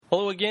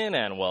Hello again,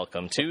 and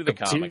welcome to the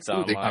Comics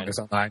Online. The Comics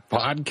Online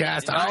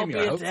podcast. I'm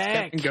your host,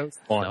 Kevin Ghost.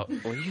 No,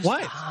 will you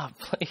what? Stop,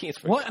 please.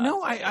 What?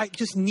 No, I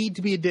just need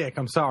to be a dick.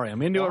 I'm sorry.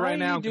 I'm into it right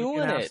now. Why are you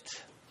doing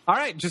it? All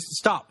right, just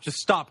stop. Just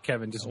stop,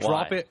 Kevin. Just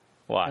drop it.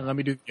 Why? And let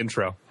me do the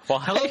intro.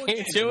 Why are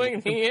you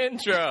doing the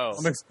intro?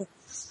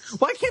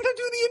 Why can't I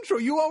do the intro?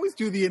 You always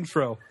do the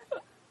intro.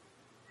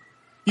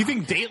 You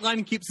think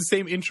Dateline keeps the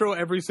same intro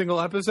every single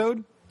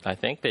episode? I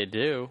think they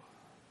do.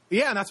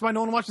 Yeah, and that's why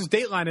no one watches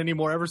Dateline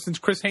anymore ever since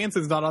Chris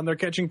Hansen's not on there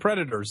catching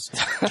predators.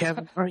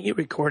 Kevin, aren't you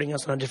recording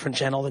us on a different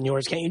channel than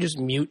yours? Can't you just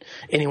mute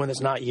anyone that's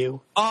not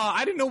you?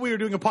 I didn't know we were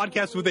doing a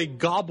podcast with a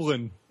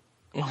goblin.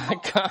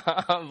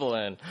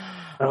 Goblin.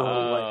 Oh.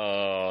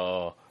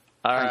 All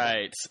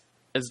right.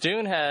 Has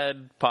Dune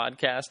had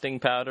podcasting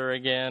powder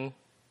again?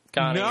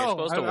 Connie, you're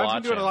supposed to watch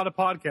I've been doing a lot of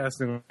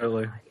podcasting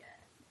lately.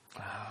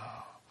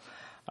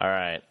 All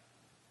right.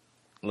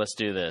 Let's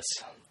do this.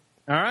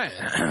 All right.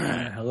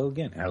 Hello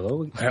again.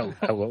 Hello again.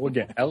 Hello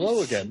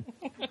again.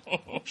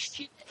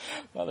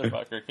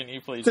 Motherfucker, can you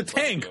please It's a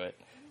tank. do it?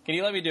 Can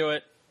you let me do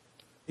it?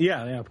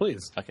 Yeah,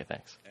 please. Okay,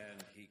 thanks.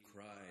 And he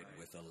cried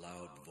with a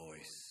loud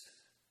voice,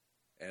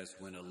 as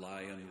when a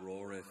lion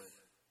roareth.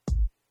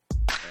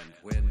 And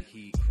when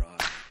he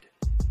cried,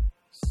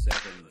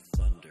 7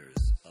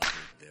 thunders uttered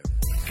their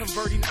voice.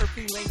 Converting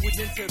earthly language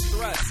into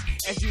thrust.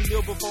 As you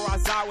kneel before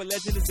Azar, where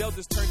legend and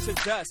elders turn to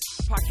dust.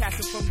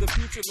 Podcasting from the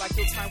future like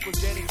your time was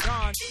dead and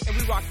gone. And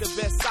we rock the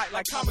best site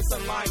like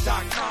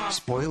comicsonline.com.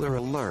 Spoiler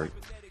alert.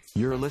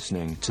 You're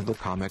listening to the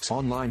Comics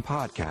Online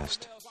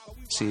Podcast.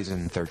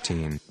 Season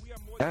 13.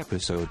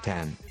 Episode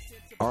 10.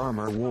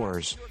 Armor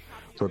Wars.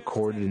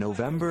 Recorded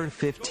November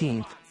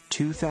 15th,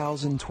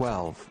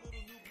 2012.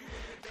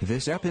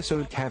 This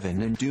episode,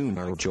 Kevin and Dune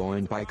are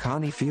joined by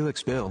Connie,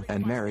 Felix, Bill,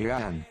 and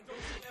Marianne.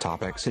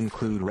 Topics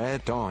include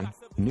Red Dawn,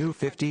 New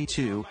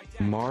 52,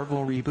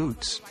 Marvel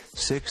reboots,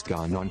 Sixth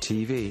Gun on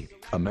TV,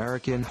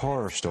 American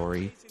Horror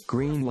Story,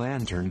 Green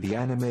Lantern the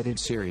Animated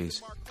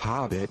Series,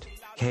 Hobbit,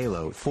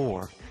 Halo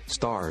 4,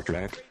 Star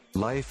Trek,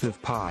 Life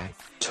of Pi,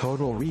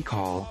 Total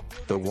Recall,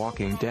 The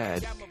Walking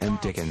Dead,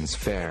 and Dickens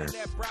Fair.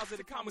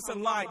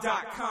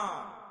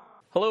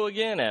 Hello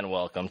again, and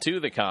welcome to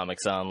the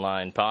Comics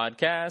Online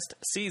Podcast,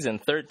 Season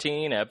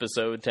 13,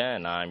 Episode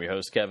 10. I'm your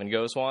host, Kevin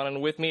Goswan,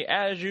 and with me,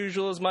 as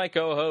usual, is my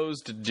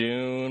co-host,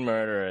 Dune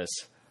Murderous.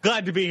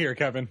 Glad to be here,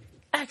 Kevin.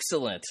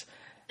 Excellent.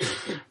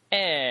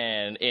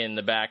 And in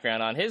the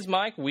background on his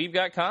mic, we've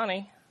got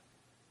Connie.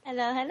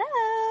 Hello,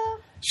 hello.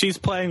 She's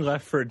playing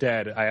Left 4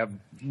 Dead. I have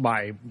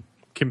my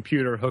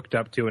computer hooked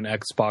up to an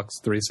Xbox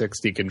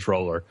 360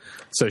 controller,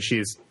 so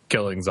she's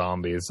killing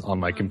zombies on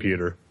my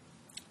computer.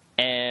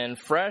 And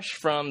fresh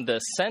from the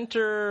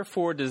Center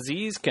for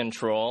Disease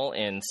Control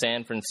in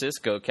San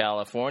Francisco,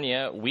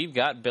 California, we've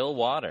got Bill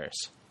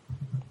Waters.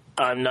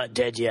 I'm not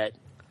dead yet.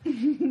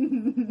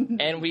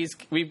 And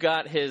we've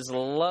got his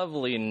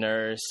lovely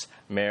nurse,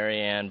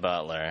 Marianne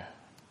Butler.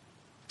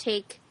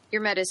 Take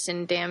your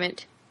medicine, damn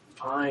it.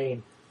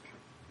 Fine.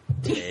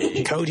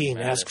 Codeine,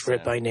 ask for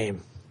it by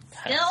name.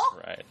 That's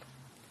right.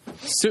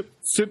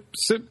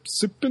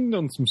 Sipping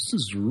on some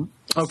scissor.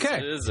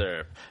 Okay.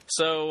 Scissor.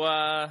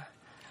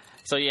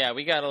 So yeah,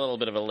 we got a little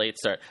bit of a late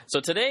start.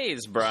 So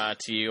today's brought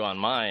to you on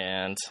my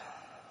end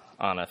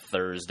on a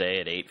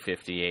Thursday at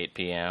 8:58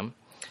 p.m.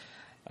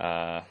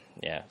 Yeah,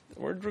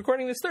 we're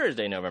recording this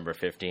Thursday, November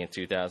 15th,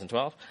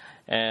 2012.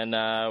 And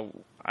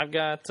I've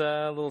got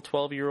a little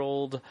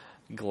 12-year-old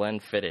Glenn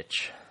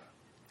Fittich.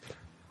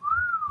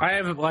 I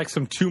have like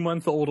some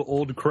 2-month-old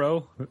Old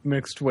Crow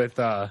mixed with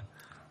Dr.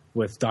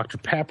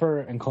 Pepper,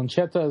 and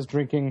Conchetta is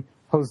drinking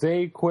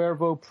Jose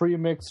Cuervo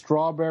premixed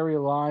strawberry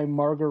lime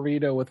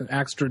margarita with an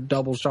extra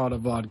double shot of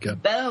vodka.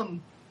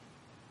 Boom.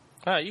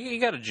 You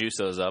got to juice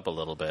those up a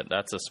little bit.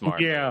 That's a smart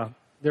Yeah, move.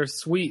 They're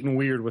sweet and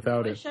weird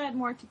without Wish I had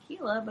more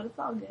tequila, but it's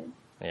all good.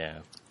 Yeah.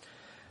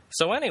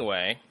 So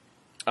anyway,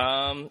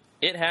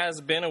 it has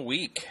been a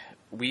week.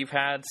 We've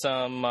had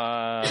some,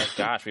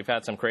 we've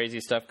had some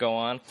crazy stuff go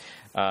on.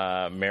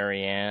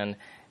 Marianne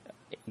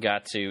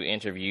got to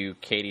interview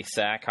Katie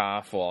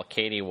Sackhoff while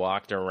Katie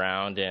walked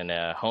around in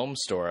a home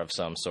store of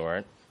some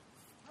sort.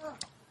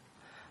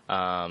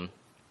 Let's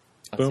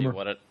see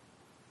what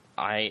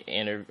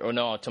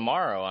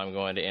tomorrow I'm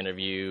going to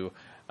interview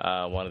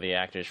one of the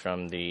actors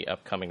from the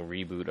upcoming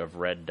reboot of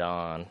Red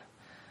Dawn.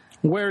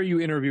 Where are you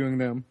interviewing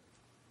them?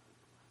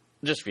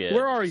 Just via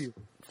Where are you?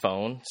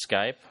 Phone,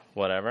 Skype,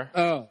 whatever.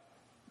 Oh,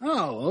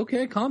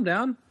 okay. Calm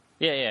down.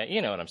 Yeah,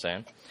 you know what I'm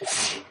saying.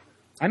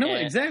 I know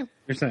exactly what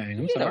you're saying.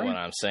 I'm You sorry. know what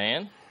I'm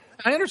saying.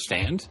 I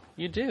understand.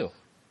 You do.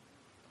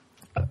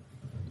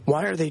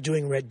 Why are they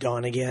doing Red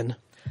Dawn again?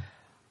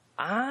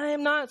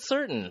 I'm not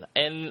certain,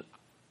 and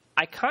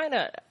I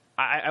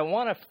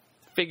want to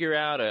figure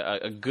out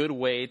a good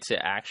way to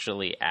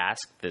actually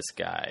ask this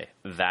guy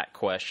that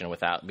question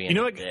without being. You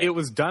know, it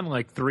was done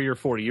like 3 or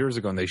 4 years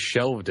ago, and they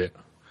shelved it.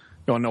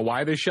 You want to know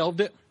why they shelved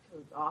it? It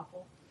was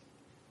awful.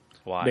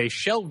 Why? They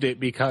shelved it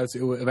because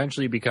it would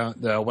eventually become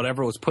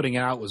whatever was putting it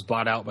out was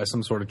bought out by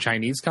some sort of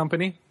Chinese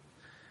company,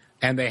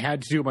 and they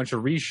had to do a bunch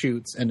of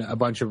reshoots and a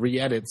bunch of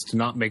re-edits to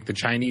not make the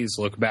Chinese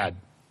look bad.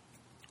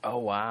 Oh,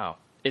 wow.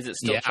 Is it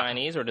still Yeah.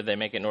 Chinese, or did they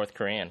make it North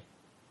Korean?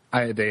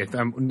 I'm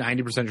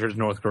 90% sure it's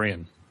North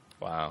Korean.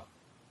 Wow.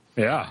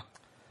 Yeah.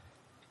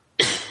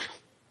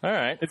 All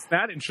right. It's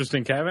that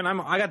interesting, Kevin.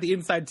 I got the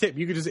inside tip.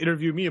 You could just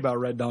interview me about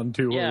Red Dawn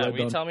 2. Yeah, or Red will you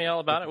Dawn. tell me all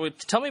about it?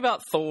 Tell me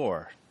about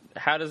Thor.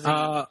 How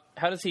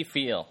does he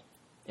feel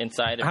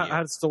inside of you?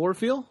 How does Thor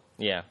feel?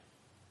 Yeah.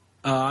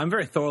 I'm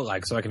very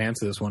Thor-like, so I can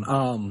answer this one.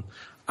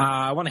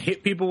 I want to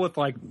hit people with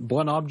like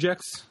blunt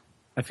objects.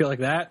 I feel like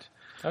that.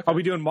 Okay. Are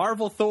we doing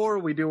Marvel Thor? Are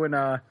we doing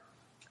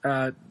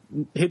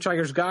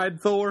Hitchhiker's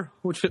Guide Thor?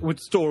 Which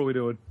Thor are we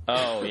doing?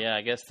 Oh, yeah,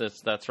 I guess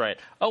that's right.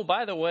 Oh,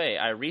 by the way,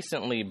 I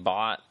recently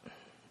bought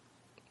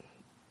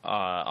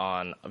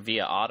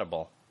via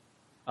Audible.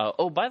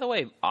 By the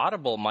way,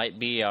 Audible might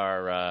be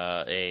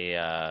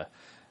our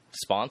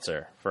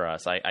sponsor for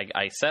us.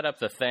 I set up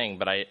the thing,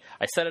 but I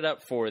set it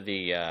up for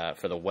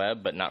the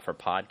web, but not for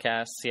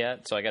podcasts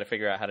yet. So I got to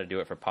figure out how to do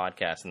it for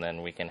podcasts, and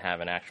then we can have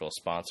an actual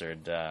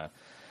sponsored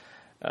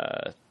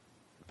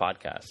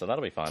podcast. So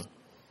that'll be fun.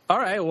 All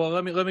right. Well,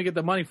 let me get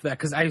the money for that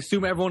because I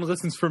assume everyone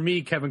listens for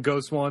me, Kevin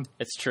Ghost One.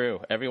 It's true.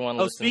 Everyone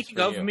Oh, listens speaking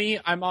for of you. me,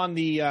 I'm on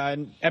the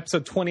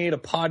episode 28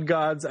 of Pod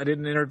Gods. I did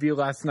an interview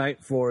last night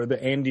for the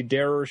Andy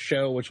Darrer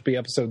show, which will be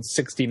episode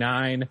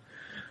 69.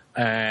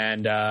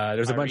 And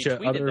there's a bunch of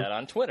retweeted other. that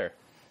on Twitter.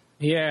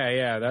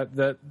 Yeah.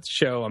 That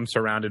show, I'm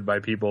surrounded by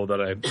people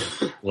that I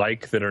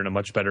like that are in a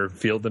much better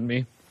field than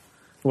me.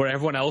 Where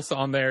everyone else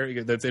on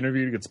there that's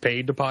interviewed gets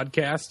paid to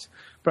podcast,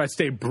 but I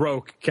stay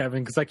broke,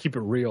 Kevin, because I keep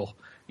it real.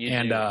 You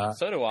do.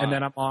 So do I. And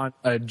then I'm on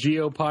a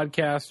Geo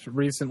podcast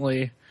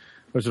recently,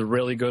 which is a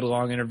really good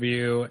long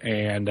interview,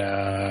 and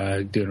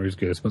doing Reese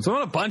Goosebumps. So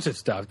I'm on a bunch of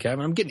stuff,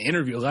 Kevin. I'm getting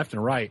interviews left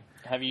and right.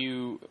 Have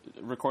you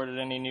recorded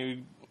any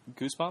new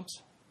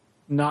Goosebumps?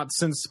 Not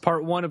since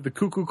part 1 of the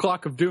Cuckoo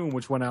Clock of Doom,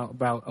 which went out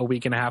about a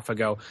week and a half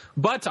ago.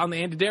 But on the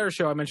Andy Darrer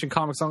show, I mentioned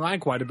Comics Online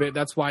quite a bit.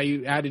 That's why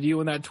you added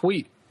you in that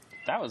tweet.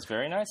 That was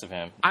very nice of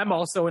him. I'm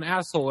also an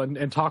asshole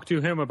and talk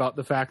to him about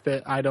the fact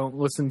that I don't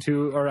listen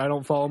to or I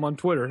don't follow him on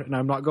Twitter, and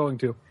I'm not going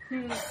to.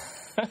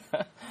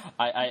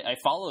 I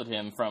followed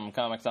him from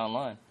Comics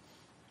Online.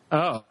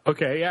 Oh,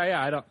 okay. Yeah.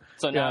 I don't.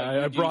 So now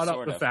you I do, brought up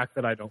sort the of. fact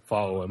that I don't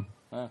follow him.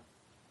 Oh.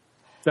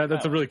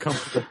 That's a really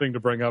comfortable thing to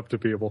bring up to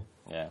people.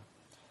 Yeah.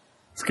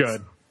 It's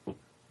good.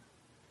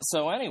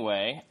 So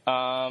anyway,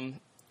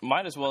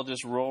 might as well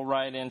just roll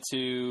right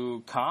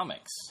into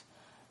comics.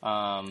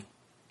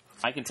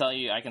 I can tell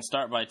you. I can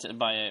start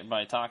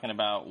by talking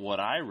about what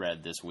I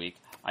read this week.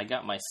 I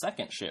got my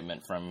second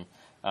shipment from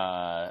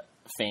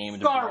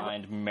famed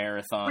blind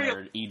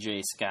marathoner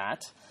E.J.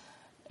 Scott.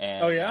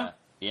 And, Oh, yeah?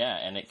 Yeah,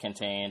 and it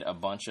contained a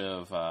bunch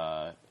of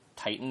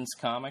Titans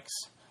comics,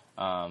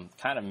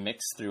 kind of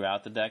mixed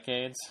throughout the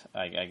decades.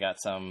 I got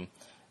some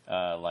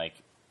like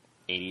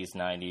 80s,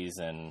 90s,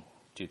 and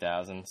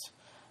 2000s.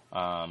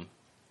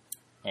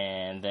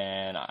 And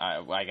then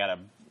I got a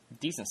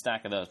decent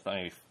stack of those,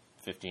 probably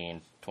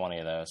 15, 20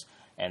 of those.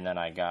 And then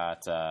I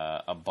got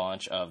a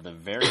bunch of the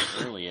very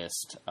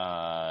earliest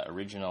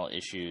original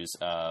issues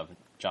of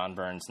John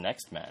Byrne's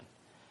Next Men,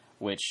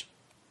 which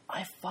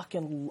I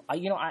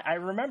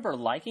remember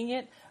liking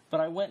it, but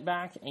I went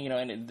back,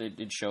 and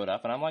it showed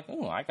up, and I'm like,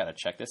 I got to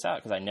check this out,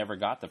 because I never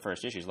got the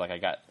first issues. Like, I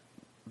got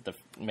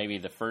maybe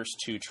the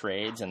first 2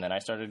 trades, and then I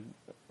started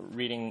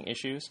reading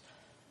issues.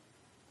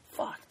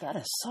 Fuck, that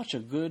is such a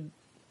good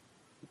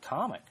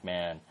comic,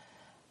 man.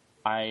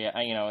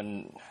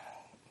 And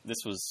this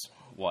was,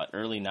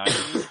 early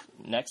 90s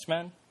Next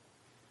Men?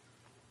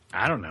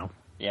 I don't know.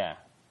 Yeah.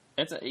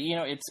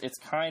 It's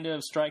kind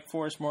of Strike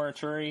Force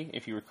Morituri,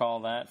 if you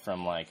recall that,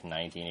 from like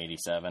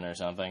 1987 or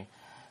something.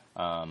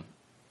 I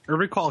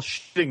recall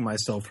shitting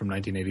myself from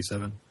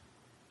 1987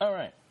 Oh,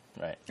 right.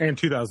 and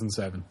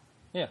 2007.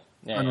 Yeah.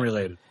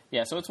 Unrelated.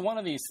 Yeah, so it's one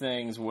of these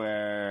things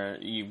where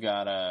you've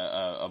got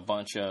a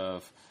bunch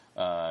of...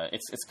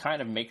 it's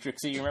kind of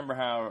Matrixy. You remember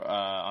how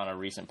on a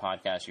recent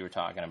podcast you were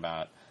talking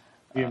about...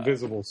 The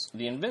Invisibles.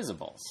 The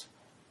Invisibles,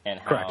 and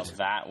how Correct.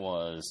 that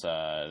was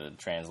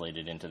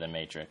translated into the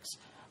Matrix.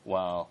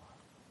 Well,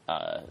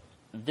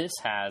 this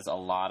has a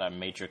lot of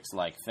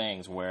Matrix-like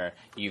things where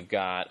you've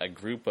got a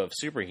group of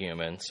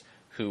superhumans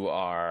who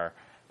are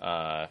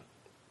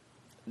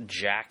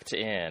jacked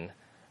in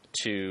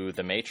to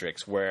the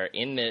Matrix, where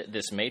in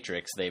this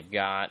Matrix they've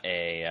got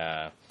they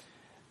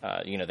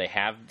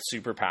have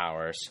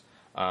superpowers,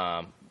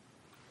 but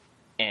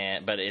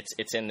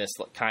it's in this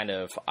kind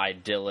of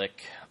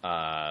idyllic,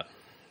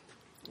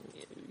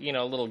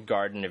 little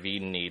Garden of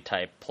Eden-y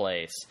type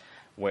place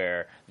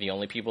where the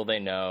only people they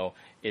know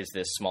is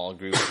this small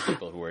group of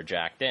people who are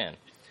jacked in.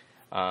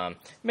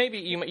 Maybe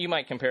you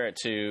might compare it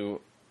to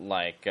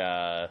like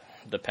the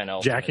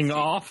penultimate. Jacking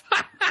off?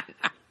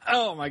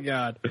 Oh, my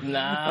God. No.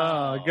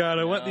 Oh, God,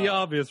 I went the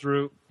obvious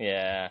route.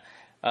 Yeah.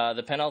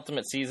 The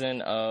penultimate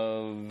season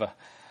of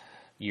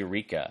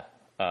Eureka,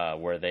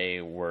 where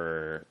they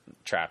were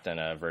trapped in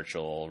a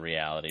virtual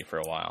reality for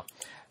a while.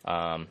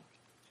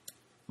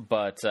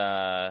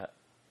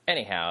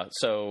 Anyhow,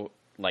 so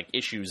like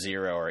issue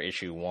 0 or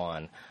issue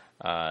 1,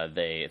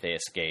 they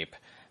escape,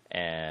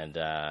 and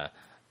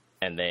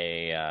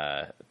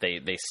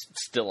they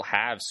still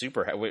have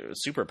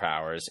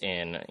superpowers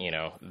in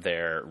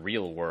their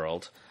real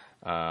world,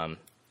 and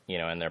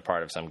they're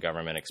part of some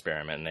government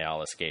experiment, and they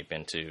all escape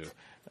into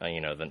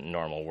the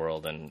normal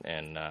world,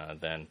 and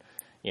then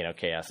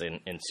chaos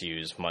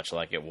ensues, much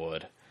like it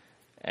would,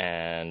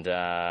 and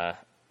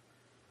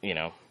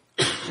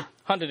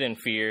hunted and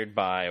feared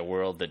by a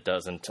world that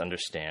doesn't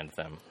understand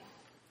them.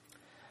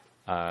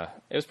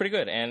 It was pretty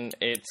good, and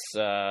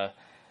it's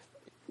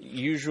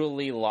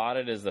usually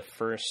lauded as the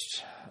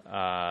first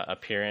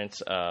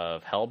appearance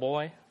of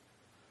Hellboy.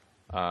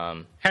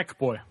 Heck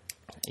boy.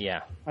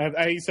 Yeah.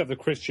 I used to have the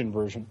Christian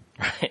version.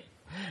 Right.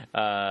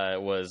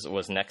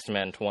 Was Next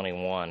Men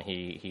 21.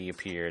 He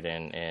appeared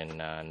in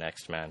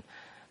Next Men.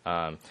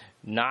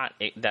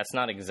 That's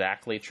not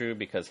exactly true,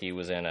 because he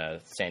was in a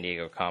San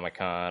Diego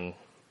Comic-Con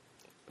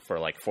for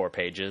like 4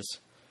 pages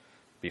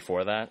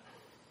before that.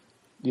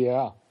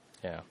 Yeah.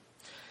 Yeah.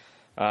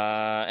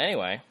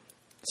 Anyway,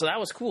 so that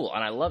was cool,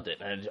 and I loved it.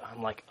 And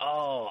I'm like,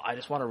 oh, I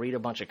just want to read a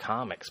bunch of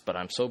comics, but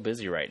I'm so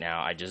busy right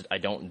now, I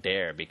don't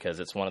dare, because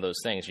it's one of those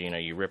things,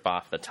 you rip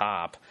off the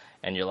top,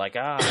 and you're like,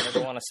 I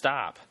never want to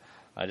stop.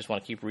 I just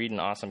want to keep reading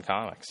awesome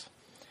comics.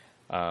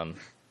 And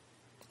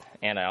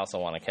I also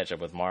want to catch up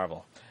with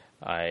Marvel.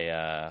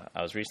 I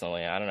was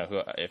recently, I don't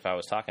know if I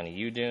was talking to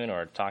you, Dune,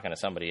 or talking to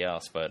somebody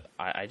else, but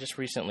I just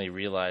recently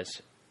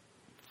realized,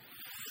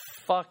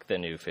 fuck the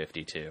New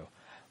 52.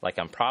 Like,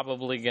 I'm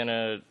probably going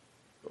to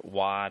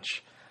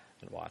watch.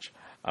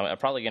 I'm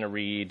probably going to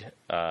read,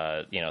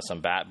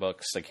 some Bat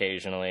books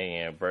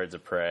occasionally, Birds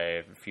of Prey,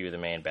 a few of the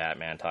main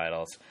Batman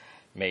titles,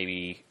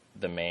 maybe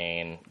the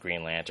main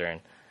Green Lantern.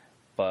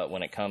 But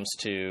when it comes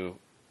to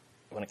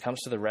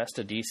the rest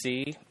of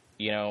DC,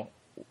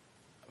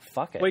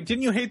 fuck it. Wait,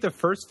 didn't you hate the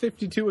first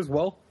 52 as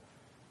well?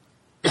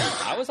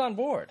 I was on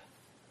board.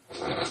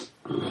 All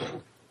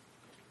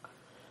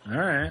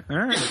right.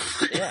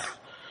 Yeah.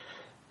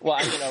 Well,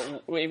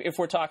 if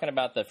we're talking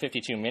about the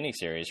 52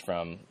 miniseries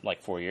from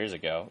like 4 years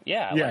ago,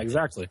 yeah.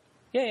 Exactly.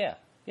 Yeah,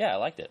 I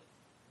liked it.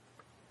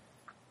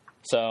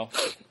 So,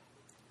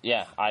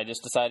 yeah, I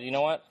just decided, you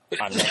know what?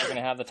 I'm never going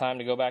to have the time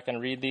to go back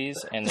and read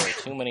these, and there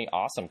are too many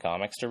awesome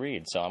comics to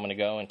read. So I'm going to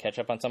go and catch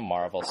up on some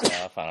Marvel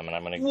stuff, and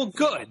I'm going to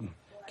good.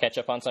 Catch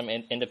up on some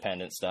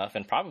independent stuff,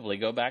 and probably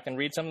go back and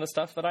read some of the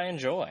stuff that I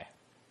enjoy.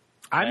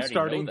 I'm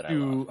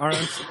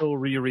still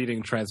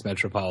rereading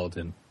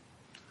Transmetropolitan.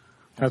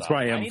 That's where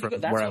I am from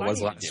where I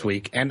was last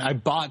week. And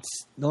the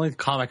only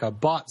comic I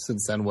bought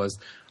since then was,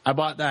 I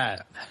bought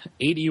that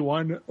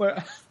 81.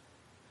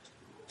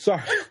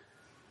 Sorry.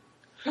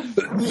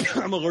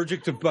 I'm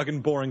allergic to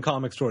fucking boring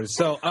comic stories.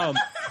 So, I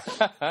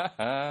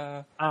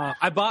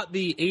bought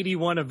the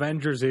 81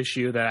 Avengers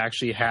issue that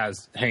actually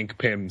has Hank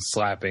Pym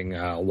slapping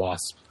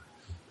Wasp.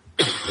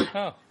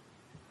 Oh.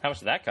 How much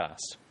did that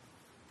cost?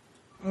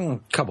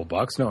 Couple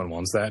bucks. No one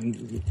wants that.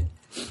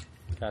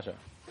 Gotcha.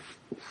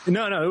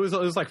 No, it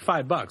was like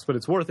 $5, but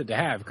it's worth it to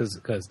have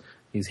because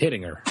he's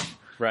hitting her.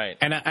 Right.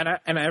 And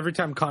every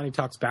time Connie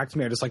talks back to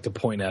me, I just like to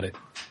point at it,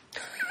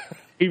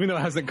 even though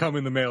it hasn't come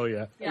in the mail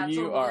yet. Yeah,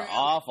 you are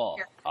awful,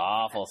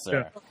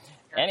 sir.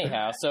 Yeah.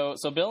 Anyhow, so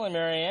Bill and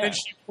Marianne. And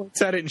she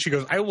points at it and she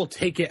goes, "I will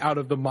take it out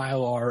of the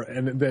Mylar,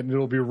 and then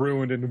it'll be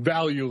ruined and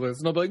valueless."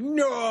 And I'll be like,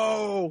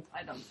 "No!"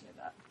 I don't say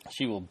that.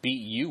 She will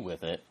beat you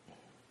with it.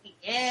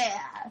 Yeah.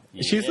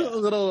 She's a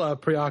little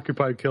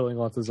preoccupied killing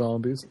lots of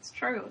zombies. It's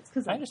true. It's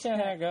because I understand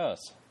how it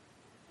goes.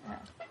 Yeah.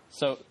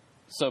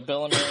 So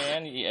Bill and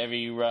Marianne, have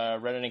you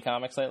read any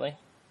comics lately?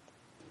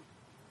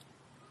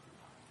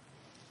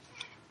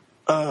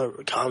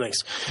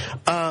 Comics.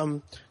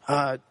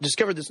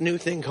 Discovered this new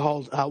thing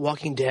called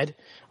Walking Dead.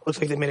 Looks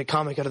like they made a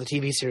comic out of the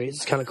TV series.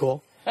 It's kind of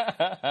cool.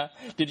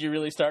 Did you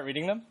really start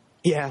reading them?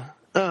 Yeah.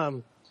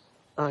 I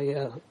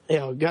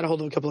got a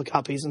hold of a couple of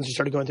copies and just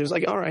started going through. It's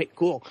like, all right,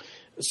 cool.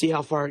 See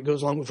how far it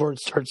goes along before it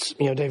starts,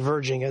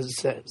 diverging, as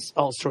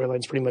all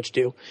storylines pretty much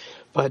do.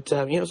 But,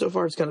 so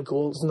far it's kind of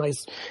cool. It's a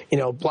nice,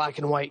 black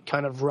and white,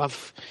 kind of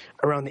rough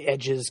around the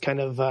edges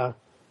kind of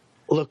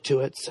look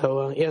to it.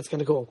 So, it's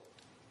kind of cool.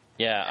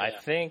 Yeah, I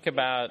think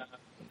about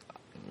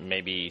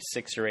maybe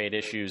 6 or 8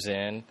 issues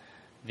in,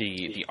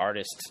 the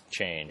artist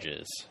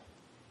changes.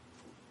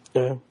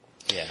 Yeah.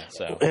 Yeah,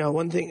 so.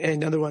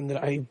 Another one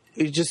that I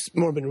just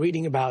more been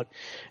reading about,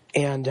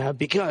 and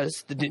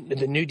because the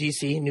new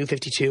DC, New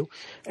 52,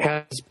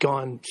 has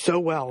gone so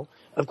well,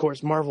 of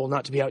course, Marvel,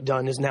 not to be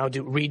outdone, is now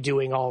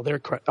redoing all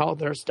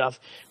their stuff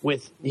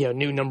with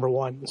new number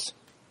ones.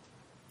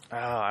 Oh,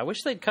 I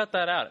wish they'd cut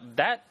that out.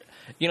 That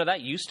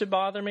used to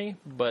bother me,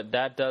 but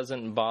that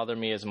doesn't bother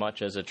me as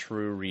much as a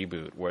true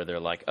reboot, where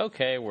they're like,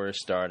 okay, we're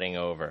starting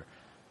over.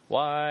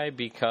 Why?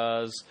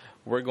 Because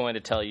we're going to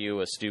tell you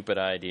a stupid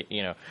idea,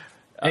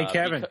 Hey,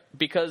 Kevin.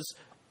 Because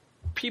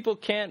people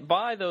can't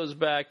buy those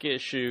back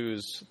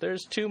issues.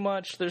 There's too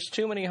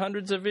many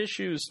hundreds of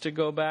issues to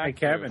go back. Hey,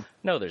 Kevin.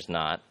 No, there's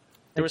not.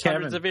 There was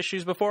hundreds of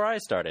issues before I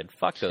started.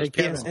 Fuck those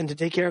people. Yes, and to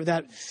take care of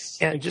that,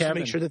 and just to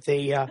make sure that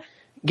they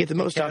get the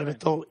most out of it,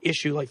 they'll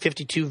issue like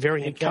 52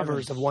 variant Kevin.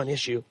 covers of one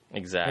issue.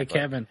 Exactly. Hey,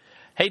 Kevin.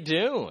 Hey,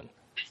 Dune.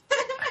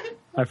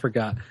 I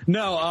forgot.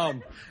 No,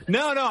 I'm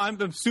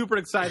super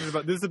excited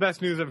about this. Is the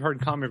best news I've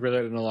heard comic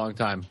related in a long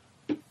time.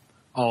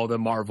 All the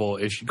Marvel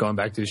issue going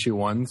back to issue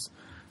 1s,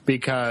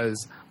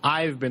 because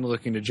I've been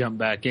looking to jump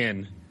back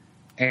in,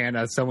 and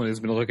as someone who's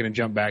been looking to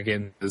jump back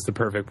in, is the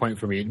perfect point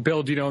for me.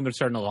 Bill, do you know when they're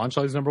starting to launch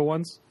all these number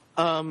 1s?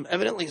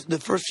 Evidently, the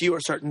first few are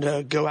starting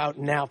to go out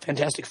now.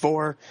 Fantastic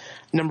Four,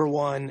 number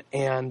 1,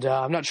 and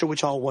I'm not sure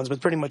which all ones,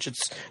 but pretty much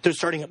they're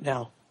starting up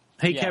now.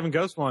 Hey, Yeah. Kevin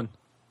Ghost one.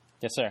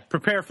 Yes, sir.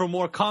 Prepare for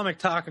more comic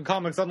talk and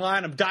comics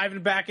online. I'm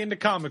diving back into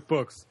comic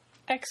books.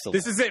 Excellent.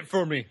 This is it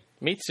for me.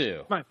 Me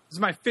too. This is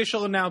my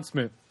official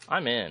announcement.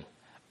 I'm in.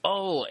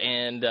 Oh,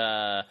 and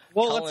Well,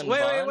 Cullen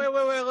Bunn.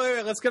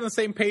 wait. Let's get on the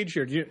same page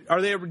here.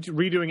 Are they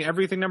redoing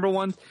everything number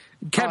 1?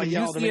 Kevin, yeah,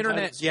 all use the the main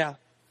internet. titles, yeah.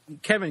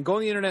 Kevin, go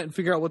on the internet and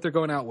figure out what they're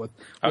going out with.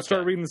 We'll Okay.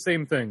 start reading the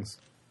same things.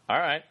 All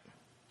right.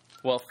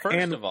 Well, first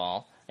And- of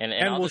all, and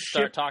And I'll we'll just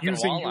start ship talking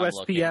using while I'm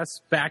looking.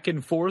 USPS back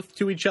and forth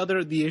to each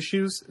other, the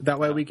issues. That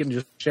way we can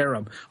just share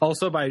them.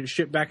 Also, by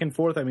ship back and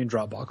forth, I mean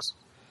Dropbox.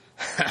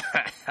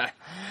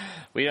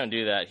 We don't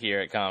do that here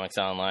at Comics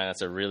Online.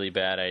 That's a really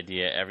bad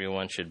idea.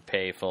 Everyone should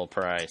pay full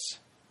price.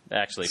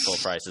 Actually, full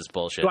price is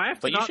bullshit. Do I have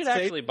to but you not should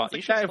say actually buy. that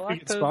You should if we collect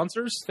get the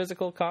sponsors?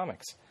 physical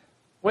comics.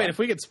 Wait, if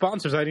we get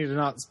sponsors, I need to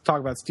not talk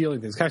about stealing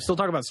things. Can I still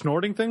talk about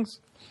snorting things?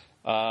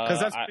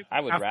 Because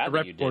I would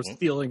rather you didn't.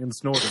 stealing and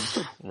snorting.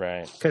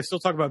 Right. Can I still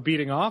talk about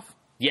beating off?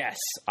 Yes,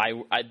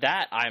 I'm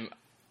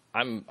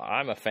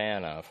a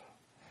fan of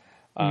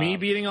Me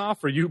beating off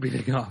or you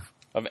beating off?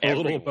 of A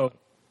little everyone. both.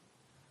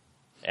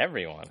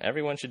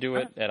 Everyone should do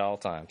it at all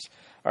times.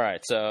 All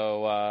right,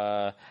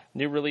 so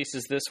new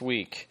releases this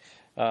week: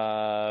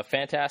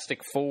 Fantastic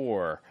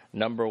Four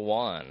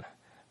 #1.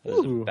 This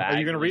is a Ooh, are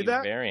you gonna read Bagley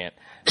that? variant?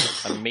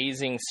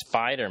 Amazing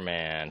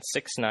Spider-Man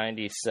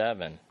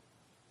 $6.97.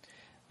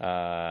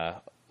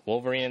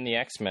 Wolverine and the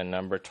X-Men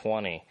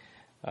 #20.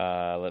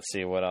 Let's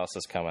see what else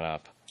is coming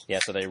up. Yeah,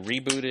 so they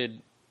rebooted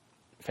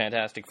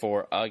Fantastic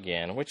Four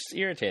again, which is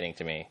irritating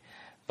to me,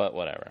 but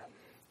whatever.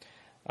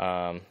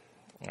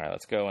 All right,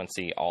 let's go and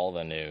see all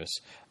the news.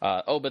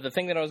 But the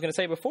thing that I was going to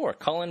say before,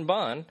 Cullen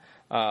Bunn,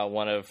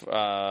 one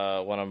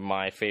of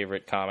my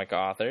favorite comic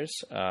authors.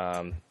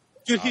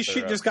 Dude, his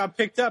shit just got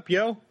picked up,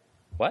 yo.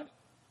 What?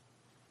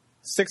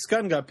 Six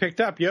Gun got picked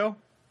up, yo.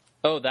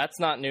 Oh, that's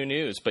not new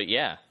news, but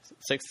yeah,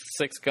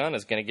 Six Gun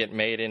is going to get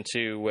made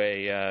into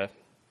a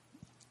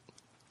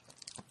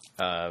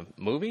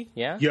movie.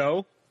 Yeah.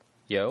 Yo.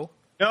 Yo.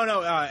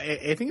 No,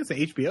 I think it's an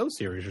HBO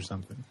series or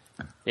something.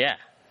 Yeah.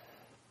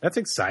 That's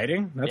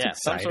exciting. That's Yeah.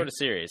 exciting. Some sort of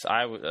series.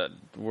 I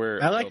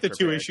like the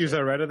 2 issues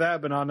I read of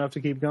that, but not enough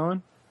to keep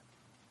going.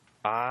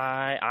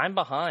 I'm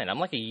behind. I'm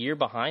like a year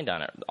behind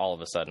on it all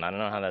of a sudden. I don't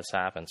know how this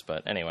happens,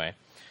 but anyway.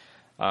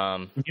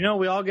 You know,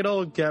 we all get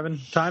old, Kevin.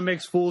 Time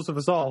makes fools of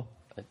us all.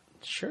 It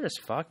sure as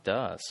fuck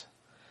does.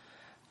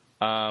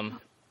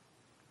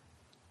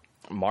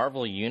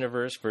 Marvel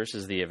Universe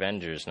versus the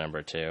Avengers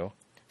 #2.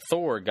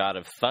 Thor God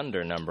of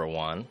Thunder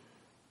 #1.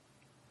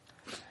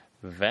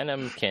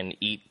 Venom Can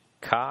Eat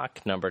Cock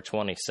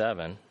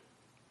 #27.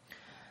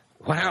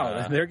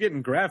 Wow, they're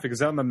getting graphic. Is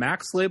that on the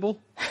Max label?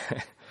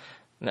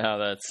 No,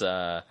 that's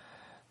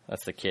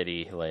the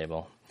kiddie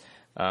label.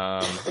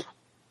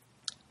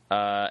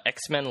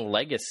 X-Men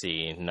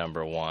Legacy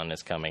 #1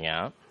 is coming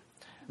out.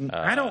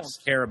 I don't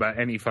care about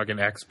any fucking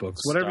X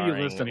books. Whatever you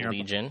starring list in here,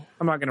 Legion.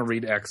 I'm not going to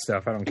read X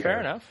stuff. I don't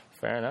care.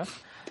 Fair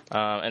enough.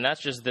 And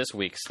that's just this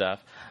week's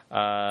stuff.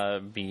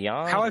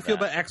 Beyond How I feel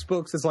that- about X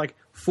books is like,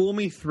 fool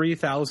me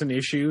 3,000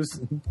 issues.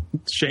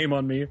 Shame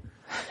on me.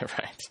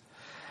 right.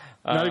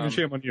 Not even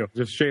shame on you.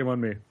 Just shame on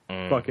me.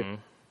 Fuck it.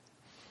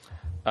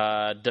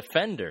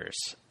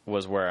 Defenders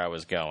was where I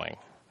was going.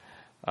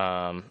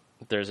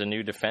 There's a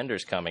new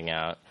Defenders coming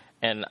out,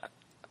 and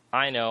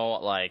I know,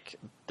 like,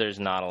 there's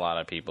not a lot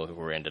of people who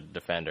were into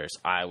Defenders.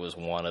 I was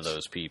one of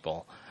those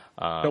people.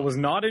 That was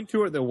not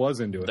into it, that was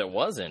into it. That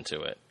was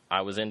into it.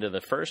 I was into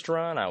the first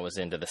run. I was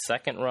into the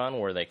second run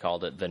where they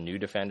called it the New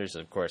Defenders.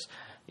 Of course,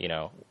 you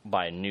know,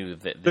 by new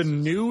that The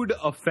nude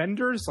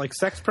offenders, like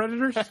sex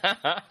predators?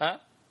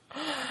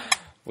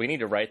 we need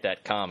to write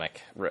that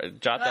comic.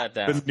 Jot that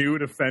down. The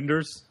nude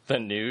offenders? The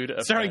nude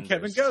Starring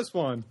offenders. Kevin Ghost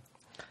one.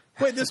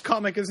 Wait, this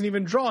comic isn't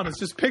even drawn. It's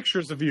just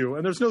pictures of you,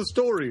 and there's no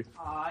story.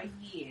 Aw,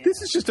 yeah.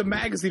 This is just a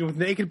magazine with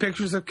naked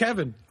pictures of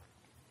Kevin.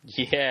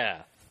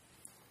 Yeah.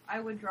 I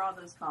would draw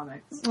those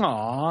comics.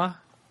 Aww.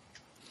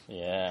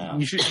 Yeah.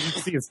 You should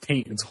see his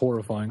taint. It's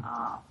horrifying.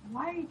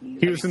 Why do you...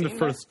 He was in the seen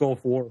first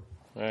Gulf War.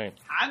 Right.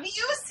 Have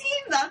you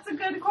seen? That's a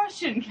good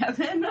question,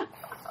 Kevin.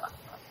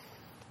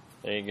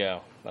 There you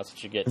go. That's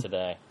what you get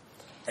today.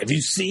 Have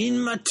you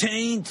seen my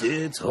taint?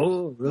 It's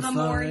horrifying. The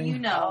more you Oh,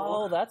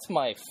 know. that's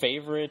my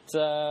favorite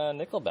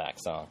Nickelback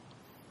song.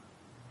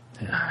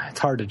 It's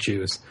hard to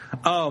choose.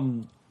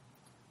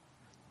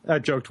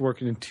 That joke's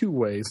working in two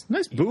ways.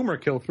 Nice boomer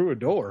kill through a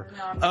door.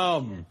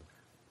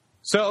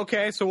 So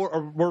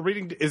we're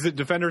reading. Is it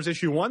Defenders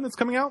issue 1 that's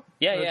coming out?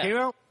 Yeah, That yeah. Came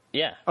out.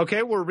 Yeah.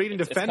 Okay, we're reading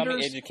It's coming,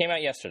 Defenders. it came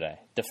out yesterday.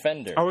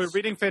 Defenders. Are we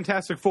reading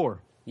Fantastic Four?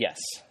 Yes,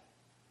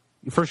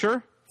 For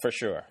sure? for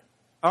sure.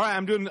 All right,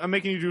 I'm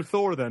making you do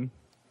Thor then.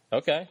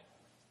 Okay.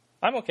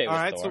 I'm okay with All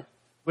right, Thor. so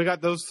we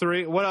got those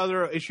three. What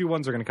other issue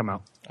ones are going to come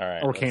out? All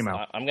right. Or came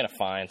out. I'm going to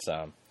find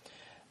some.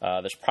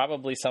 There's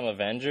probably some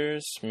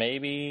Avengers,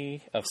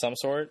 maybe, of some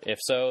sort. If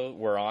so,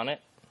 we're on it.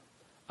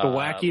 The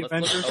Wacky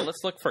Avengers?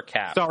 Let's look for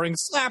Cap. Starring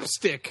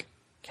Slapstick.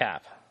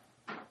 Cap.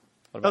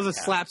 What That was a about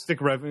Cap? slapstick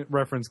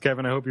reference,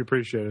 Kevin. I hope you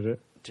appreciated it.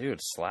 Dude,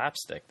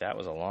 Slapstick. That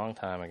was a long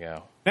time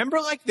ago. Remember,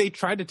 like, they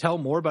tried to tell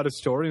more about his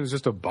story and it was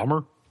just a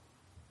bummer?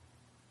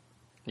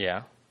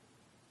 Yeah,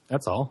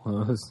 That's all.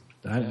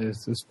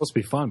 It's supposed to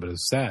be fun, but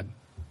it's sad.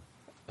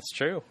 that's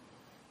true.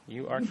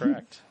 You are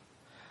correct.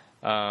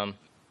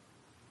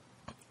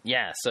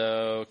 Yeah,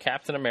 so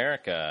Captain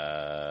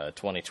America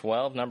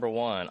 2012,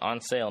 #1, on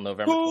sale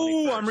November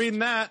 21st. Ooh, I'm reading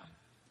that.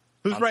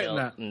 Who's On writing sale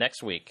that?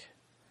 next week.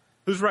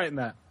 Who's writing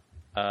that?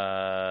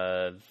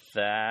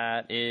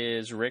 That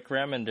is Rick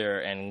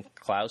Remender, and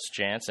Klaus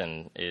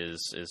Janson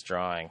is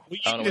drawing. You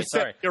Oh, no, wait, just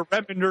sorry. said you're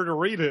Remender to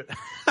read it.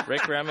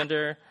 Rick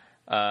Remender,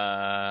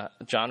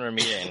 John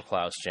Romita, and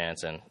Klaus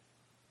Janson.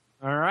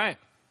 All right.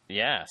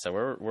 Yeah, so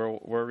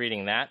we're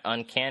reading that.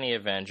 Uncanny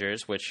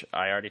Avengers, which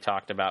I already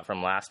talked about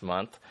from last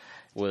month,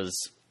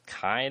 was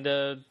kind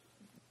of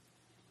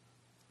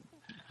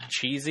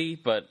cheesy,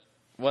 but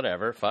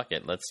whatever. Fuck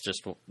it.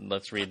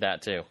 Let's read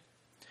that too.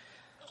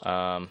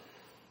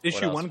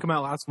 Issue else? 1 come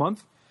out last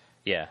month?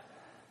 Yeah.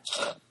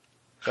 So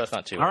it's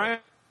not too All old.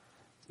 right.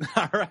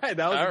 All right.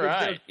 That was a All good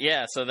right. joke.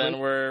 Yeah. So then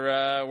we're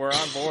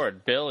on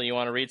board. Bill, you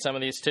want to read some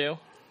of these too?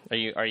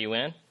 Are you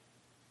in?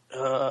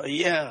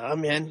 Yeah,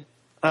 I'm in.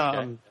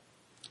 Okay.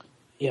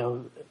 You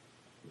know,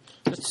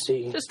 let's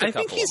see. Just a I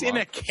think couple he's a in a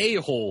month.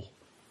 K-hole.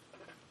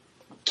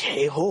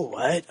 K-hole,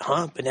 what?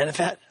 Huh? Banana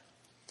fat?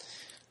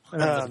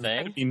 That's a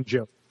thing. Ketamine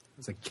joke.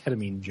 It's a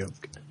ketamine joke.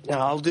 Now,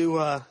 I'll do,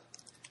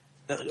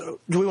 do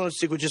we want to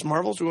stick with just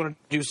Marvels? Do we want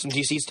to do some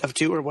DC stuff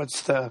too, or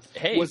what's the...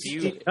 Hey, what's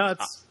if you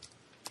Nuts.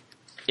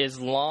 as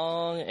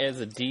long as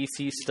the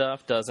DC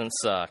stuff doesn't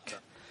suck.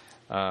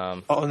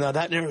 Oh, no,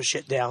 that narrows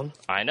shit down.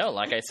 I know,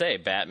 like I say,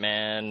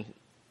 Batman.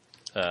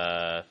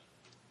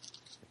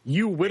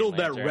 You whittled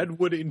that Lantern.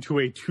 redwood into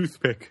a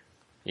toothpick.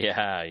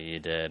 Yeah, you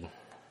did.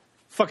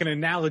 Fucking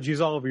analogies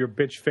all over your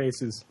bitch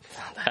faces.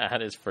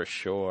 That is for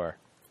sure.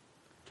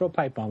 Throw a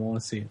pipe on. I want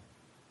to see it.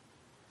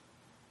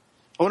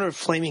 I wonder if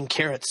Flaming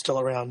Carrot's still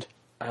around.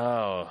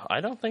 Oh,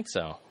 I don't think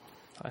so.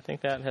 I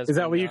think that has. Is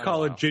that been what you gone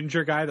call a while.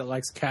 ginger guy that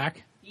likes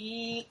cack?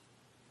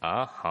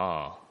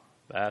 Uh-huh.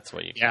 That's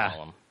what you Yeah.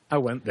 call them. I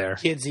went there.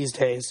 Kids these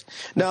days.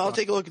 No, I'll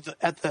take a look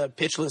at the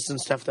pitch list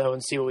and stuff, though,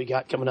 and see what we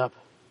got coming up.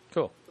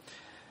 Cool.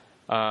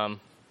 Let's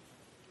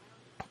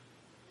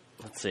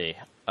see.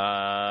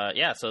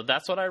 Yeah, so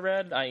that's what I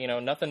read.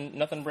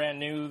 Nothing brand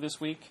new this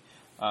week.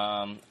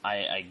 I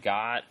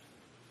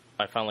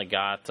finally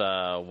got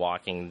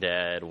Walking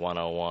Dead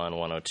 101,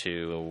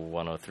 102,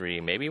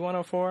 103, maybe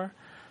 104.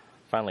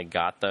 Finally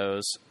got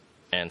those,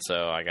 and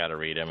so I got to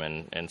read them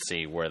and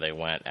see where they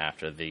went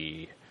after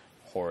the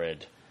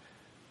horrid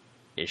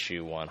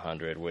issue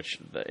 100, which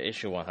the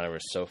issue 100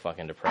 was so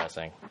fucking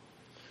depressing.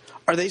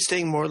 Are they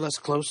staying more or less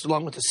close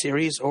along with the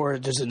series, or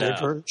does it No.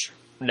 diverge?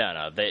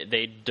 No,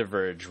 they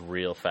diverge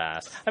real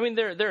fast. I mean,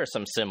 there are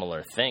some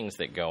similar things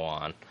that go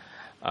on,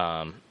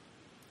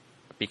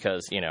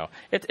 because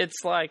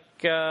it's like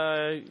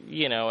a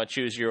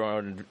choose your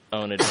own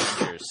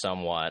adventure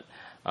somewhat.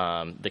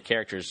 The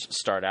characters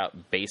start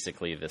out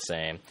basically the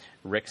same.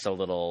 Rick's a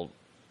little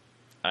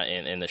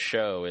in the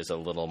show is a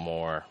little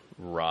more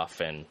rough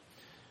and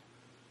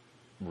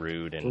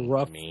rude and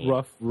mean.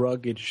 Rough,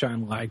 rugged,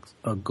 shine like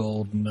a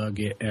gold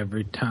nugget.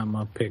 Every time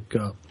I pick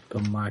up the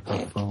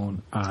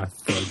microphone, I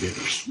thug it.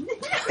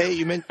 Hey,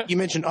 you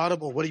mentioned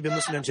Audible. What have you been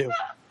listening to?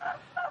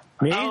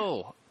 Me?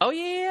 Oh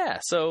yeah.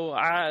 So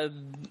I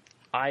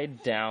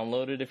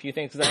downloaded a few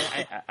things.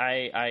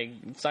 I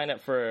signed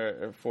up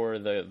for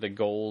the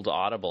Gold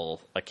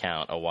Audible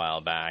account a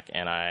while back,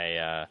 and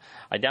I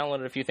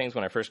downloaded a few things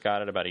when I first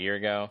got it about a year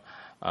ago.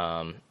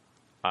 On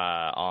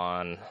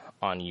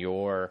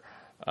your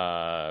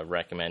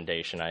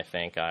recommendation, I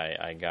think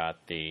I got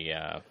the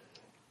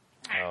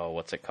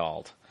what's it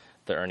called?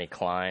 The Ernie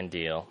Klein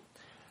deal.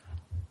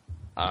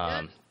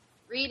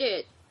 Read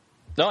it.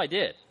 No, I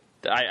did.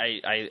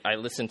 I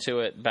listened to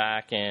it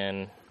back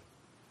in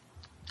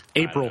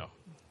April. I don't know.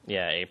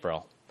 Yeah,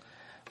 April.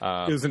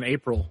 It was in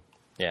April.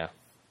 Yeah.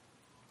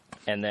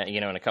 And then,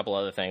 and a couple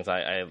other things.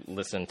 I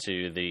listened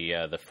to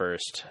the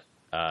first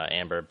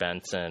Amber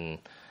Benson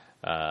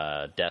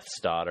Death's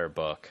Daughter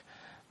book.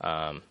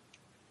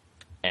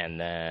 And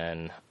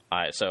then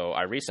I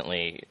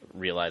recently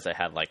realized I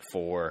had like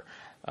 4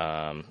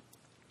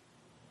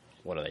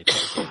 what are they,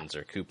 tokens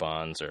or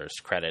coupons or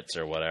credits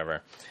or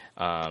whatever.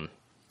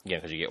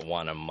 Because you get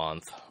one a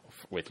month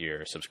with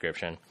your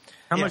subscription.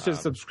 How much is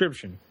a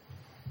subscription?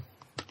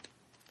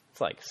 It's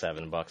like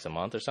 $7 a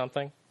month or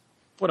something.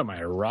 What am I,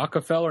 a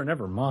Rockefeller?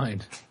 Never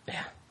mind.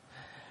 Yeah.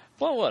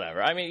 Well,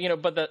 whatever. I mean,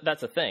 but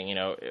that's the thing.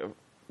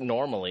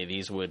 normally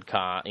these would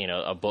cost,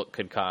 a book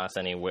could cost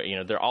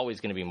anywhere, they're always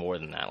going to be more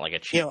than that. Like a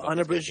cheap book is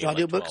unabridged gonna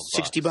be like audiobooks,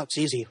 $60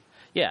 easy.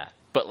 Yeah,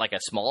 but like a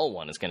small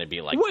one is going to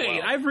be like Wait,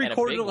 12, I've and a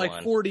recorded big like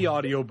one- 40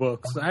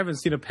 audiobooks. I haven't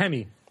seen a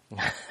penny.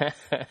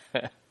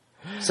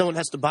 Someone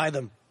has to buy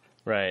them.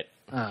 Right.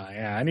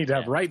 Yeah, I need to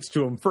have rights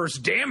to them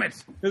first. Damn it!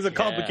 It's a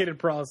complicated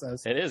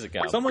process. It is a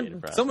complicated Someone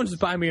process. just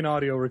buy me an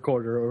audio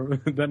recorder, or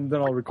then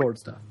I'll record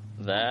stuff.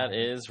 That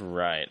is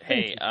right.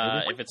 Hey,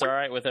 if it's all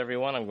right with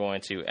everyone, I'm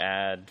going to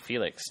add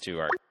Felix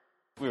to our...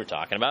 We were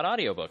talking about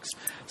audiobooks.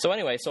 So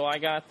anyway, I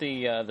got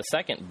the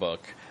second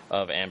book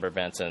of Amber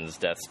Benson's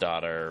Death's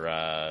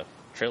Daughter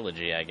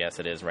trilogy, I guess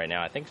it is right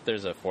now. I think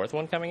there's a fourth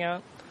one coming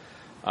out.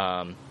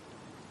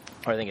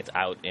 Or I think it's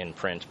out in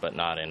print, but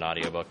not in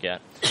audiobook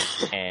yet.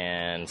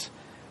 And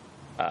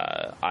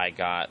I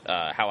got...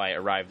 how I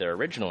arrived there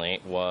originally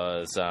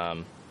was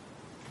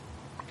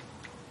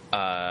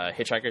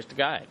Hitchhiker's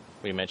Guide.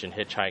 We mentioned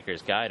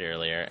Hitchhiker's Guide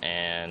earlier,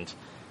 and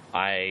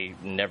I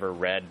never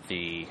read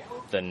the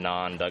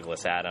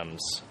non-Douglas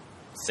Adams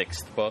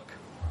sixth book,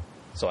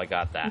 so I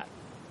got that.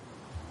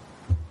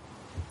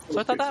 So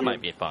I thought that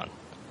might be fun.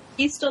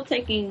 He's still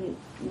taking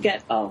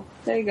oh,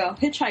 there you go.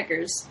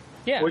 Hitchhikers.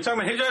 Yeah. We're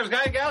talking about Hitchhiker's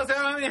Guide, gals. I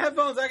don't have any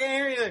headphones. I can't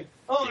hear anything.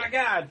 Oh my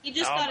god! He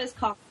just got his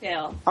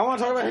cocktail. I want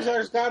to talk about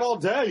Hitchhiker's Guide all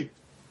day.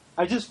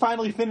 I just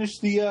finally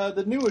finished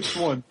the newest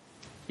one.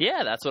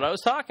 Yeah, that's what I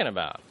was talking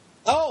about.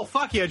 Oh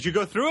fuck yeah! Did you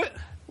go through it?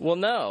 Well,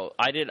 no,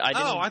 I didn't.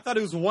 Oh, I thought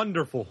it was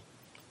wonderful.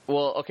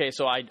 Well, okay,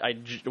 so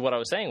what I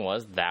was saying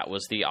was that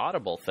was the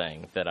Audible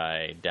thing that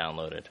I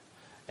downloaded,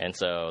 and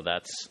so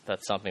that's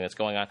something that's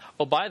going on.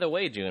 Oh, by the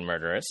way, Dune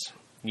Murderous,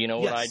 you know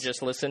what I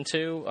just listened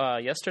to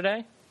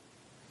yesterday?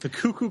 The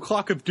Cuckoo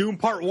Clock of Doom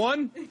Part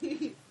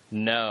 1?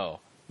 No.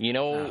 You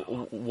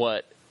know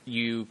what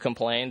you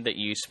complained that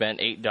you spent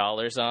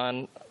 $8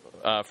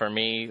 on for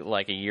me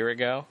like a year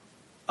ago?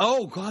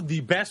 Oh, God,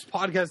 the best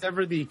podcast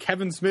ever, the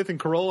Kevin Smith and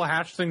Corolla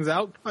Hash Things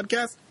Out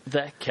podcast?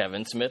 The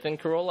Kevin Smith and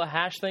Corolla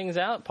Hash Things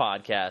Out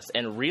podcast.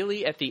 And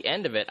really, at the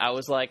end of it, I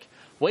was like,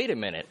 wait a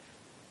minute.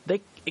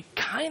 It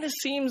kind of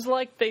seems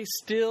like they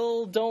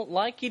still don't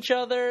like each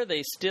other.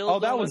 They still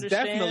don't that was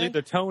understand. definitely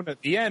the tone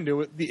at the end.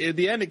 At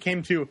the end, it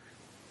came to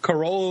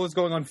Corolla was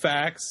going on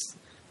facts.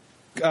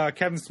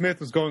 Kevin Smith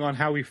was going on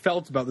how he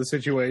felt about the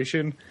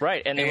situation.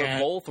 Right, and they were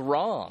both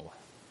wrong.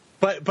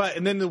 But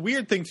and then the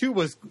weird thing, too,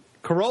 was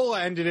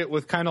Corolla ended it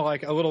with kind of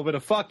like a little bit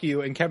of fuck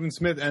you, and Kevin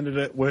Smith ended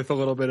it with a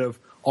little bit of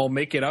I'll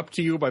make it up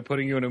to you by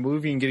putting you in a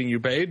movie and getting you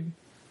paid.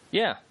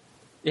 Yeah.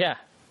 Yeah.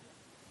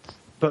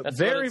 But That's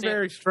very,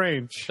 very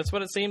strange. That's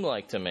what it seemed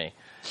like to me.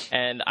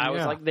 And I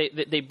was like,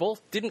 they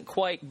both didn't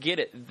quite get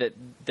it,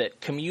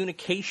 that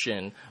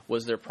communication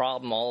was their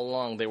problem all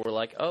along. They were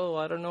like, oh,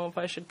 I don't know if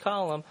I should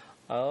call him.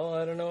 Oh,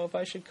 I don't know if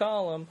I should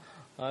call him.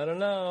 I don't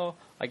know.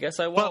 I guess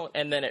I won't.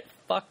 And then it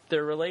fucked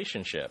their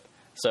relationship.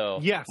 So,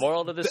 yes.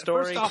 Moral to the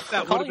story, First off,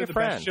 that call would have your been the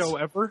friends. best show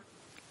ever.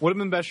 Would have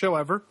been the best show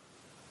ever.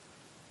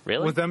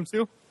 Really? With them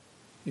two?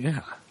 Yeah,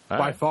 All by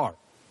right. far.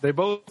 They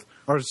both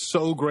are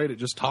so great at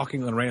just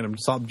talking on random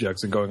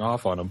subjects and going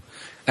off on them.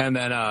 And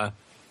then,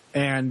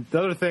 and the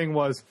other thing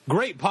was,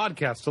 great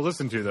podcast to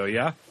listen to, though,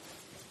 yeah?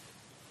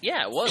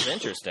 Yeah, it was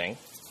interesting.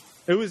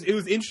 It was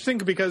interesting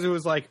because it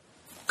was like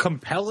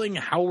compelling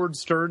Howard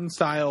Stern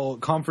style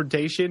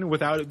confrontation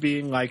without it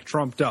being like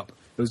trumped up.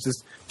 It was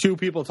just two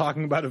people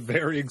talking about a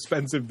very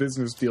expensive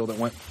business deal that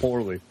went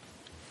poorly.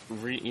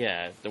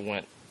 Yeah, it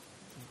went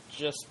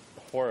just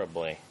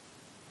horribly.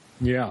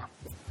 Yeah.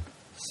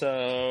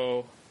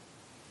 So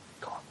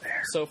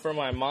for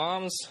my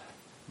mom's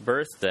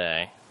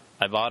birthday,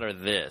 I bought her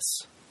this.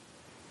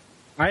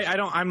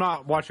 I'm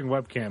not watching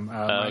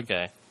webcam.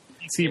 Okay.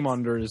 PC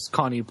Munder is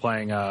Connie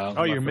playing.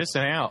 You're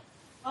missing out.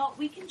 Well,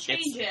 we can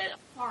change it.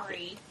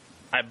 Sorry.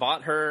 I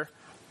bought her.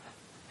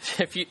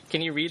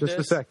 Can you read Just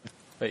this? a second.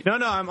 Wait. No,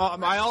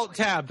 I alt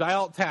tabbed.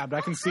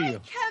 I can see you.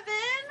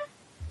 Kevin.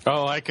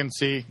 Oh, I can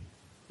see.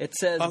 It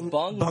says Bung-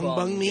 Bung bung Bung,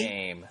 bung me?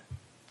 Game.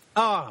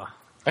 Ah,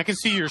 I can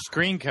see your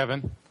screen,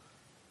 Kevin.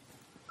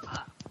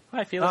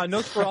 Hi, Felix.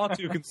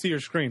 Nosferatu can see your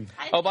screen.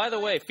 Oh, by the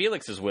way,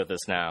 Felix is with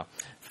us now.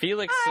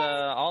 Felix,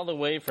 all the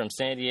way from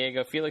San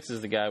Diego. Felix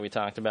is the guy we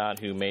talked about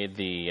who made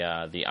the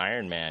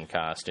Iron Man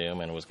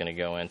costume and was going to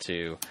go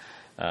into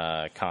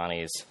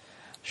Connie's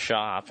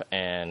shop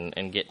and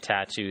get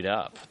tattooed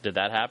up. Did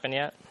that happen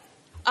yet?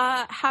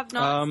 Have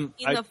not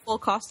seen the full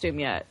costume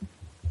yet.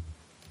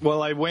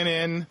 Well, I went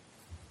in,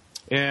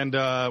 and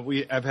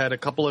I've had a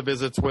couple of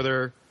visits with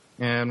her,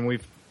 and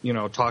we've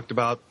talked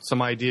about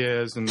some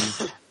ideas, and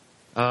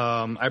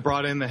I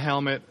brought in the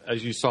helmet,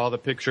 as you saw the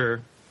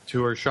picture,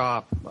 to her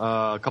shop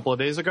a couple of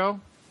days ago.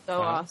 So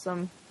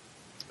awesome.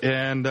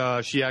 And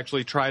she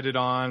actually tried it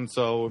on,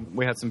 so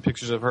we had some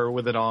pictures of her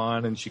with it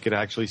on, and she could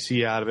actually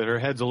see out of it. Her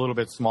head's a little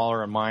bit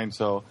smaller than mine,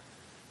 so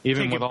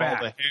even Take with it all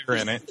back. the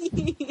hair in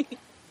it.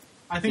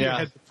 I think your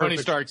head's Tony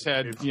perfect. Stark's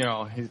head,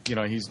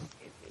 he's...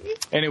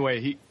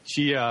 Anyway,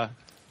 she was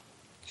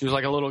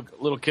like a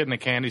little kid in a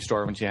candy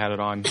store when she had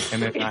it on,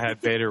 and then I had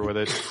Vader with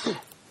it. It's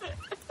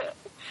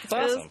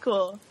That awesome. was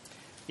cool.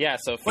 Yeah,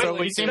 so So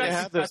we seem to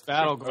have this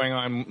battle going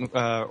on,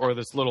 or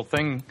this little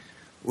thing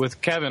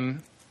with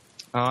Kevin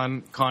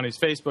on Connie's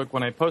Facebook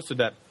when I posted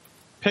that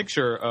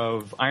picture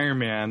of Iron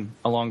Man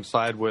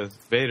alongside with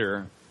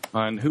Vader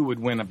on who would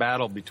win a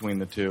battle between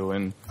the two.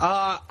 And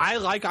I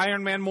like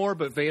Iron Man more,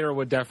 but Vader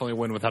would definitely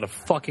win without a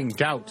fucking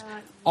doubt.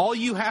 All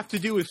you have to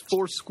do is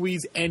force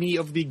squeeze any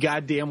of the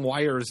goddamn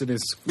wires in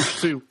his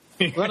suit,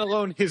 let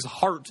alone his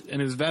heart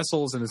and his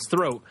vessels and his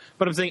throat.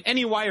 But I'm saying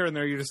any wire in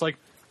there, you're just like,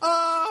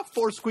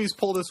 force squeeze,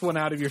 pull this one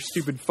out of your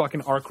stupid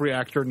fucking arc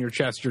reactor in your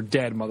chest. You're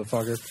dead,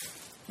 motherfucker.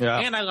 yeah,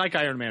 And I like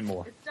Iron Man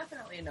more. It's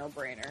definitely a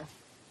no-brainer.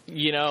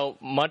 You know,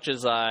 much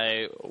as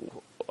I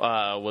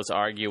was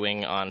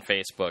arguing on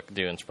Facebook,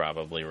 Dune's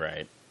probably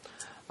right.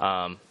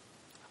 Look,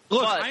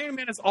 but- Iron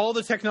Man has all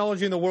the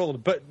technology in the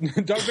world, but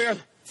Darth Vader's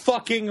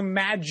fucking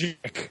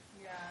magic.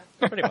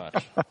 Pretty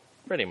much.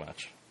 Pretty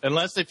much.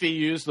 unless if he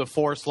used the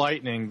Force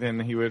Lightning, then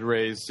he would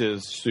raise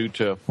his suit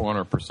to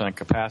 400%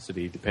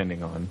 capacity,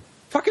 depending on.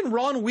 Fucking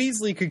Ron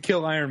Weasley could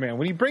kill Iron Man.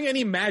 When you bring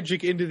any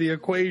magic into the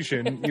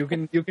equation, you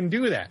can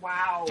do that.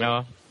 Wow.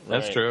 No,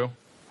 that's Right. true.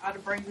 How to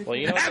bring the Well,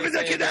 you know what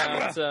they say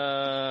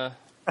about,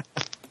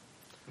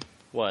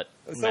 what?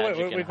 So Magic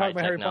wait, and we talking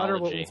about Harry Potter?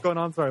 technology. What's going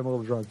on? Sorry, I'm a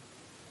little drunk.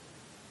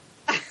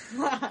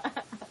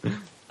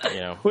 You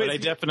know, But I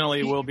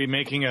definitely will be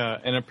making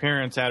an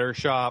appearance at her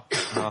shop.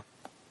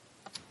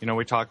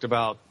 We talked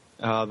about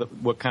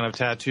what kind of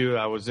tattoo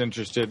I was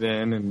interested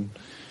in, and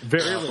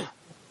Very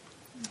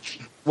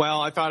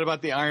well, I thought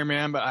about the Iron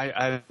Man, but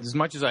I as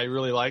much as I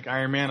really like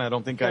Iron Man, I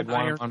don't think I'd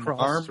want Iron it on my Cross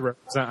arm. to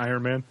represent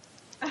Iron Man.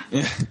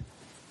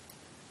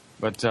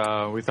 But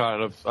we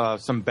thought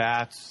of some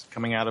bats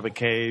coming out of a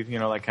cave,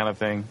 that kind of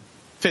thing.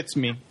 Fits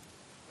me.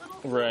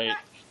 right.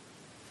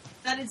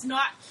 That is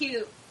not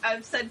cute.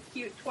 I've said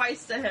cute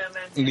twice to him,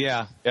 and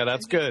Yeah,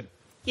 that's good.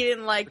 he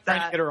didn't like Trying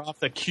to that. get her off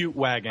the cute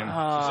wagon.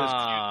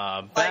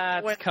 Ah,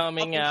 bats when-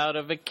 coming out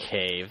of a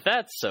cave.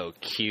 That's so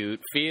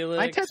cute, Felix.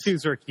 My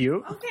tattoos are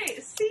cute. Okay,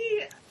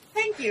 see,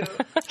 thank you.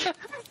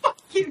 Fuck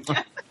you,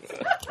 Jeff.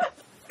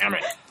 Damn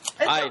it.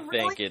 It's I a really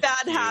think it's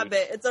bad cute.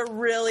 habit. It's a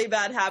really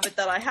bad habit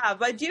that I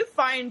have. I do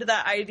find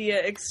that idea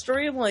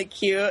extremely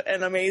cute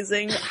and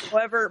amazing.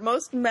 However,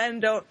 most men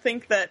don't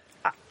think that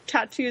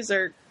tattoos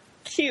are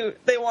cute.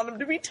 They want them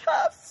to be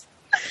tough.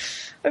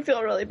 I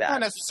feel really Not bad.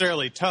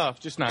 necessarily tough,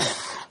 just not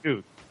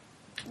cute.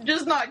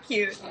 Just not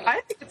cute.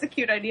 I think it's a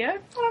cute idea. I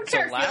don't So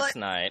care. last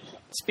night,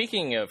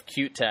 speaking of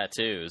cute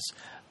tattoos,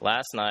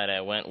 last night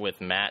I went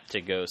with Matt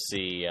to go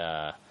see,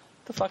 what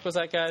the fuck was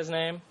that guy's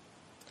name?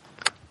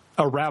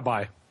 A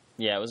rabbi.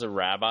 Yeah, it was a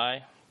rabbi.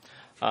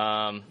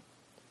 Rabbi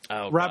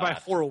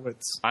God.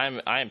 Horowitz. I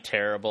am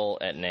terrible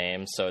at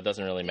names, so it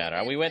doesn't really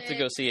matter. We went to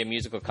go see a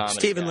musical comedy.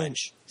 Stephen guy.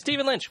 Lynch.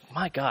 Stephen Lynch.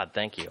 My God,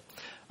 thank you.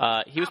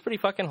 He was pretty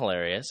fucking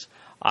hilarious.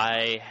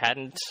 I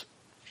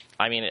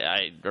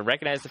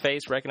recognized the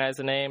face, recognized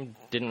the name,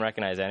 didn't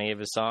recognize any of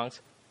his songs.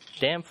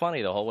 Damn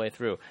funny the whole way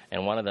through.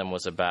 And one of them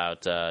was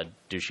about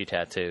douchey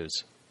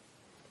tattoos.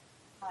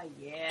 Oh,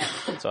 yeah.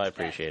 So I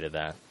appreciated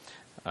that.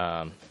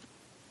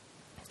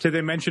 Did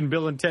they mention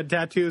Bill and Ted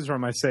tattoos, or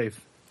am I safe?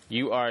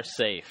 You are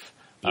safe.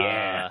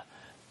 Yeah.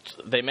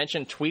 They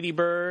mentioned Tweety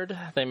Bird.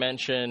 They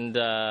mentioned...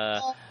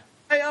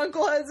 My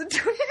uncle has a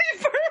Tweety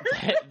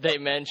Bird. they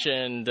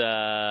mentioned...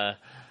 what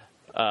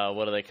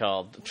are they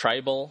called?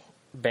 Tribal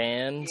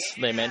bands.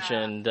 Yeah. They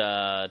mentioned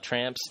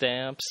tramp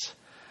stamps.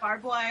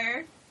 Barbed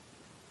wire.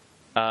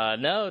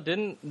 No,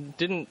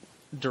 didn't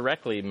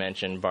directly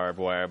mention barbed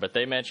wire, but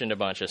they mentioned a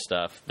bunch of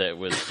stuff that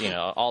was,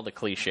 all the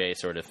cliche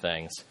sort of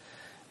things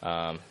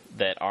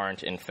that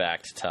aren't in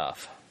fact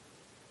tough.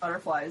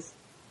 Butterflies.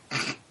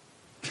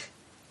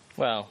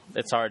 Well,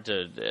 it's hard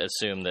to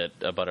assume that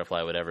a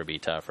butterfly would ever be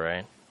tough,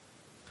 right?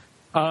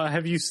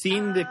 Have you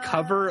seen the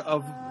cover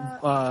of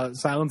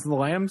Silence of the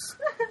Lambs?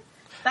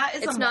 That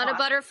is It's not a moth.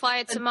 butterfly,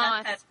 it's a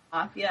moth.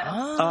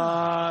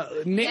 Yeah.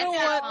 Name You know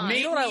what?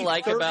 You know what I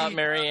like about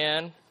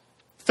Marianne?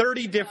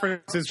 30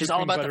 differences She's between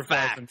all about the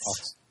butterflies and facts.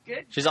 moths.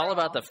 Good She's all girl.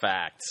 about the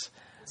facts.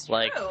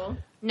 Like, True.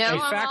 No, Hey, I'm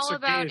facts all are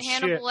gay about as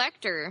Hannibal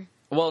Lecter.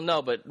 well,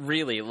 no, but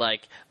really,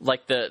 like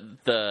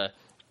the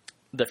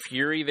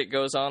fury that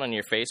goes on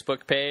your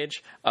Facebook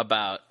page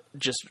about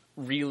just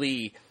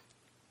really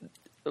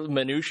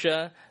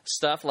minutia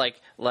stuff, like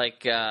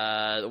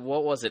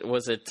what was it?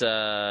 Was it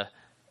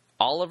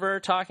Oliver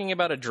talking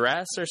about a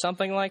dress or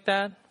something like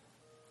that?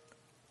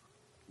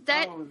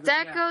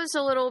 That goes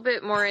a little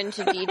bit more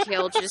into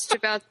detail just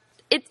about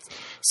it.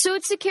 So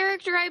it's the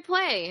character I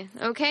play,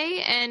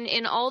 okay? And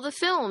in all the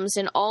films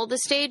and all the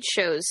stage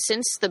shows,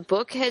 since the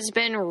book has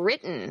been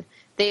written,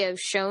 they have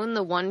shown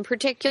the one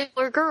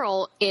particular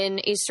girl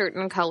in a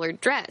certain colored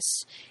dress.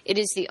 It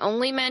is the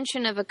only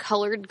mention of a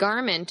colored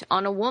garment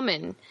on a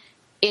woman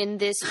in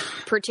this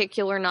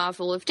particular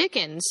novel of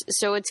Dickens.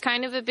 So it's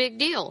kind of a big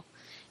deal.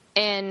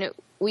 And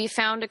we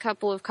found a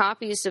couple of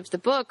copies of the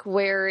book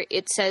where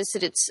it says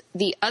that it's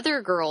the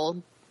other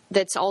girl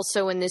that's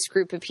also in this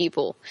group of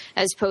people,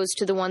 as opposed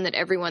to the one that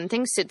everyone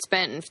thinks it's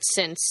been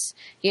since,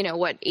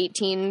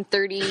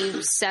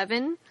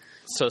 1837?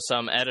 So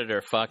some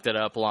editor fucked it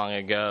up long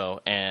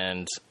ago,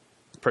 and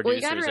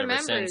producers ever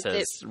since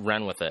has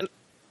run with it.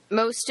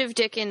 Most of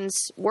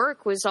Dickens'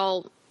 work was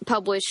all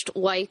published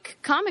like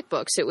comic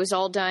books. It was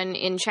all done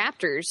in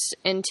chapters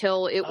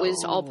until it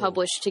was all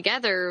published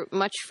together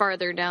much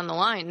farther down the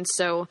line.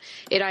 So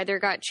it either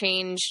got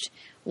changed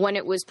when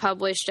it was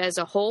published as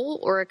a whole,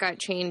 or it got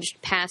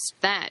changed past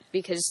that,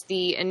 because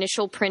the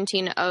initial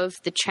printing of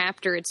the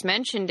chapter it's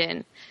mentioned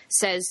in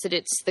says that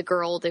it's the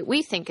girl that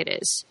we think it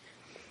is.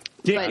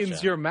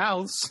 Dickens, your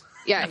mouse.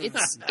 Yeah,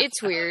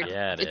 it's weird.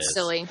 Yeah, it's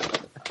silly.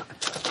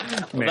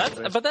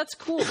 But that's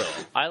cool,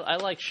 though. I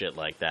like shit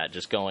like that,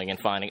 just going and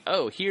finding,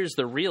 here's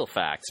the real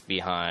facts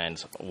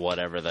behind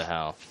whatever the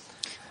hell.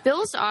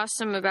 Bill's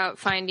awesome about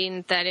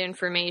finding that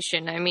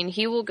information. I mean,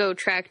 he will go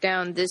track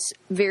down this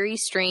very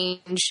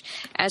strange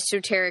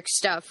esoteric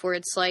stuff where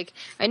it's like,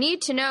 I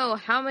need to know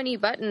how many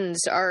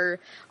buttons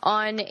are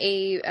on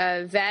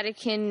a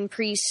Vatican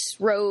priest's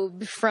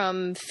robe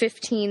from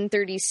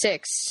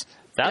 1536.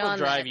 That'll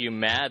drive you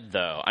mad,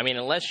 though. I mean,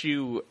 unless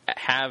you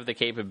have the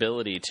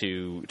capability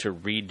to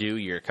redo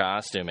your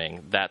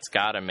costuming, that's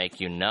got to make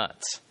you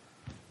nuts.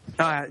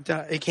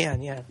 It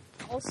can, yeah.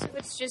 Also,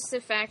 it's just the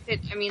fact that,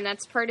 I mean,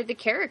 that's part of the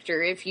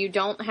character. If you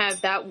don't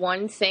have that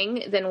one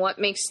thing, then what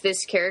makes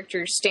this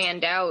character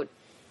stand out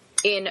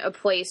in a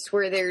place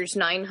where there's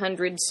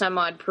 900 some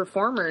odd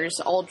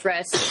performers all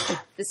dressed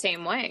the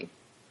same way?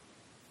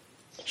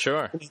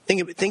 Sure.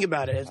 Think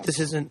about it. This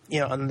isn't,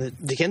 on the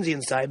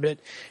Dickensian side, but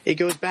it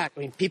goes back.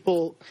 I mean,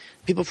 people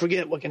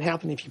forget what can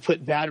happen if you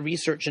put bad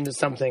research into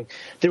something.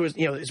 There was,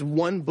 this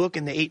one book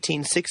in the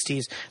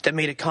 1860s that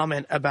made a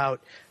comment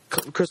about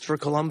Christopher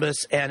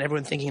Columbus and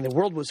everyone thinking the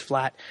world was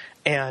flat,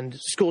 and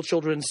school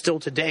children still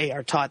today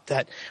are taught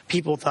that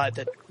people thought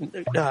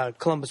that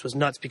Columbus was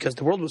nuts because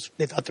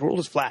they thought the world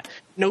was flat.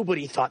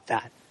 Nobody thought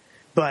that,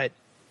 but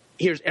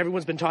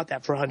everyone's been taught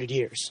that for 100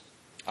 years.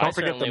 Don't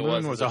forget the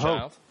moon was a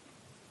hoax.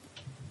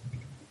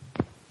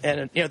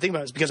 And think about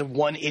it, it's because of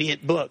one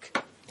idiot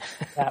book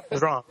that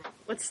was wrong.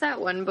 What's that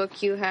one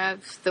book you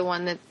have? The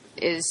one that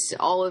is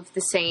all of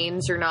the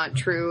sayings are not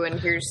true, and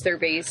here's their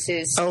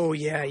basis. Oh,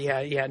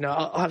 yeah. No,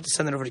 I'll have to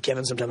send that over to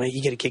Kevin sometime.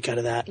 You get a kick out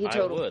of that.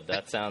 I would.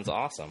 That sounds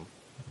awesome.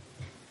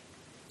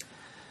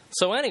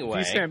 So anyway.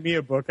 If you sent me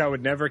a book, I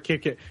would never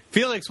kick it.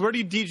 Felix, where do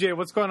you DJ?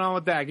 What's going on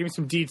with that? Give me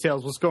some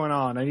details. What's going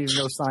on? I need to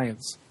know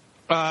science.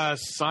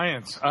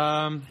 Science.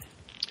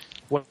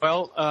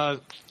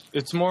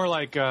 It's more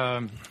like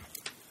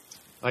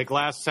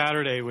last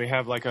Saturday, we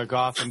have like a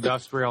goth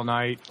industrial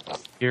night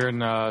here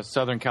in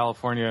Southern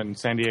California in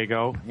San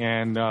Diego,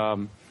 and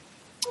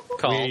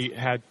we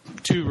had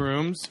 2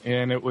 rooms,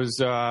 and it was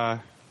so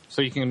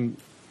you can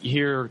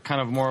hear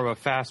kind of more of a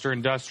faster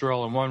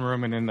industrial in one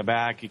room, and in the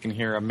back you can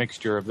hear a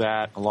mixture of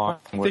that along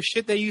with the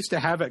shit they used to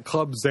have at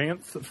Club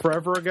Xanth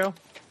forever ago.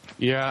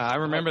 Yeah, I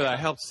remember that. I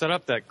helped set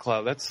up that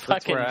club. That's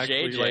fucking where I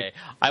actually, JJ.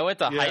 I went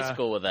to high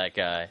school with that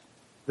guy.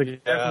 The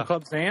guy from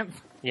Club Xanth?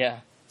 Yeah.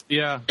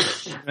 Yeah,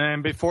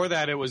 and before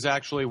that, it was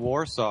actually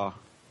Warsaw.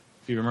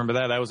 If you remember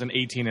that, that was an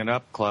 18 and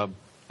up club.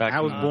 I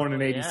was born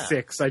in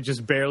 '86. Yeah. I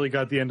just barely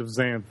got the end of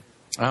Xanth.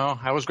 Oh,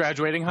 I was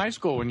graduating high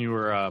school when you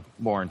were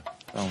born.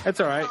 Oh. That's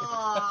all right.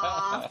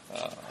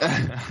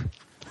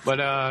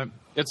 But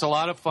it's a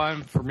lot of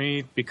fun for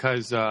me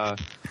because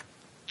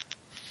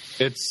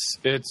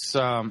it's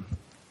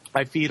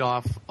I feed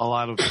off a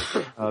lot of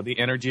the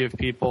energy of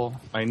people.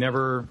 I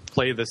never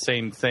play the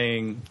same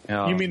thing.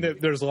 You mean that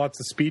there's lots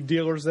of speed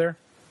dealers there?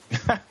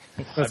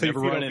 I've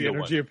never run into the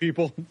energy of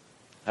people.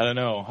 I don't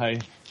know. I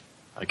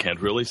can't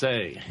really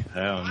say.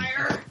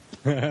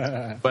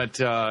 But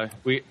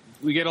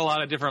we get a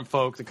lot of different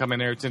folk that come in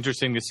there. It's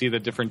interesting to see the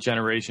different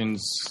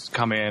generations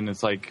come in.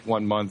 It's like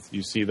 1 month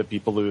you see the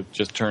people who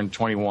just turned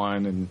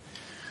 21, and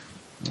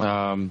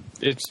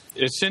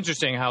it's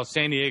interesting how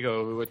San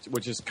Diego,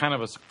 which is kind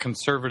of a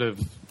conservative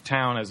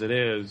town as it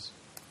is,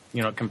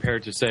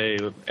 compared to say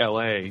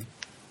L.A.,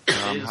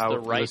 how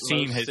the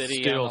scene is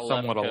still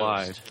somewhat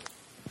alive.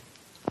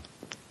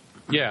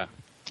 Yeah.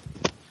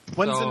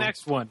 When's the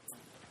next one?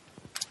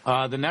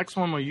 The next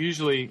one will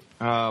usually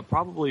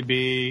probably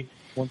be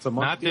once a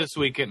month. Not this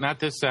weekend, not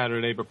this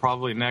Saturday, but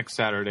probably next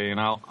Saturday,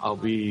 and I'll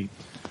be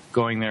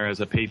going there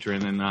as a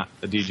patron and not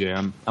a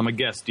DJ. I'm a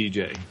guest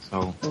DJ.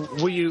 So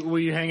will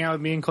you hang out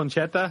with me and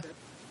Conchetta?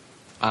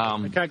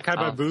 Can I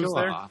buy booze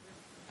there?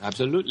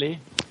 Absolutely.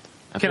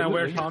 Can I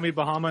wear Tommy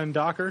Bahama and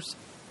Dockers?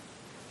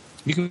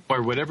 You can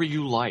wear whatever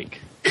you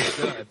like.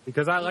 Good,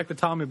 because I like the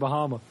Tommy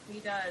Bahama. He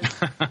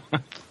does.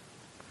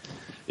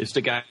 It's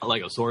the guy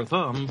like a sore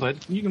thumb,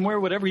 but you can wear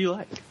whatever you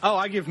like. Oh,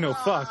 I give no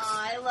fucks.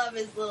 I love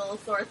his little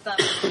sore thumb.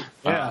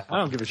 Yeah, I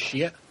don't give a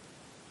shit.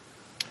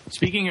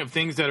 Speaking of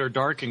things that are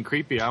dark and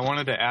creepy, I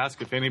wanted to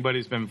ask if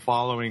anybody's been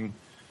following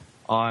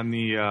on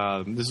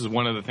the, this is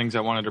one of the things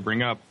I wanted to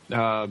bring up,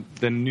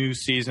 the new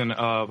season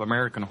of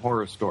American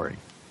Horror Story.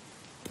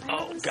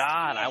 Oh,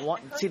 God.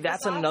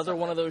 That's another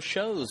one of those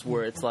shows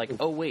where it's like,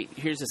 oh, wait,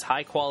 here's this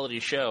high-quality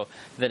show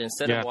that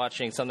instead of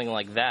watching something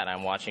like that,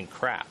 I'm watching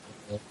crap.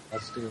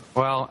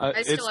 Well,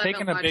 I still it's haven't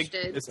taken a watched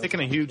it. it's taken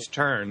a huge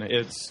turn.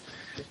 It's,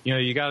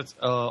 you got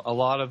a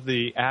lot of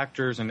the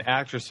actors and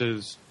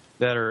actresses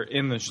that are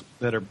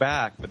that are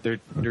back, but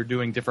they're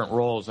doing different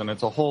roles, and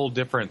it's a whole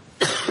different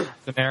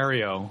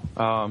scenario.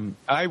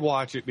 I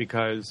watch it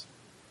because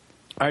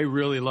I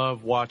really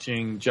love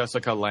watching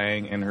Jessica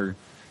Lange and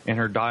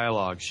her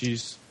dialogue.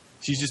 She's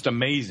just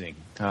amazing.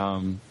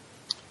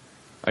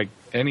 Like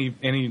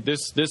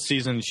this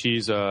season,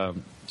 she's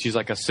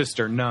like a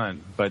sister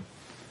nun, but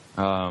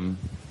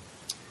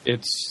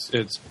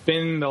it's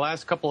been the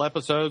last couple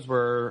episodes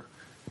where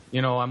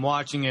I'm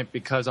watching it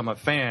because I'm a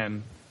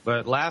fan.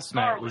 But last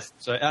night was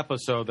an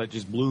episode that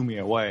just blew me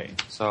away.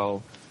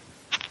 So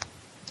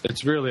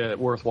it's really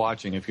worth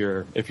watching if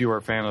you were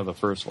a fan of the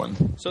first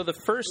one. So the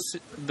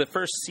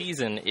first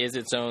season is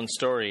its own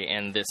story,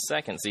 and this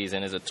second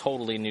season is a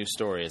totally new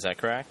story. Is that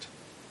correct?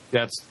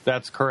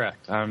 That's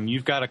correct.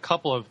 You've got a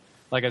couple of,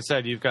 like I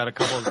said,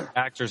 of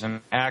actors and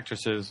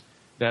actresses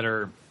that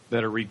are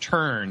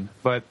returned,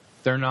 but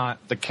they're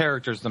not the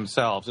characters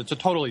themselves. It's a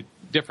totally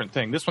different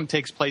thing. This one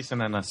takes place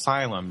in an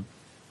asylum,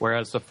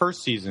 whereas the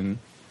first season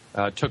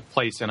took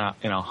place in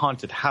a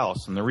haunted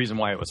house, and the reason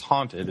why it was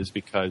haunted is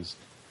because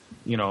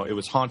it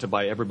was haunted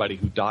by everybody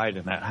who died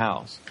in that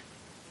house.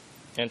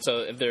 And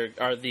so,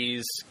 are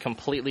these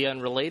completely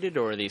unrelated,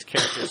 or are these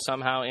characters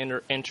somehow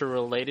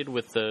interrelated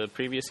with the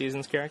previous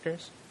season's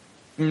characters?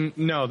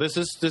 No, this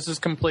is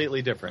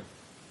completely different.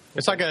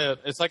 It's like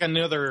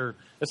another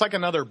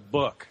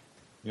book,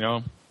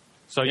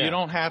 So you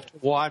don't have to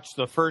watch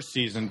the first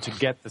season to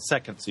get the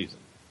second season.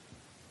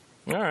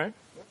 All right.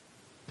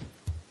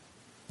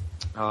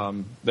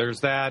 There's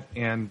that,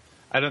 and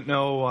I don't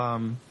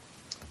know.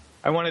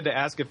 I wanted to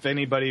ask if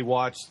anybody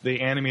watched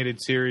the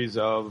animated series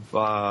of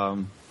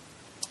the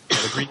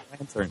Green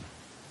Lantern.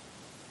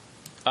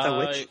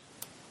 Which?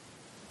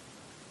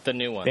 The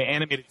new one. The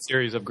animated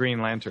series of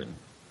Green Lantern.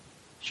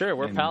 Sure,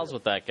 we're pals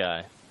with that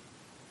guy.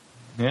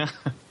 Yeah,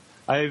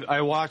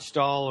 I watched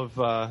all of.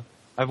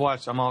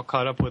 I'm all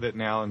caught up with it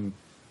now, and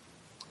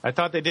I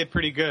thought they did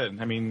pretty good.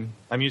 I mean,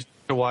 I'm used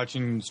to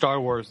watching Star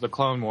Wars: The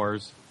Clone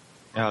Wars.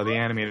 The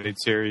animated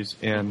series,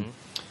 and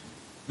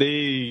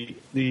the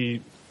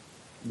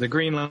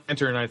Green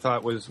Lantern I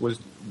thought was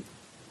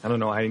I don't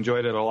know, I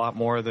enjoyed it a lot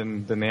more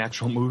than the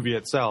actual movie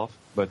itself,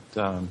 but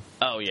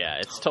oh yeah,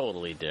 it's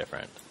totally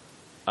different.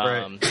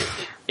 Right.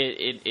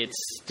 It's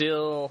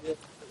still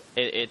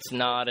it's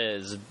not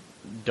as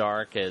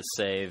dark as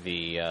say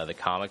the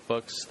comic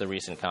books, the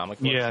recent comic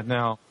books. Yeah,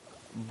 no.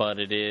 But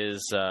it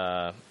is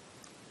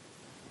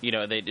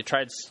it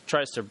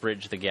tries to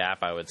bridge the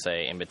gap, I would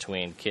say, in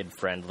between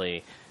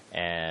kid-friendly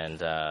and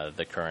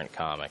the current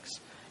comics.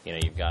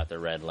 You've got the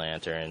Red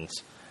Lanterns.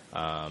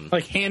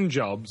 Like hand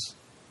jobs.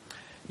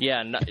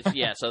 Yeah,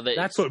 so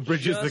that's what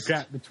bridges the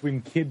gap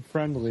between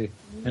kid-friendly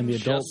and the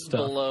adult just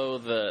stuff. Just below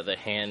the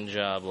hand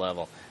job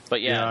level.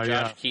 But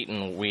Josh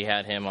Keaton, we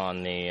had him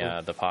on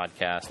the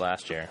podcast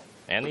last year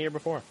and the year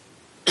before.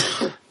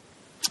 He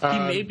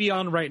may be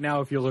on right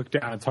now. If you look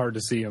down, it's hard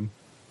to see him.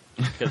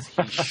 Because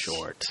he's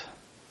short.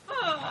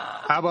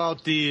 How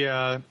about the...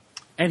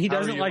 and he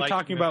doesn't like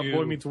talking about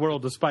Boy Meets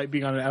World, despite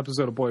being on an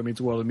episode of Boy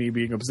Meets World and me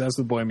being obsessed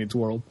with Boy Meets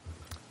World.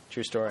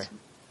 True story.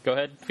 Go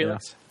ahead,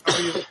 Felix. Yeah. How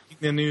are you liking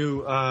the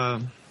new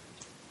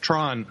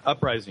Tron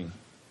Uprising?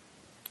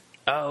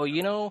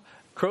 Oh,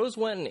 Crows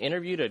went and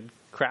interviewed a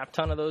crap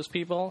ton of those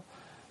people.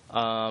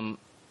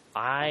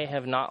 I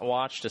have not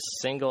watched a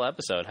single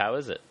episode. How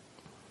is it?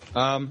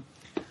 One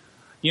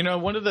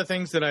of the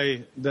things that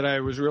I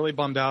was really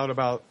bummed out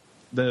about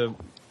the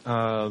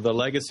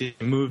Legacy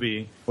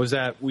movie was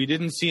that we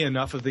didn't see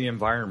enough of the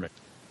environment.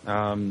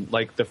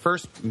 Like the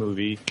first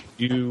movie,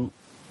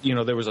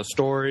 there was a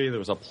story, there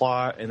was a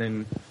plot, and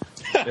then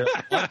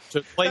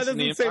took place that in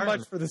the doesn't say environment.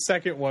 much for the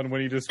second one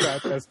when he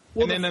described us.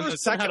 Well, and then in the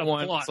second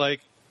one, it's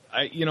like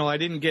I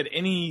didn't get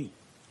any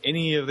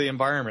of the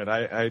environment.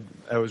 I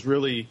was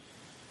really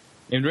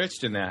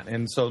enriched in that,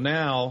 and so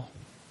now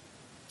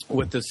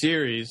with the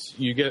series,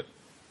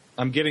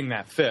 I'm getting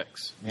that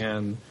fix,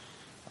 and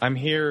I'm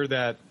here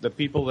that the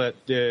people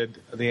that did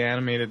the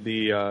animated,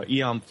 the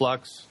Eon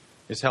Flux,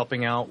 is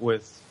helping out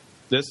with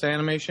this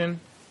animation,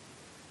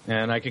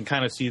 and I can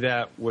kind of see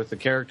that with the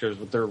characters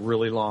with their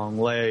really long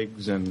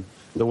legs and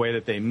the way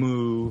that they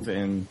move,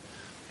 and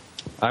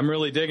I'm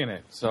really digging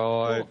it.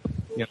 So,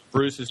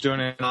 Bruce is doing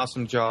an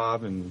awesome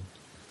job, and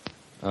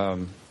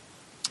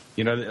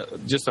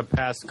just the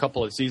past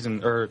couple of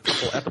seasons or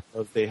couple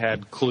episodes, they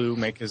had Clue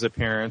make his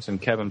appearance and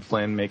Kevin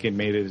Flynn made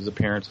his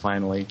appearance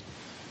finally.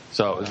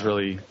 So it was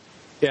really,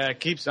 it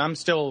keeps me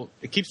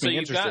interested. So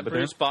you've got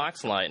Bruce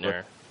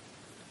Boxleitner,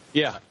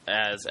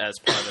 as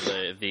part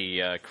of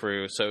the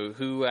crew. So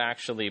who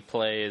actually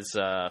plays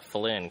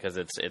Flynn? Because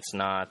it's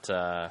not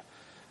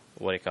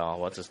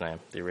what's his name?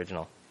 The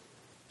original.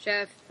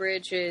 Jeff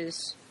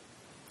Bridges.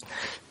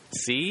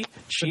 See?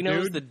 She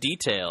knows the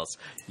details.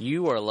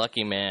 You are a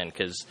lucky man,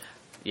 because,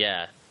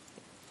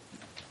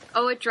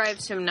 Oh, it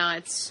drives him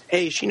nuts.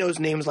 Hey, she knows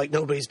names like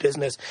nobody's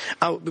business.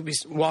 I'll be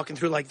walking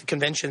through like the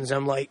conventions. And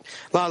I'm like,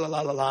 la la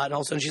la la la, and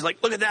all of a sudden she's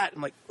like, look at that.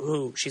 I'm like,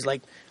 ooh. She's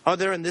like, oh,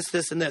 they're in this,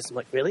 this, and this. I'm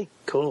like, really?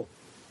 Cool.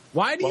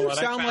 Why do you what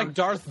I sound like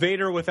Darth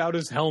Vader without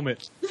his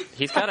helmet?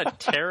 He's got a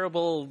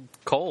terrible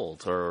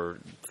cold or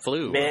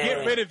flu. Man.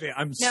 Get rid of it.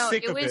 I'm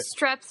sick of it it. was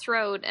strep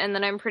throat, and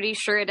then I'm pretty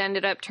sure it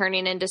ended up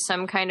turning into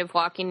some kind of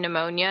walking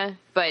pneumonia,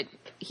 but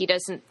he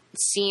doesn't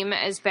seem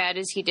as bad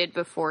as he did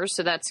before,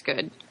 so that's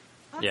good.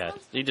 Yeah,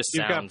 he just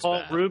You've got sounds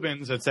Paul bad.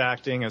 Rubens that's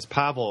acting as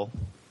Pavel,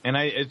 and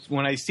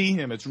when I see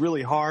him, it's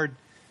really hard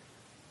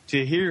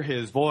to hear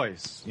his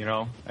voice. You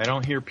know, I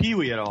don't hear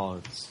Pee-wee at all.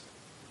 It's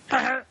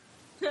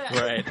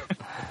Right.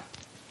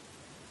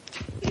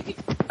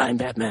 I'm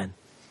Batman.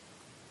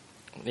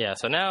 Yeah,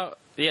 so now,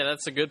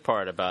 that's the good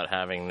part about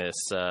having this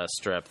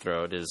strep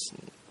throat is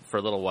for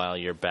a little while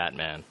you're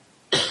Batman.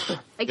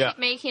 I keep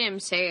making him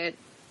say it.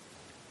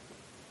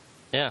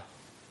 Yeah.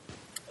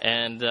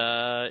 And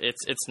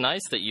it's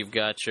nice that you've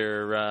got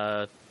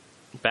your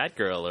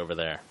Batgirl over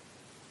there.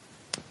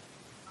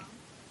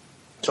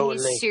 Totally.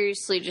 Can you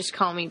seriously just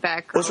call me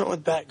Batgirl? What's wrong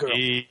with Batgirl?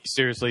 he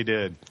seriously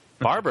did.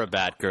 Barbara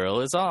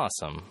Batgirl is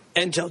awesome.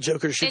 Until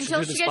Joker shoots her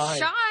Until through she the gets spine.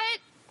 shot.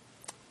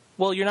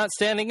 Well, you're not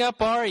standing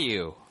up, are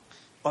you?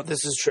 Oh,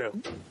 this is true.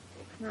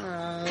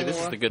 See, this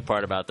is the good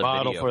part about the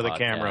Bottle video for the podcast.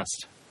 camera.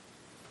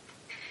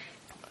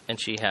 And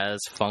she has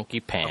funky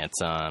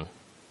pants on.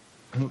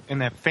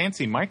 And that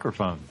fancy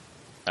microphone.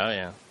 Oh,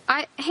 yeah.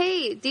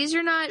 Hey, these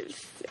are not.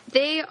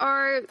 They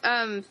are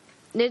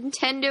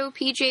Nintendo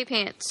PJ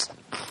pants.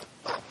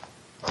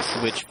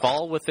 Which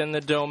fall within the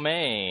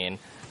domain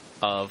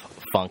of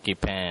funky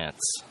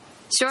pants.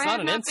 So It's I not have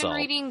an not insult. been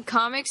reading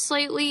comics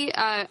lately.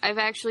 I've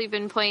actually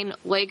been playing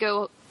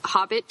Lego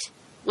Hobbit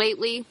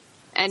lately,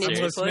 and I'm it's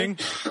listening.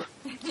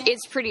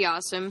 it's pretty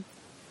awesome.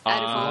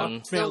 Out of all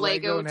Me the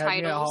Lego and have me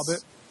a titles,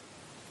 Hobbit.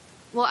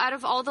 well, out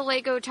of all the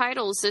Lego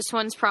titles, this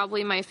one's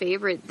probably my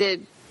favorite. The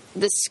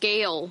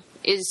scale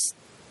is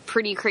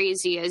pretty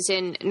crazy, as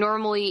in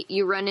normally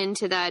you run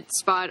into that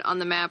spot on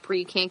the map where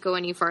you can't go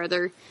any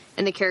farther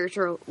and the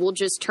character will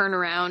just turn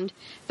around,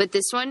 but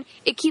this one,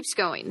 it keeps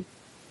going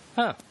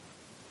Huh.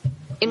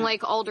 in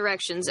like all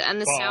directions, and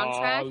the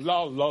soundtrack,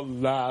 La la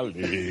la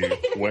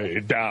way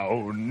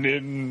down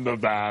in the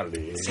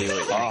valley. See what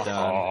you've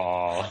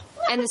done.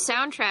 and the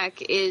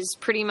soundtrack is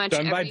pretty much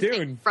Done by everything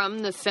Dune. from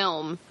the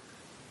film,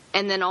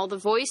 and then all the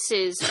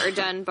voices are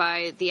done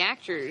by the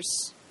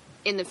actors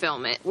in the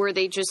film, where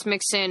they just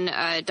mix in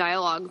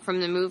dialogue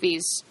from the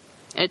movies.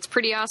 It's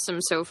pretty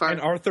awesome so far.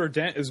 And Arthur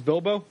Dent is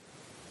Bilbo?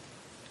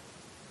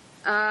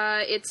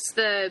 It's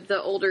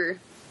the older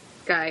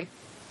guy.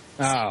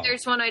 Oh.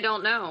 There's one I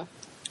don't know.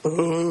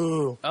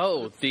 Ooh.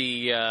 Oh,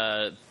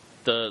 the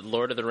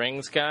Lord of the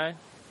Rings guy?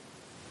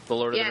 The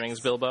Lord of Yes. the Rings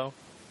Bilbo?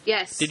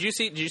 Yes. Did you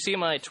see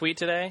my tweet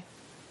today?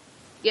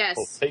 Yes.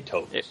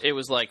 It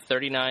was like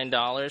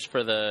 $39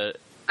 for the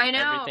I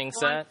know. everything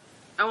set.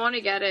 I want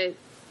to get it.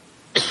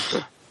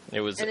 It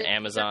was And it-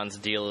 Amazon's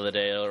deal of the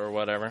day or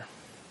whatever.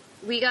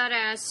 We got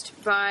asked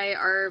by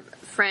our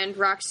friend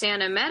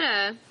Roxana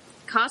Meta,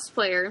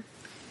 cosplayer,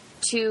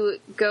 to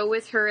go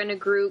with her in a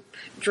group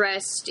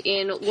dressed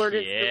in Lord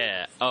of the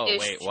Yeah. Oh, Ish.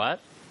 wait, what?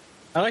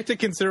 I like to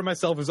consider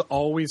myself as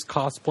always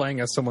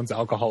cosplaying as someone's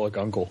alcoholic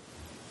uncle.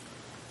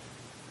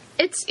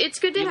 It's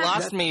good to You have.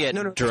 lost me at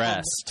No,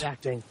 dressed.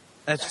 acting.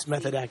 That's just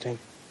method acting.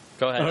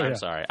 Go ahead. Oh, I'm yeah.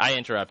 sorry. I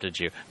interrupted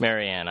you.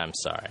 Marianne, I'm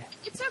sorry.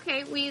 It's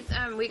okay. We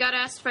got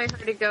asked by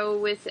her to go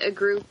with a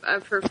group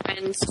of her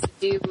friends to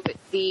do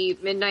the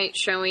midnight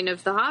showing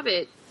of The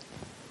Hobbit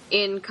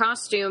in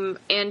costume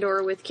and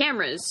or with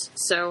cameras.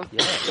 So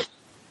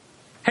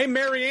Hey,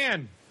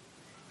 Marianne!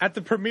 At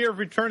the premiere of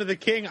Return of the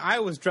King, I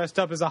was dressed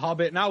up as a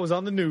hobbit and I was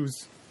on the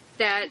news.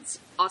 that's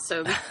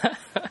awesome. I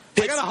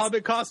got a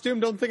hobbit costume,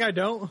 don't think I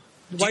don't.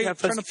 Why are you have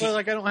trying to fuzzy play feet?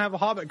 like I don't have a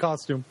hobbit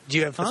costume? Do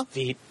you have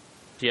feet?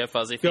 Do you have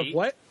fuzzy You feet? have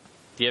what?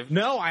 Do you have...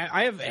 No,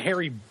 I have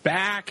hairy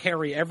back,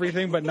 hairy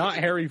everything, but not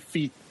hairy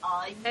feet.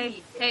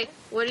 Hey,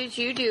 what did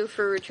you do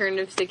for Return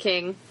of the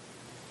King?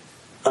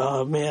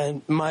 Oh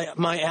man, my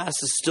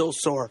ass is still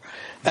sore.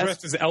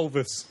 Dressed as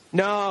Elvis.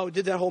 No,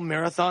 did that whole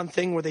marathon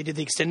thing where they did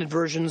the extended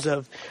versions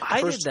of.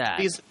 I did that.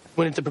 Movies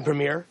when it's the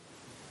premiere.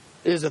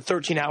 It was a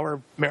 13-hour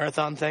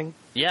marathon thing.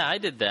 Yeah, I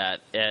did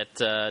that at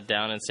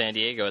down in San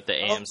Diego at the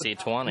AMC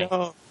 20.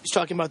 No, he's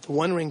talking about the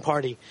One Ring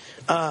party,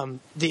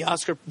 the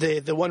Oscar,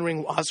 the One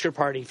Ring Oscar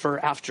party for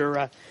after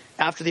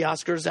the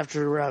Oscars,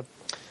 after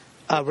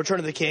Return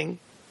of the King.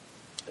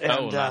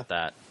 And, not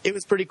that. It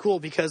was pretty cool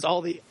because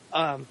all the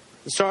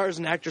stars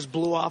and actors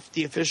blew off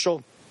the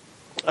official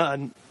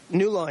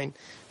New Line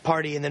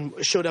party and then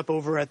showed up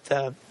over at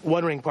the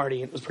One Ring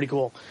party. It was pretty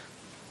cool.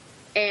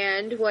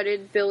 And what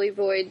did Billy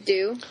Boyd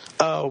do?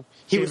 Oh,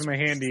 he Gave was him a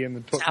handy in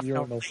the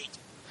urinal.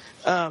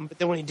 But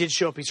then when he did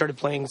show up, he started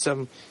playing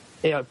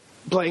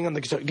playing on the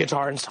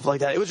guitar and stuff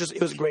like that. It was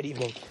a great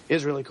evening. It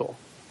was really cool.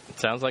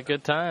 Sounds like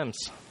good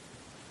times.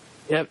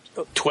 Yep,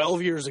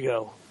 12 years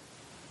ago.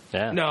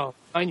 Yeah. No,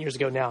 9 years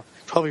ago now.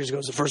 12 years ago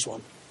was the first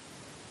one.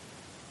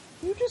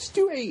 you just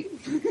do a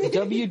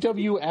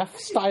WWF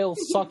style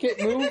suck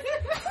it move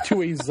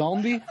to a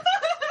zombie?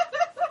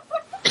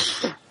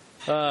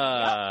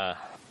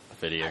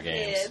 Video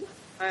games.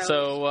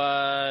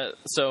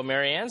 So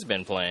Marianne's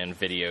been playing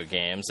video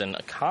games, and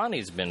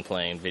Connie's been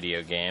playing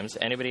video games.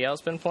 Anybody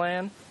else been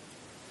playing?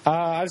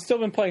 I've still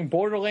been playing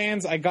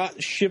Borderlands. I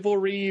got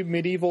Chivalry,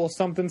 Medieval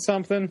something,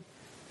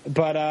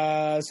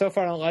 but so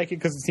far I don't like it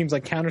because it seems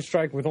like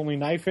Counter-Strike with only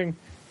knifing.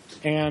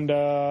 And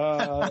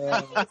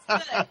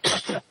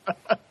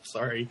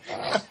Sorry.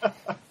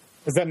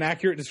 Is that an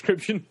accurate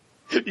description?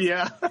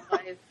 Yeah.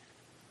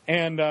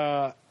 And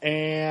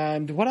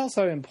what else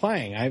have I been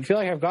playing? I feel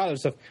like I've got other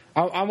stuff.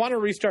 I want to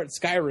restart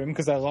Skyrim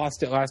because I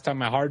lost it last time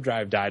my hard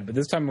drive died. But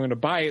this time I'm going to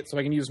buy it so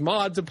I can use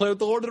mods and play with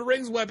the Lord of the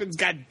Rings weapons.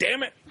 God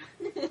damn it!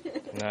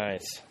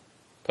 Nice.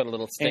 Put a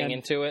little sting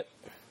into it.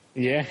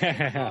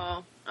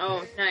 Yeah.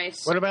 Oh,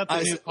 nice. What about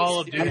the new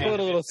Call of Duty? I put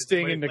a little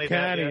sting into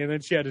Connie, and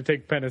then she had to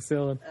take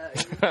penicillin.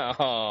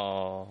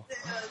 Oh. It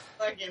was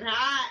fucking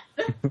hot.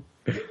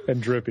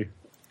 And drippy.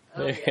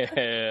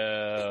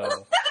 Ew.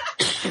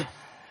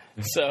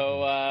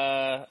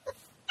 So,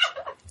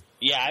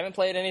 yeah, I haven't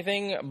played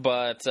anything,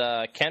 but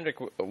Kendrick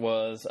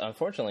was,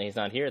 unfortunately, he's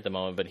not here at the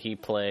moment, but he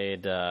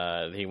played,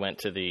 he went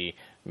to the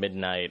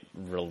midnight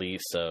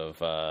release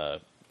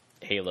of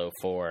Halo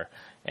 4,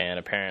 and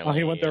apparently... Oh,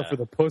 he went there for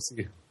the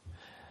pussy.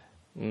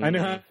 I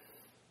know.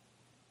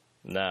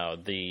 No,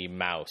 the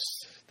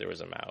mouse. There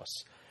was a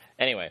mouse.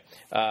 Anyway,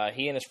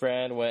 he and his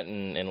friend went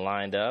and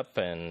lined up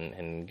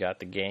and got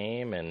the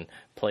game and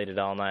played it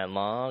all night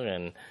long,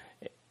 and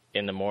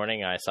in the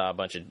morning I saw a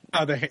bunch of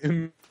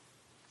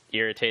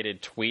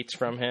irritated tweets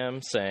from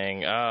him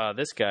saying, "Oh,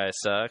 this guy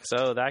sucks.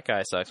 Oh, that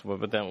guy sucks."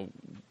 But then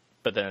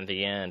at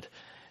the end,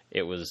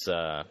 it was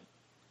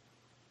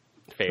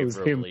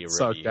favorably reviewed.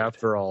 Sucked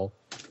after all.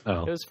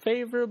 Oh. It was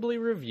favorably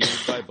reviewed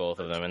by both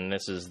of them, and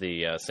this is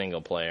the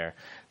single player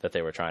that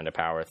they were trying to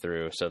power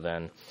through. So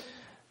then,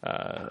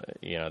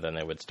 then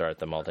they would start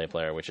the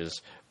multiplayer, which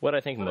is what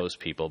I think most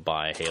people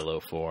buy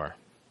Halo 4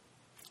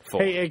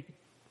 for. Hey,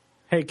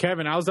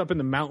 Kevin, I was up in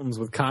the mountains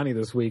with Connie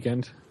this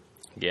weekend.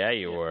 Yeah,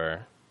 you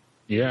were.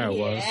 Yeah, I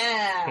was.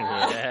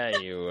 Yeah,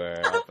 you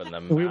were up in the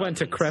mountains. We went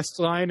to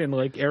Crestline and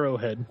Lake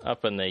Arrowhead.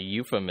 Up in the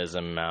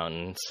Euphemism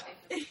Mountains.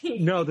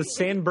 No, the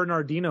San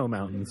Bernardino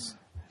Mountains.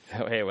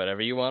 Hey,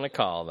 whatever you want to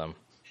call them.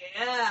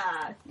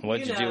 Yeah.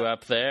 What'd you do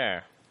up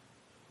there?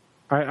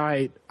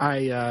 We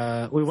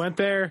went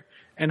there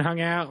and hung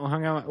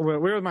out. We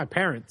were with my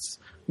parents.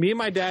 Me and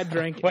my dad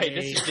drank. Wait,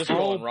 this is just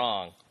going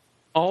wrong.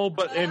 All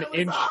but an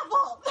inch.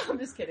 Awful. I'm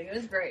just kidding. It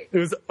was great. It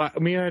was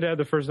me and my dad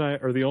the first night,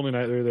 or the only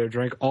night they were there,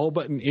 drank all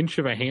but an inch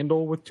of a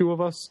handle with two of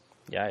us.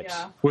 Yikes.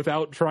 Yeah.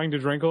 Without trying to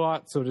drink a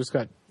lot, so just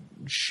got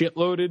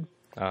shit-loaded.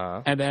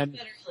 Uh-huh.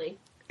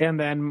 And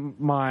then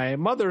my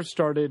mother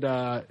started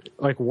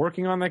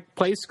working on that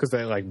place because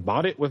I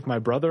bought it with my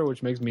brother,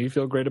 which makes me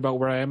feel great about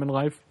where I am in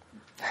life.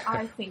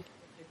 I think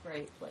it's a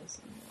great place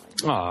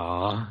in life.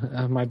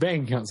 Aw, my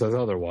bank account says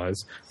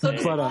otherwise. So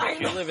but,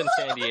 you live in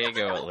San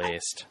Diego, at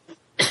least.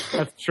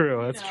 That's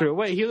true. That's true.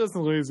 Wait, he lives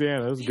in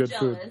Louisiana. It was good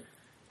food.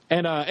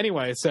 And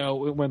anyway, so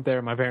we went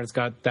there. My parents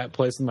got that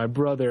place with my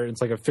brother.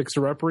 It's like a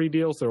fixer-uppery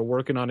deal, so they're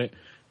working on it.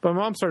 But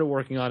my mom started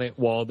working on it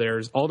while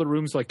there's all the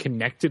rooms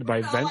connected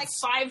by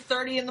vents. Like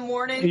 5:30 in the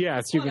morning.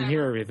 Yeah, so you can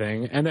hear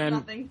everything. And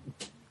then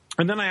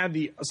I had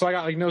I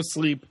got no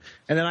sleep.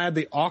 And then I had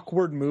the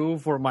awkward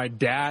move where my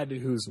dad,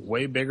 who's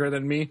way bigger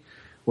than me,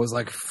 was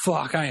like,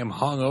 "Fuck, I am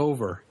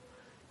hungover,"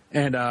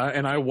 and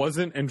I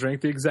wasn't, and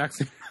drank the exact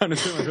same amount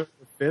until I got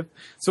the fifth.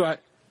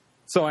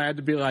 So I had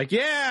to be like,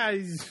 "Yeah,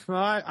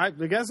 I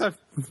guess I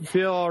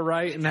feel all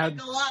right," and had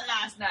a lot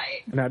last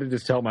night. And I had to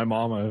just tell my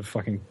mom I was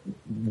fucking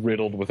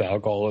riddled with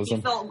alcoholism.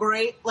 You felt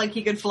great, like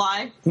you could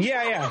fly.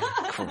 Yeah.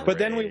 But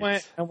then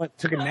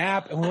took a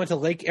nap, and we went to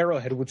Lake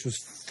Arrowhead, which was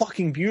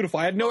fucking beautiful.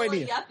 I had no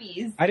idea.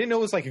 Yuppies. I didn't know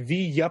it was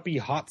the yuppie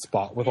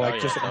hotspot with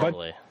just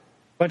a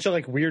bunch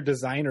of weird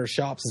designer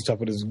shops and stuff,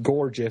 but it was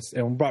gorgeous.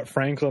 And we brought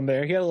Franklin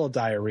there. He had a little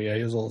diarrhea.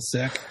 He was a little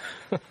sick.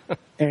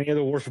 And he had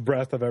the worst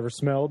breath I've ever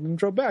smelled, and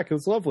drove back. It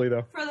was lovely,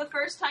 though. For the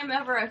first time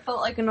ever, I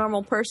felt like a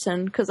normal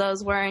person because I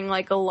was wearing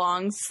a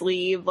long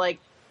sleeve,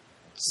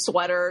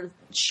 sweater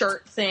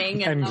shirt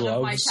thing, and none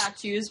of my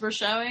tattoos were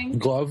showing.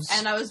 Gloves.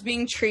 And I was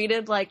being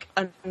treated like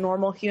a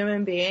normal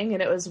human being,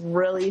 and it was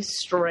really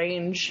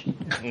strange.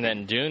 And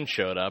then Dune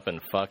showed up and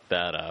fucked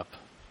that up.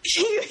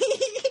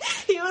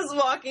 He was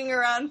walking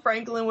around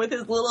Franklin with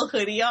his little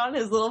hoodie on,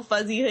 his little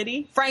fuzzy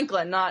hoodie.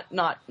 Franklin, not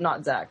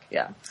Zach.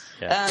 Yeah.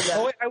 And,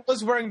 I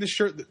was wearing the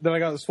shirt that I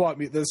got at the swap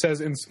meet that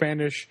says in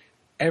Spanish,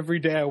 "Every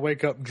day I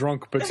wake up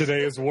drunk, but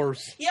today is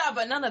worse." Yeah,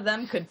 but none of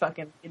them could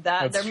fucking read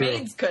that. That's Their true.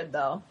 maids could,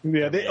 though.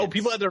 Yeah,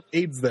 people had their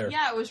aides there.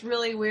 Yeah, it was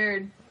really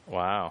weird.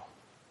 Wow.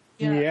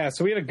 Yeah,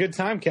 so we had a good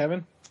time,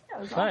 Kevin. Yeah,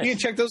 it was Nice. You can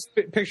check those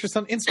pictures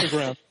on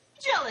Instagram.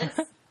 jealous.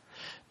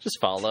 Just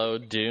follow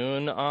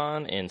Dune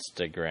on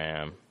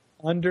Instagram.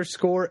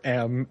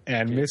 _M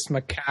and Miss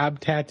Macabre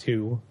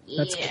Tattoo.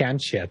 That's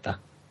Canchetta.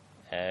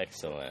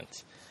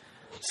 Excellent.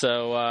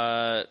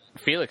 So,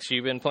 Felix,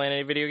 you been playing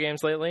any video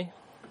games lately?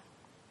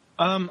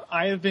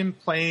 I have been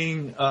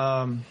playing.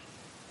 I'm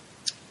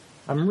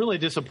really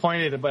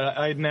disappointed, but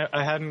I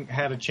hadn't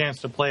had a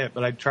chance to play it.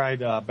 But I tried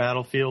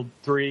Battlefield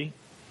 3.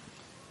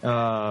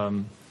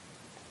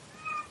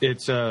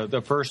 It's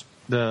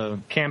the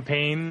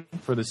campaign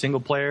for the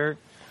single player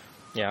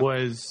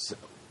was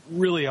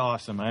really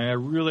awesome. I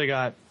really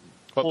got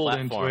pulled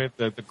into it.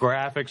 The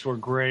graphics were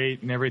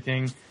great and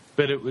everything,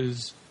 but it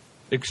was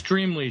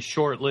extremely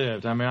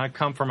short-lived. I mean, I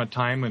come from a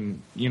time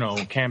when,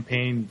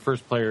 campaign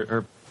first player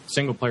or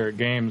single player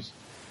games,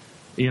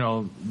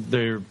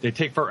 they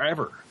take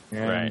forever.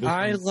 Right.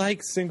 I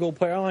like single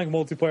player. I don't like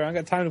multiplayer. I don't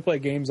got time to play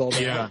games all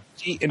day. Yeah.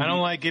 I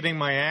don't like getting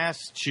my ass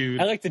chewed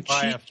by a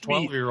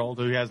 12-year-old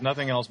who has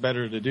nothing else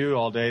better to do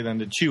all day than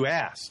to chew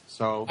ass.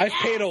 So I've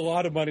paid a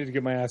lot of money to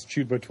get my ass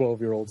chewed by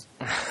 12-year-olds.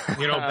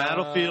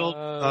 Battlefield.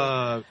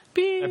 I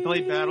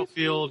played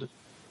Battlefield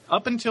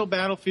up until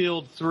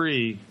Battlefield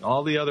 3.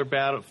 All the other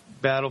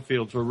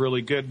Battlefields were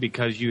really good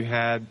because you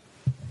had.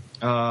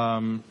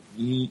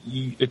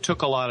 It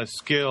took a lot of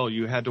skill.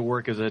 You had to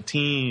work as a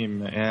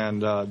team,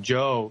 and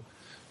Joe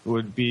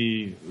would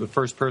be the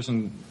first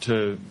person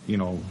to,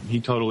 he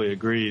totally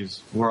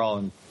agrees. We're all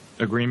in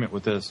agreement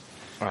with this.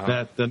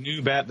 That the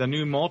new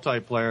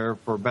multiplayer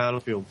for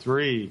Battlefield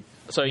 3.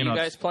 So are you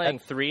guys playing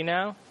 3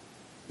 now?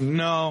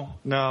 No,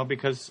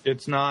 because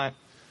it's not.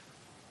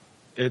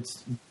 It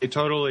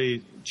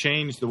totally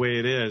changed the way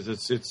it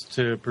is. It's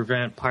to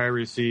prevent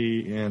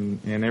piracy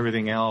and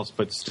everything else,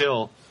 but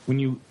still, when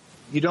you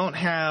don't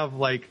have,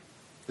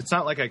 it's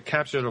not like I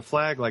captured a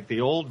flag like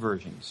the old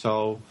version,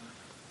 so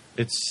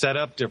it's set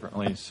up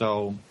differently.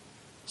 So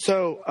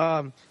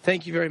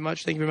thank you very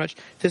much.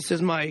 This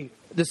is my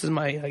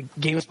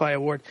GameSpy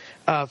award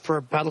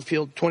for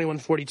Battlefield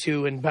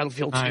 2142 and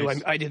Battlefield 2.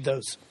 Nice. I did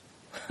those.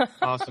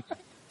 Awesome.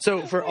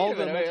 So for all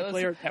the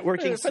multiplayer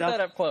networking stuff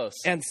that up close.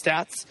 And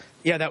stats,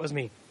 that was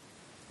me.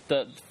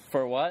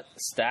 For what?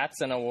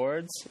 Stats and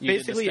awards?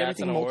 Basically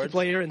everything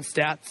multiplayer and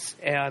stats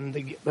and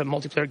the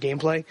multiplayer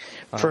gameplay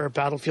for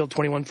Battlefield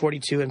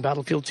 2142 and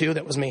Battlefield 2,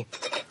 that was me.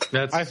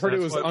 I heard it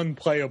was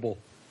unplayable.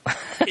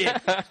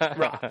 It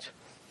rocked.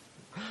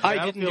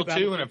 Battlefield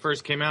 2, when it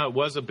first came out,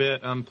 was a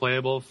bit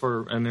unplayable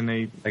and then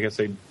they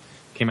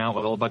came out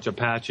with a whole bunch of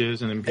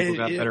patches, and then people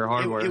got better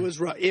hardware. It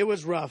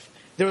was rough.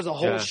 There was a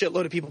whole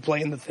shitload of people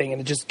playing the thing,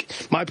 and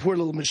my poor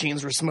little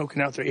machines were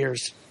smoking out their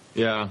ears.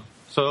 Yeah.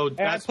 So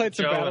I played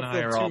some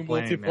Battlefield 2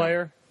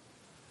 multiplayer.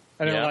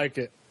 I didn't like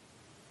it.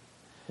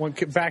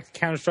 Back to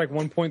Counter-Strike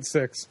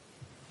 1.6.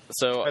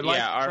 So I'd like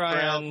to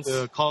try out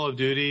the Call of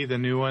Duty, the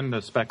new one,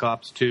 the Spec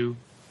Ops 2.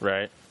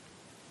 Right.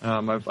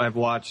 I've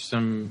watched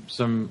some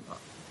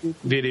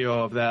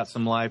video of that,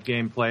 some live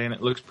gameplay, and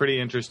it looks pretty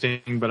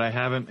interesting. But I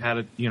haven't had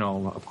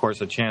of course,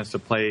 a chance to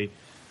play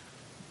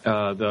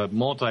the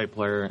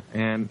multiplayer.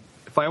 And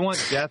if I want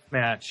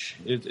deathmatch,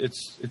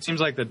 it seems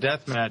like the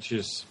deathmatch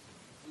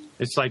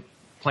it's like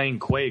playing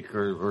Quake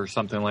or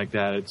something like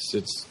that.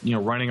 It's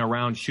running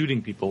around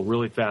shooting people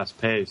really fast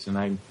paced, and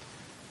I'm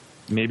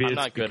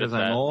not good because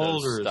I'm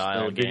old or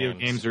the video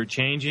games are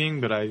changing,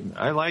 but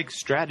I like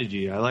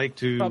strategy. I like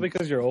to probably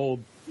because you're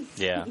old.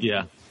 Yeah.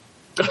 Yeah.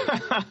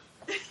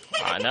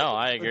 I know.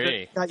 I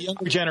agree. Got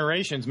younger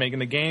generations making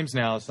the games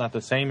now. It's not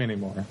the same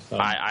anymore. So.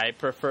 I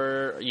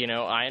prefer.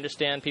 I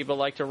understand people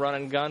like to run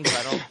and gun,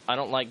 but I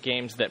don't like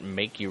games that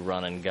make you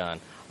run and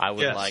gun. I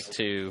would like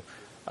to.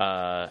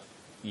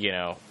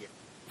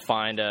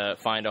 Find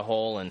a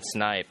hole and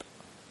snipe.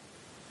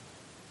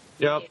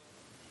 Yep.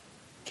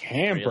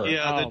 Camper.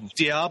 Yeah, the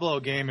Diablo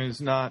game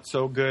is not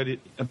so good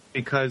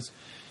because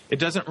it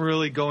doesn't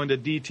really go into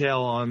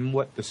detail on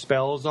what the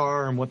spells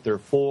are and what they're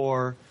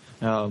for.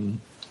 And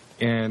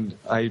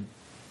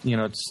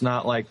it's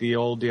not like the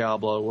old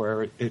Diablo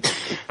where it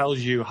tells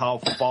you how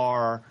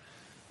far,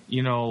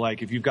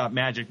 like if you've got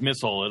magic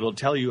missile, it'll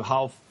tell you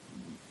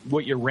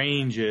what your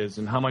range is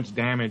and how much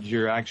damage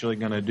you're actually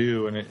going to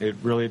do, and it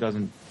really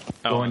doesn't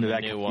go into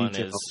that detail. The new one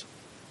is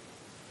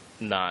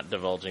not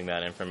divulging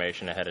that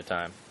information ahead of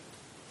time.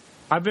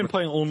 I've been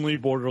playing only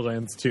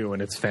Borderlands 2,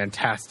 and it's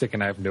fantastic,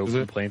 and I have no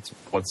complaints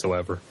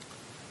whatsoever.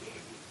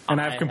 And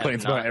I have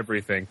complaints about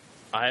everything.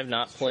 I have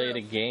not played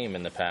a game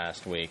in the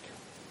past week.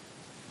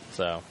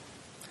 So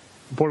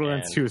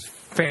Borderlands 2 is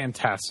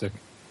fantastic.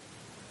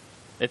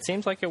 It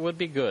seems like it would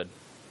be good.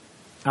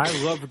 I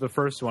loved the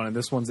first one, and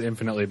this one's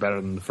infinitely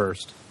better than the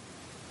first.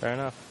 Fair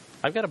enough.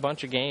 I've got a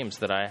bunch of games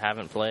that I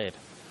haven't played.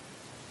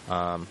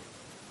 And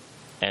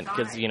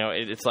because,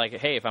 it's like,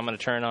 hey, if I'm going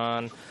to turn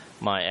on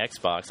my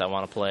Xbox, I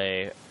want to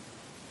play...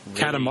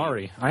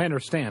 Katamari. I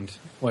understand.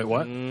 Wait,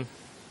 what?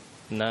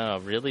 No,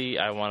 really,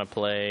 I want to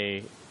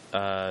play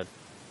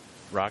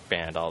Rock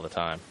Band all the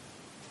time.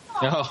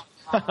 Oh,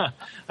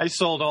 I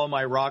sold all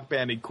my Rock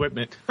Band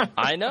equipment.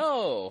 I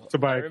know. To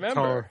buy I a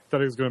guitar.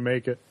 Thought he was going to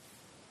make it.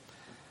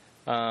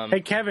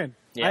 Hey, Kevin,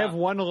 I have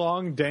one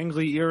long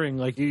dangly earring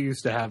like you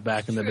used to have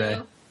back in the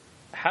day.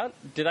 How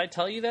did I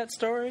tell you that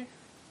story?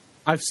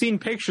 I've seen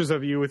pictures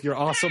of you with your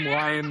awesome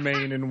lion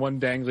mane and one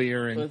dangly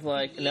earring. With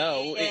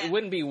no, it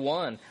wouldn't be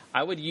one.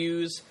 I would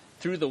use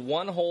through the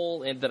one hole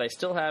that I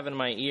still have in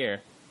my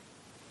ear.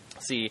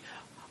 See,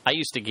 I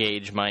used to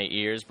gauge my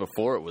ears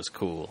before it was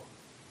cool.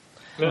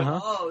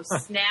 Oh,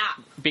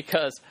 snap.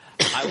 Because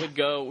I would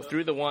go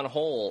through the one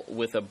hole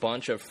with a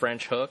bunch of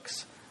French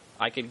hooks.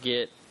 I could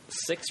get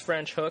 6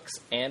 French hooks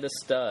and a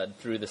stud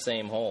through the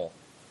same hole.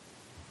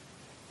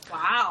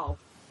 Wow.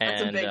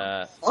 That's a big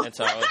hole. And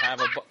so I would have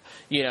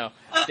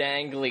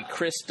dangly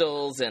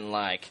crystals and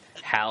like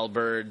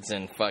halberds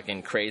and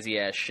fucking crazy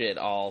ass shit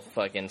all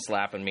fucking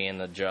slapping me in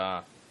the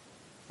jaw.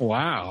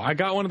 Wow, I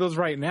got one of those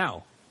right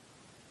now.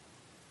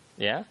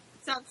 Yeah?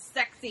 Sounds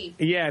sexy.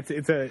 Yeah,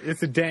 it's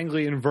a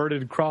dangly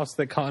inverted cross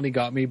that Connie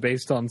got me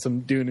based on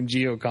some Dune and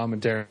Geo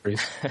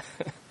commentaries.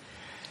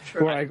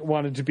 Where I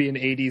wanted to be an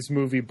 80s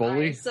movie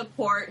bully. I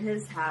support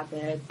his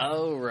habit.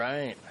 Oh,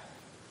 right.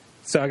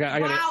 So I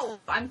got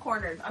I'm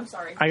cornered. I'm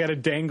sorry. I got a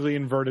dangly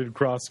inverted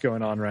cross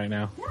going on right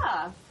now.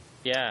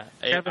 Yeah. Yeah.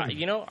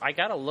 I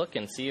got to look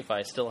and see if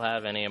I still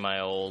have any of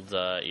my old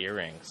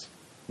earrings.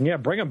 Yeah,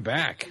 bring them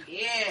back.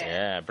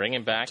 Yeah,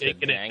 bringing back the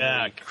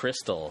dangly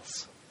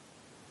crystals.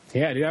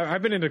 Yeah, dude,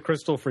 I've been into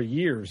crystal for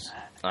years.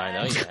 I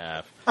know you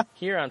have.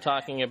 Here I'm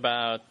talking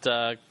about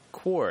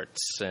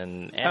quartz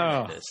and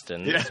amethyst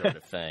and this sort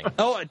of thing.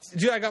 Oh,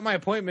 dude, I got my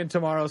appointment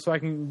tomorrow so I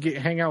can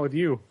hang out with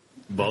you.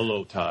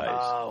 Bolo ties.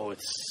 Oh,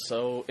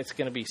 it's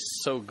going to be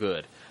so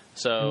good.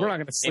 So we're not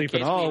going to sleep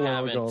at all. We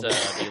haven't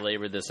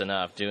belabored this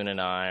enough. Dune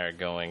and I are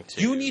going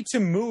to. You need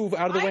to move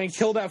out of the way and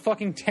kill that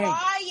fucking tank.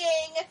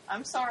 Trying.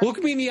 I'm sorry.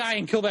 Look me in the eye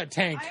and kill that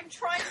tank. I'm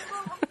trying to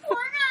move a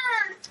corner.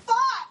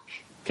 Fuck.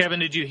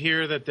 Kevin, did you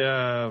hear that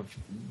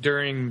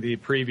during the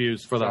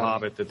previews for The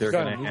Hobbit that they're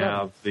going to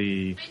have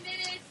a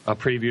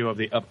preview of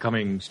the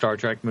upcoming Star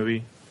Trek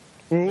movie?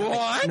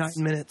 What? 9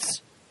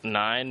 minutes.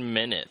 9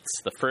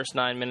 minutes. The first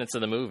 9 minutes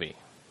of the movie.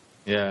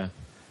 Yeah.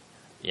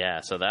 Yeah,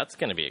 so that's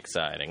going to be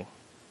exciting.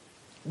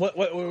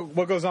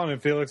 What goes on in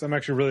Felix? I'm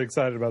actually really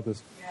excited about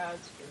this. Yeah,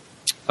 it's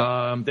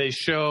good. They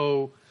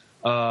show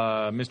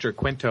Mr.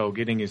 Quinto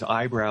getting his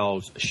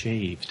eyebrows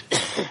shaved.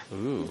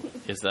 Ooh,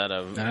 is that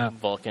a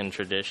Vulcan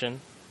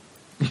tradition?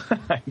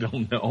 I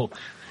don't know.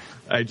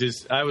 I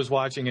was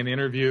watching an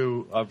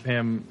interview of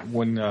him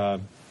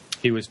when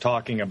he was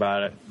talking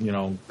about it,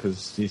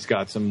 because he's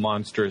got some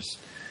monstrous.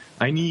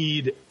 I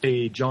need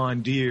a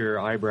John Deere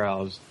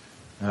eyebrows.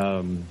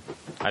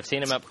 I've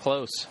seen him up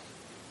close.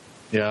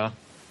 Yeah.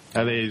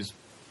 Are they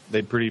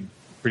pretty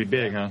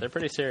big, huh? They're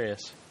pretty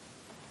serious.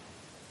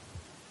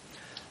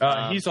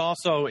 He's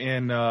also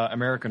in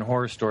American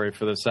Horror Story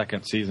for the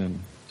 2nd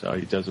season, so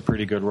he does a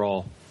pretty good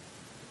role.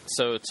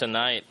 So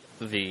tonight,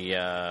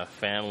 the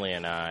family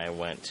and I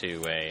went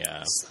to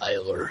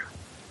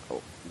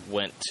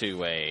what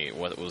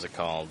was it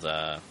called?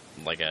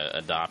 Like a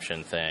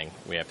adoption thing.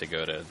 We have to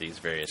go to these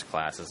various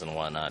classes and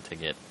whatnot to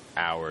get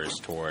hours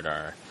toward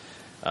our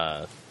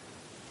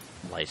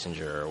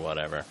licensure or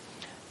whatever.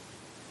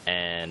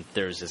 And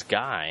there's this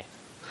guy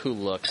who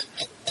looks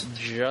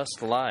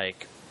just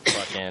like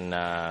fucking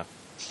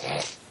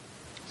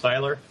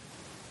Siler?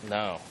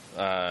 No,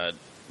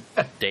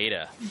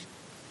 Data.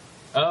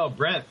 Oh,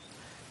 Brent.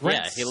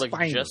 Yeah, he looked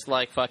just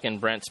like fucking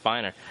Brent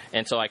Spiner.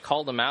 And so I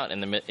called him out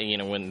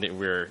when we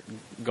were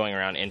going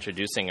around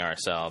introducing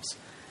ourselves,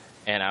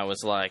 and I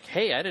was like,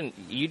 "Hey,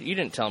 you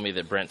didn't tell me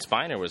that Brent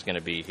Spiner was going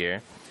to be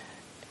here."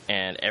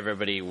 And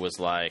everybody was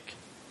like,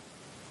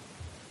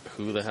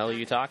 "Who the hell are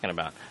you talking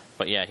about?"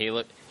 But yeah, he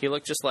looked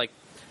just like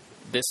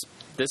this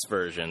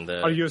version.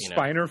 Are you a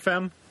Spiner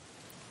femme?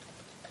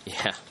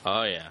 Yeah.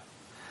 Oh yeah.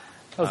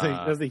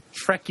 That was a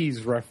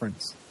Trekkies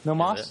reference. No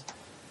Moss?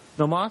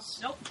 No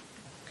Moss? Nope.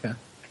 Okay.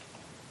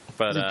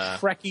 But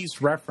Trekkies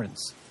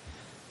reference.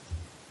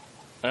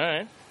 All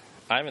right.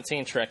 I haven't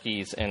seen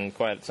Trekkies in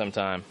quite some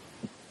time.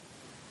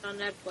 On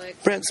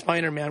Netflix. Brent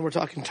Spiner, man, we're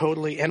talking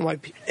totally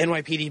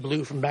NYPD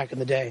Blue from back in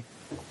the day.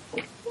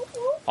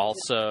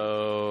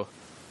 Also,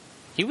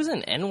 he was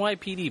in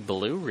NYPD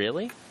Blue,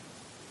 really?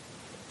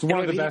 It's one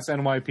of the best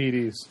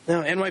NYPDs.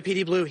 No,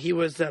 NYPD Blue, he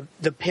was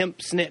the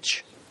pimp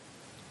snitch.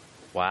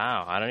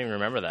 Wow, I don't even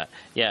remember that.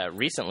 Yeah,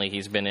 recently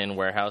he's been in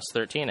Warehouse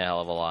 13 a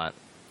hell of a lot.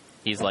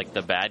 He's like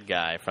the bad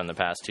guy from the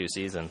past 2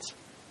 seasons.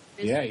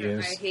 Yeah, he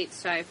is. I hate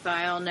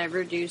sci-fi. I'll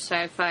never do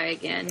sci-fi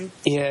again.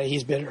 Yeah,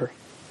 he's bitter.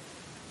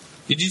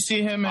 Did you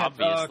see him at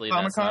Obviously,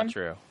 that's Comic-Con? not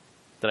true.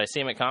 Did I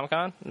see him at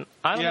Comic-Con?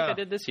 I don't think I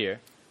did this year.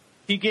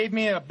 He gave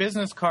me a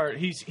business card.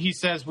 He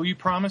says, "Will you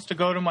promise to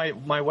go to my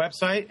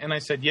website?" And I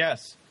said,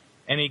 "Yes."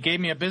 And he gave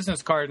me a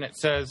business card, and it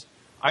says,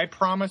 "I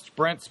promised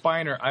Brent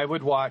Spiner I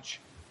would watch,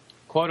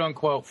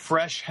 quote-unquote,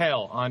 Fresh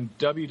Hell on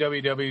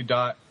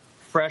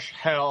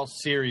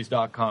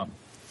www.freshhellseries.com.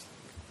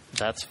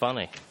 That's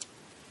funny.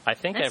 I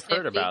think That's I've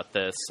heard nifty. about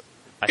this.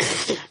 I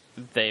think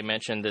they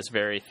mentioned this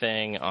very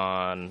thing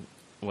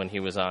when he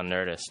was on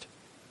Nerdist.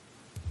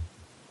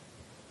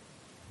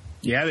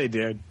 Yeah, they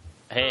did.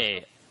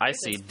 Hey, I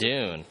see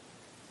Dune.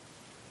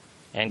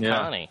 And Yeah.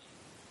 Connie.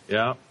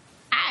 Yeah.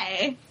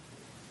 Hi.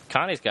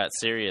 Connie's got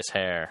serious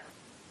hair.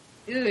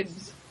 Dude,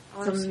 it's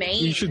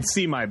amazing. You should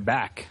see my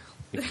back.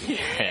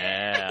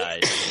 Yeah,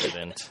 I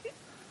shouldn't.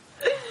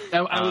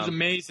 I was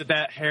amazed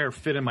that hair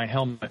fit in my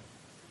helmet.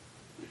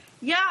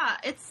 Yeah,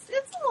 it's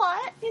a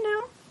lot, you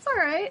know. It's all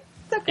right.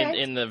 It's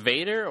okay. In the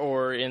Vader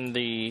or in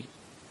the...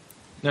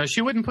 No,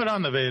 she wouldn't put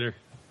on the Vader.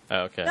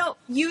 Oh, okay. No,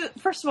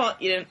 first of all,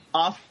 you didn't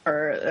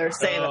offer or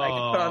say that I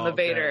could put on the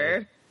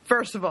Vader.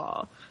 First of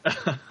all.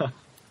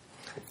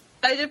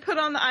 I did put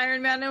on the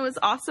Iron Man. It was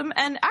awesome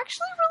and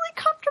actually really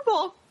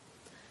comfortable.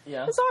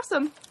 Yeah. It was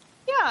awesome.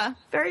 Yeah,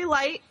 very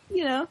light,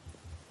 you know.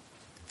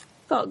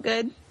 Felt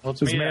good. Well,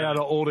 it's made out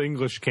of old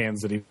English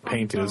cans that he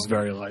painted. It's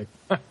very light.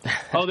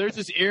 Oh, there's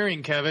this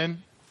earring,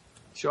 Kevin.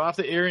 Show off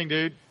the earring,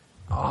 dude.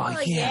 Oh,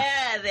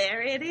 yeah,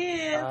 there it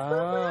is.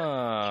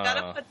 Oh. You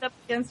gotta put it up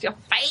against your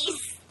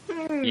face.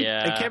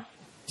 Yeah.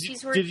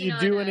 Did you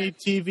do any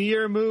TV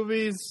or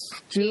movies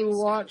to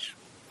watch?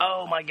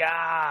 Oh, my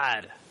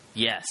God.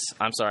 Yes.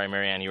 I'm sorry,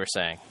 Marianne, you were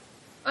saying.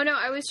 Oh, no,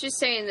 I was just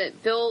saying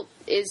that Bill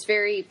is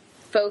very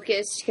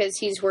focused because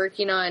he's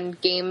working on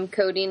game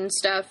coding and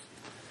stuff.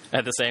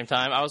 At the same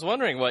time, I was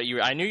wondering what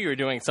you... I knew you were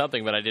doing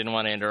something, but I didn't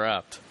want to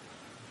interrupt.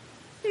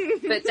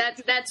 But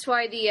that's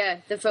why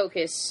the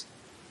focus.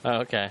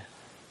 Oh, okay.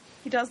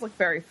 He does look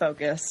very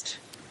focused.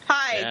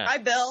 Hi. Yeah. Hi,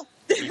 Bill.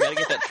 You gotta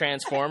get that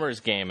Transformers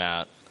game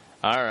out.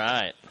 All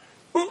right.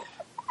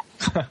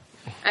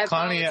 I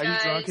Connie, are you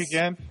drunk apologize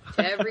again?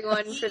 to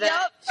everyone for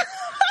that.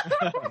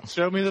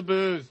 Show me the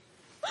booze.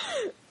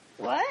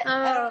 What?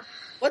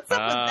 What's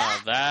up with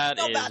that? That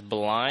So is bad.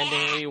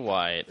 blindingly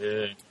white.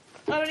 I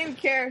don't even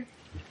care.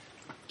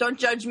 Don't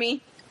judge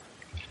me.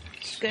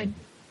 It's good.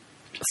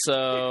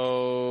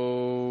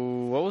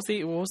 So, what was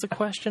the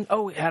question?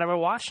 Oh, had I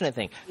watched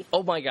anything?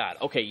 Oh my God.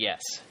 Okay,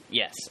 yes.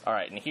 All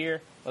right, and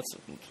here,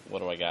 what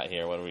do I got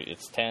here?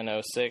 It's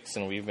 10:06,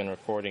 and we've been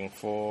recording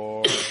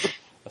for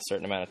a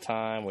certain amount of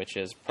time, which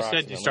is You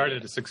approximately... said you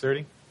started at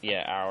 6:30?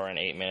 Yeah, hour and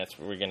 8 minutes.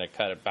 We're going to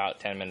cut about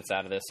 10 minutes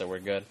out of this, so we're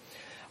good.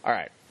 All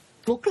right.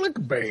 Look like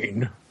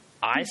Bane.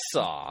 I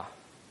saw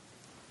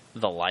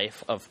The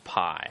Life of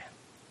Pi.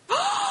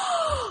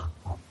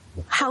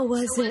 How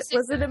was it?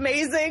 Was it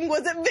amazing?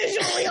 Was it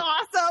visually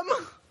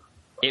awesome?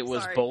 It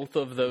was Sorry. both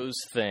of those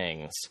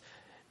things.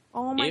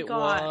 Oh my It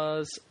God.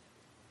 was,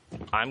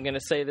 I'm going to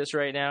say this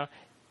right now,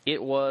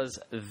 it was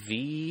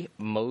the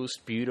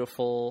most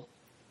beautiful,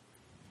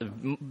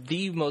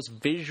 the most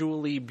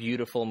visually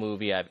beautiful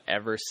movie I've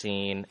ever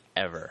seen,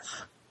 ever.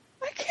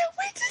 I can't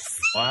wait to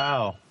see.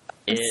 Wow.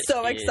 I'm It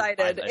so is-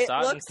 excited. I It saw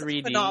looks it in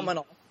 3D.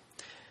 phenomenal.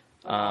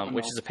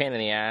 Which is a pain in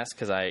the ass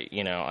because I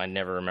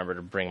never remember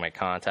to bring my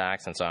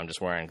contacts, and so I'm just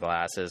wearing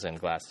glasses, and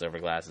glasses over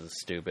glasses is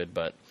stupid,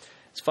 but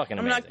it's fucking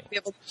I'm amazing. not going to be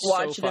able to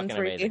watch so it in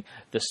fucking 3D. amazing.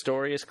 The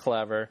story is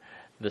clever.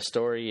 The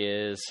story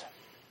is...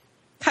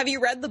 Have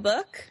you read the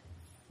book?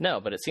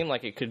 No, but it seemed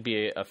like it could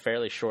be a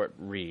fairly short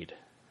read.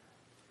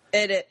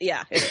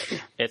 Yeah.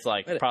 It's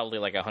like probably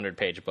like a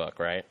 100-page book,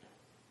 right?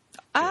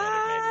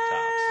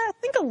 I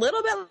think a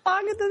little bit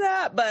longer than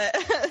that, but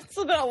it's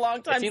been a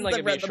long time It seemed since like I've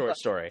it'd be a read the short book.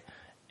 story.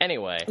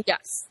 Anyway,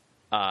 Yes.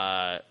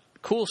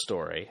 cool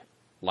story.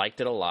 Liked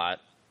it a lot.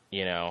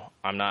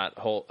 I'm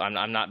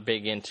not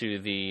big into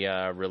the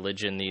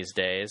religion these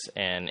days,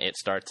 and it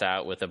starts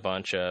out with a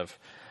bunch of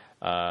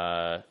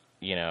boy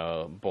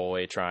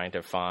trying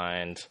to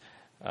find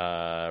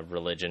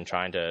religion,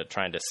 trying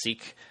to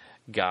seek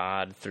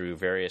God through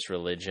various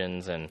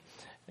religions, and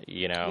as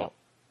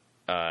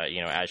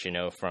you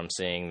know from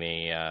seeing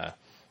the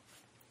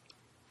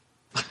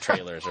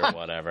trailers or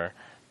whatever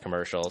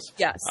commercials.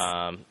 Yes.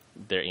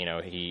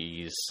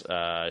 He's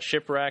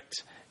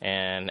shipwrecked,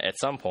 and at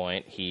some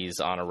point he's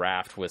on a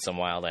raft with some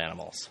wild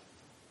animals.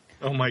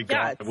 Oh my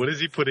God. it's- What is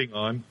he putting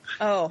on?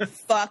 Oh,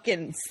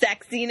 fucking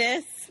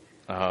sexiness.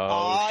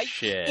 Oh,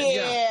 shit.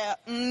 Yeah.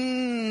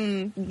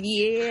 Yeah.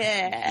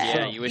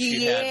 Yeah, you wish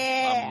you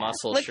had a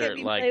muscle Look shirt at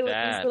me like play with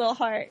that. this little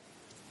heart.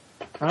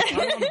 I don't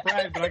want to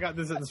brag, but I got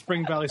this at the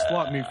Spring Valley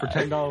Swap Meet for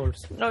 $10.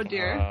 Oh,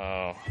 dear.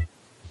 Oh.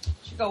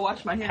 Should go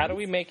wash my hands. How do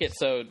we make it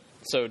so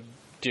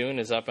Dune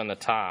is up on the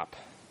top?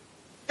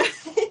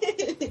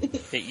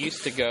 It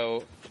used to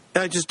go...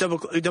 Just double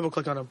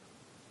click on him.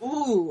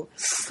 Ooh.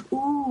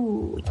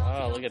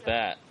 Oh, look at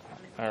that.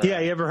 All right. Yeah,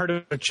 you ever heard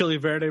of a chili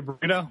verde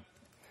burrito?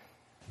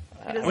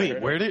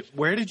 Wait, where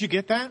did you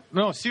get that?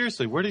 No,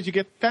 seriously, where did you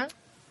get that?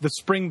 The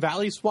Spring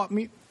Valley Swap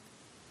Meet?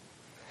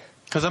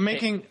 Because I'm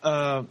making,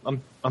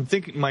 I'm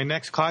thinking my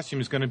next costume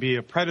is going to be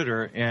a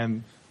predator,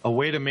 and a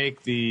way to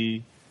make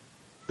the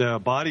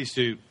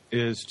bodysuit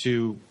is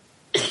to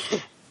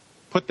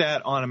put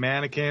that on a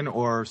mannequin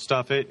or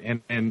stuff it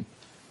and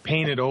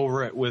paint it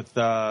over it with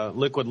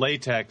liquid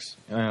latex,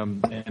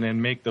 and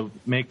then make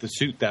the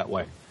suit that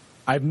way.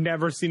 I've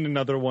never seen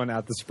another one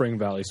at the Spring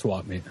Valley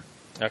Swap Meet.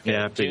 Okay,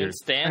 Yeah, I Dune, figured.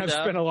 stand I've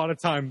up. spent a lot of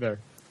time there.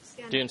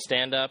 Dune,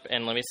 stand up,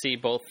 and let me see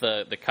both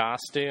the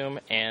costume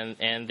and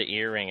the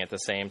earring at the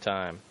same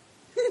time.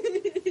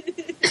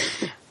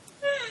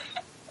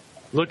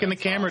 Look in the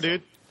camera,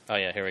 dude. Oh,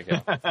 yeah, here we go.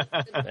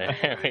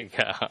 There we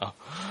go. All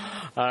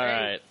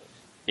right.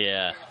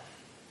 Yeah.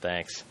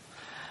 Thanks.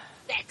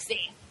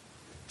 Sexy.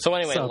 So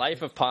anyway, So-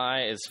 Life of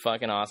Pi is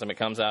fucking awesome. It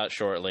comes out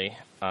shortly.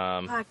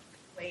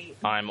 wait.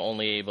 I'm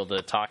only able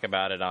to talk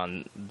about it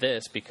on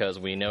this because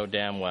we know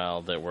damn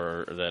well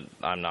that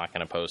I'm not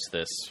going to post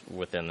this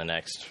within the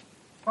next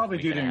Probably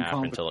week due and to a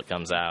half until it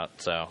comes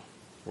out. So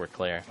we're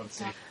clear.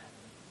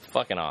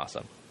 Fucking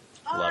awesome.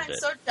 Oh, Loved I'm it.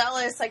 so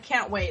jealous. I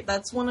can't wait.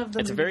 That's one of the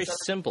It's a movies very that-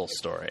 simple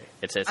story.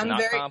 It's I'm not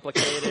very-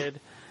 complicated.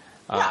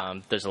 Yeah.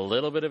 There's a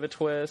little bit of a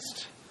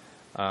twist,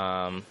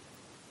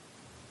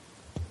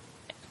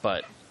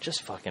 but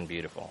just fucking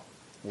beautiful.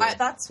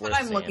 that's what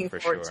Worth I'm looking seeing for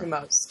forward sure. to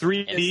most.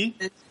 3D?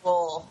 Is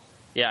visual.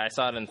 Yeah, I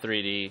saw it in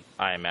 3D.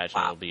 I imagine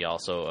Wow. it'll be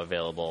also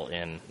available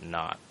in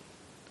not.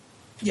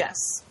 Yes,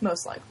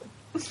 most likely.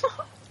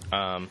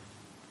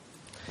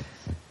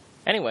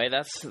 Anyway,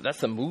 that's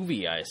the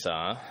movie I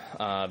saw.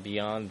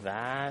 Beyond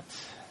that,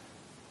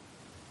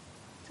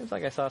 seems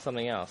like I saw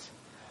something else.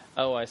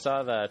 Oh, I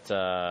saw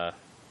that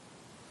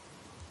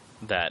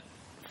that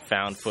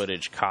found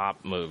footage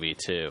cop movie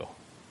too.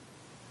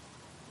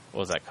 What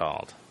was that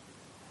called?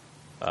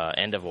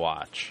 End of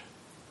Watch.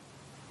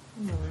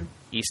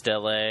 East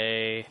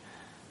LA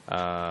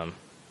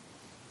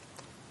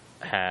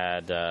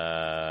had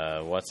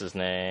what's his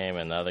name,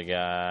 another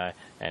guy.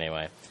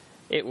 Anyway,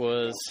 it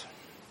was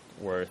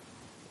worth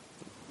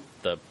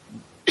the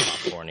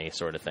popcorny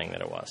sort of thing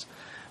that it was.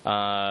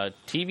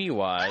 TV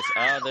wise,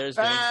 there's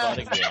James Bond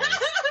again.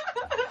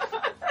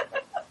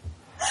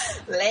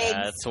 Legs.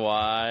 That's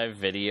why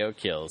video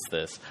kills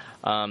this.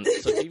 So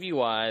TV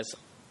wise,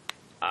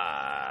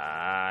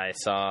 I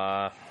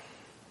saw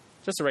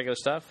just the regular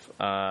stuff.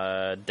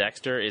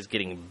 Dexter is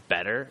getting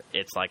better.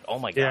 It's like, oh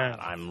my god,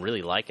 I'm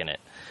really liking it.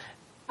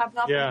 Have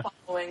not been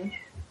following.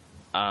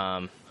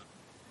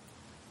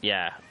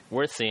 Yeah,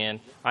 worth seeing.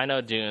 I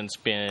know Dune's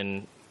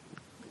been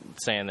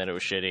saying that it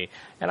was shitty,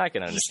 and I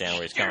can understand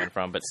where he's coming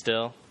from, but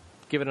still,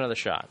 give it another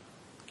shot.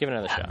 Give it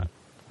another shot.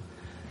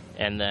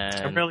 And then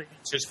I'm really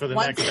anxious for the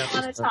Once next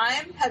Upon episode. a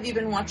Time? Have you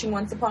been watching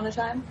Once Upon a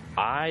Time?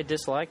 I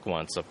dislike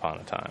Once Upon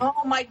a Time.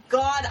 Oh my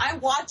god, I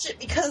watch it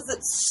because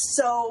it's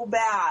so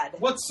bad.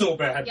 What's so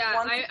bad? Yeah,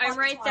 Once I'm upon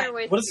right a there time.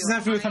 with What does you. this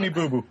have to do with Honey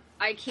Boo Boo?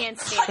 I can't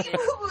stand it.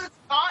 It's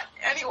not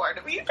anywhere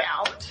to be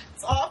found.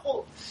 It's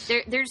awful.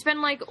 There's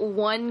been like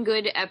one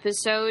good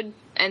episode,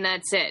 and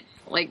that's it.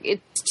 Like,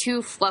 it's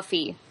too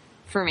fluffy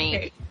for me.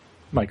 Okay.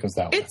 Mike goes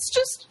that way. It's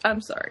just,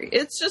 I'm sorry.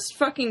 It's just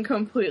fucking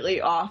completely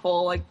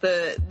awful. Like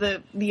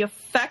the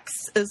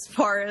effects as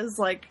far as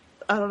like,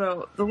 I don't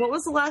know, what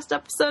was the last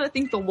episode? I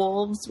think the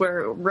wolves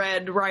were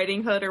Red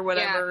Riding Hood or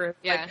whatever.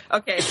 Yeah.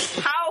 Like, okay,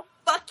 how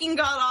fucking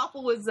god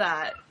awful was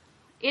that?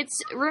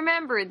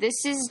 Remember,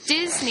 this is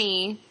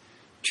Disney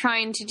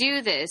trying to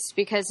do this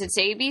because it's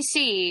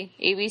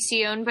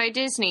ABC owned by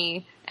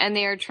Disney, and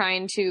they are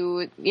trying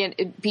to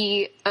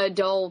be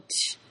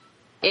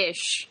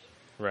adult-ish.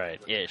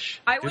 Right,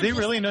 ish. I Do would they just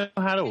really know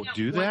how to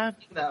do that?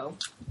 though.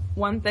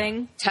 One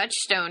thing,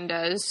 Touchstone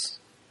does.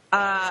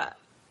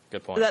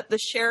 Good point. that the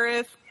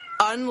sheriff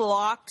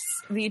unlocks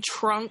the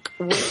trunk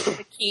with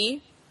the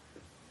key.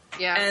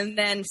 Yeah. And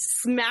then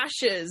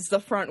smashes the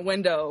front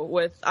window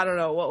with, I don't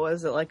know, what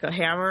was it, like a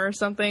hammer or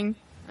something?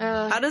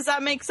 How does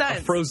that make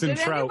sense? frozen Did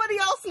trout. anybody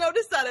else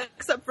notice that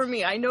except for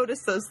me? I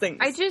noticed those things.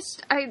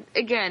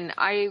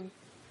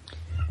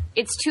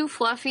 It's too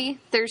fluffy.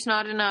 There's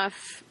not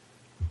enough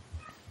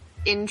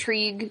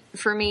intrigue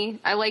for me.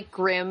 I like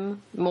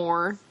Grimm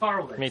more.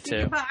 Me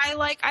too. But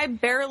I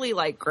barely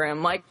like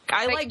Grimm. Like,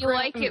 I But like you Grimm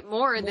like it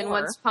more than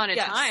Once Upon a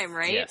Yes. Time,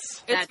 right? Yes.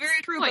 It's That's very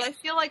the true, point. but I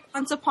feel like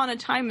Once Upon a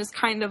Time is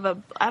kind of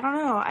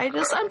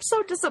I'm so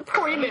You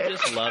disappointed.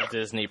 just love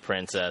Disney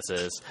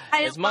princesses.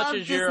 I As much love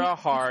as you're Disney- a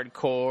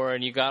hardcore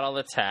and you got all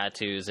the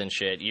tattoos and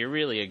shit, you're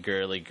really a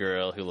girly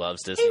girl who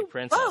loves Disney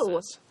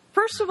princesses.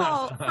 First of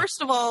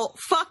all,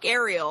 fuck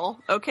Ariel,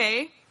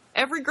 okay?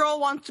 Every girl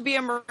wants to be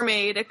a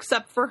mermaid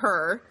except for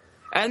her.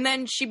 And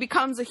then she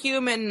becomes a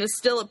human and is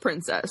still a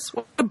princess.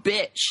 What a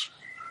bitch.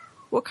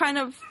 What kind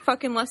of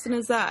fucking lesson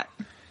is that?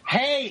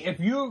 Hey, if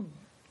you...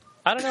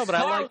 I don't know, but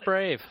I like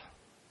Brave.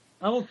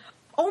 Oh,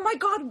 Oh my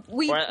god,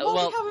 we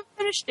Well, haven't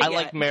finished it I yet.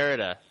 like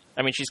Merida.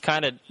 I mean, she's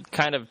kind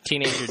of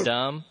teenager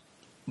dumb,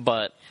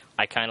 but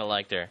I kind of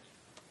liked her.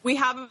 We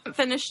haven't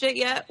finished it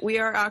yet. We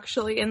are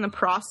actually in the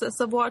process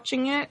of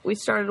watching it. We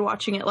started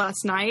watching it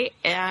last night,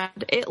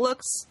 and it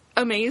looks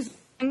amazing,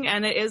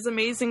 and it is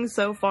amazing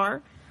so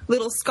far.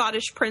 Little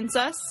Scottish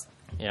princess.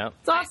 Yeah.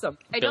 It's awesome.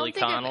 I Billy don't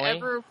think Connolly. I've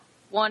ever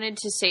wanted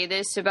to say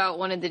this about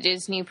one of the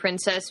Disney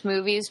princess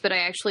movies, but I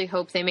actually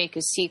hope they make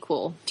a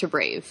sequel to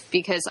Brave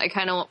because I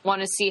kind of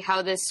want to see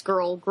how this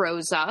girl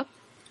grows up.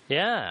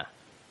 Yeah.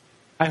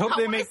 I hope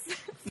they How make was-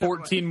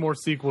 14 more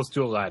sequels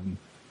to Aladdin.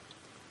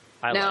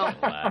 I No.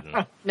 like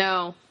Aladdin.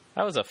 No.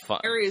 That was a fun.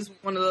 Harry is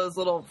one of those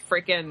little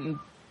freaking.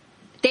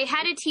 They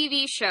had a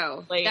TV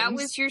show. Lames. That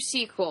was your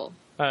sequel.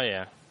 Oh,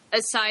 yeah.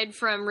 Aside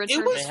from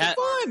Return was to fun.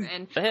 Farm.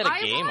 And They had a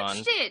I game watched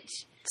on it.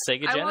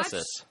 Sega I Genesis.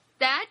 watched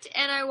that,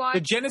 and I watched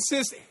The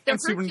Genesis and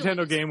Super Hercules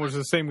Nintendo game, which are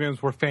the same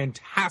games, were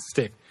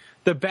fantastic.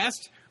 The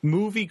best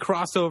movie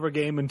crossover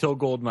game until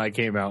GoldenEye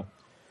came out.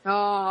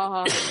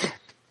 oh,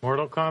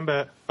 Mortal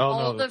Kombat. Oh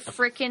all no, the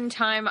frickin'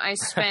 time I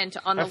spent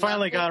on the I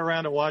finally level. got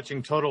around to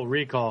watching Total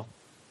Recall.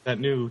 that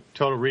new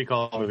Total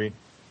Recall movie.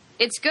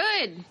 It's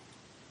good.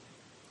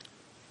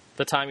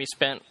 The time you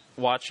spent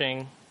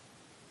watching,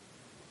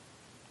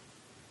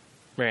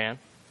 Marianne?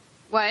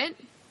 What?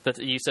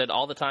 You said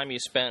all the time you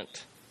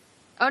spent.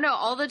 Oh no,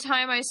 all the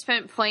time I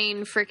spent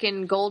playing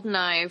frickin'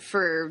 GoldenEye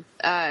for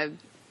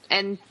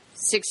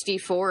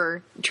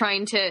N64,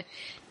 trying to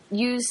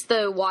use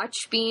the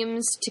watch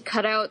beams to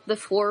cut out the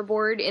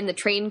floorboard in the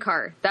train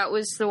car. That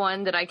was the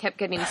one that I kept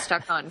getting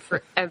stuck on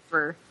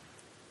forever.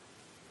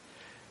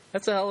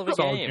 That's a hell of a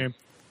Solid game.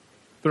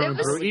 Through It and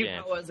was- through.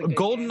 That was a good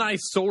GoldenEye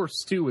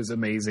Source 2 is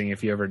amazing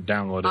if you ever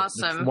download it.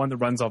 Awesome. It's the one that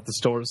runs off the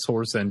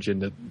Source engine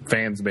that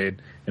fans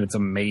made, and it's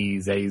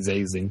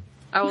amazing.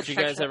 I will Did you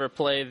check guys that. ever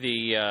play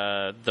the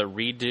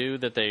redo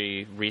that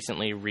they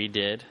recently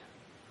redid?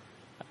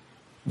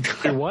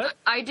 What?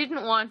 I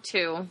didn't want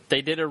to.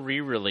 They did a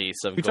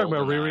re-release of You talking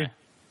about GoldenEye.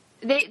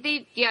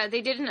 Riri?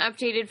 They did an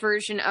updated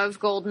version of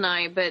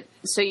GoldenEye, but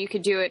so you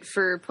could do it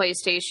for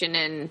PlayStation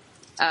and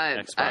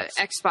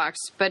Xbox.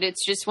 But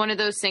it's just one of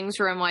those things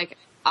where I'm like,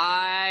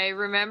 I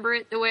remember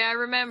it the way I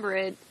remember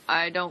it.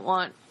 I don't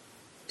want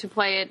to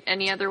play it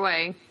any other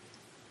way.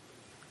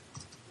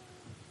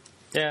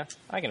 Yeah,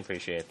 I can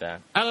appreciate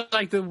that. I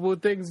like the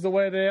things the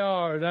way they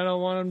are, and I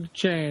don't want them to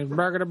change.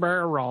 Burger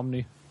Bear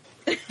Romney.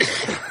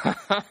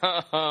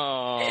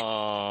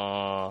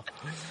 Oh,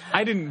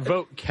 I didn't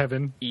vote,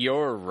 Kevin.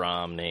 you're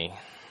Romney.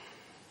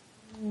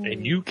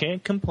 And you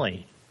can't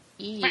complain.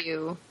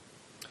 EU.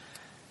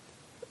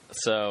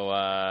 So,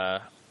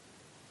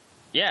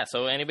 yeah,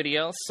 so anybody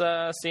else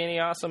see any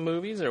awesome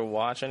movies or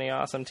watch any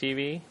awesome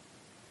TV?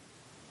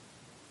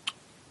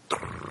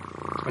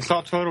 I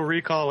saw Total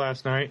Recall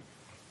last night.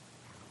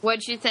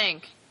 What'd you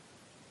think?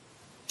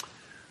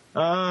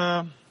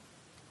 I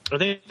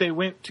think they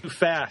went too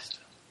fast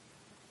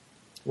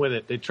with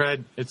it.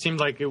 It seemed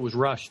like it was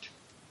rushed.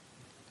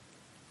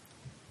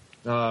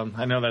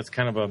 I know that's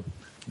kind of a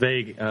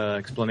vague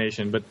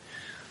explanation, but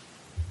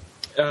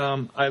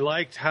I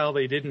liked how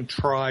they didn't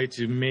try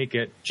to make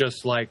it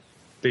just like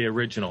the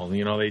original.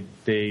 You know,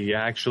 they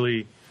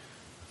actually,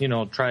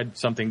 tried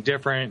something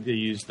different. They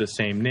used the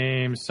same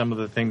names. Some of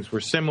the things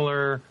were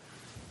similar.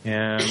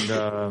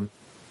 And,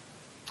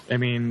 I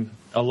mean,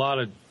 a lot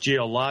of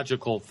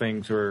geological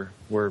things were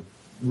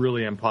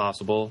really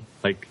impossible.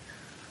 Like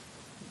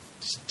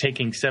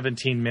taking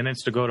 17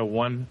 minutes to go to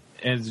one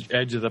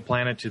edge of the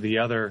planet to the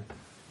other.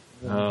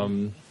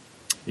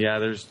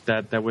 There's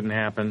that wouldn't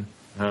happen.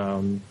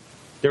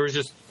 There was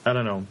just, I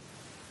don't know.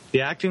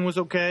 The acting was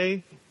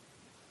okay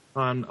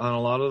on a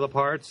lot of the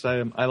parts.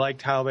 I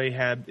liked how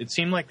it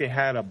seemed like they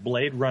had a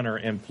Blade Runner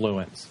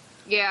influence.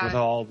 Yeah. With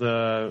all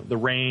the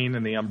rain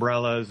and the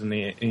umbrellas and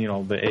the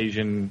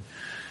Asian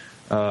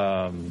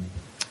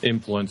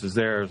influences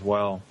there as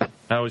well.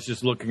 I was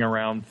just looking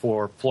around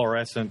for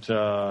fluorescent,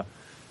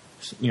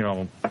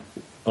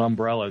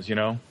 umbrellas,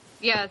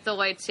 Yeah, the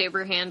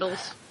lightsaber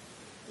handles.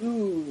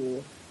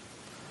 Ooh.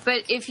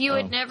 But if you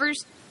had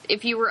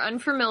if you were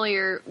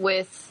unfamiliar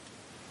with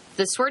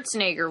the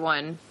Schwarzenegger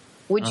one,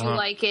 would you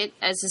like it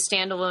as a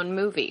standalone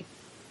movie?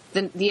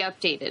 The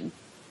updated.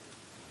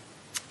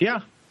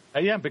 Yeah,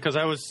 because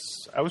I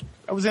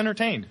was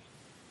entertained.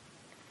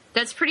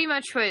 That's pretty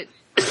much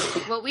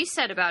what we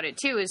said about it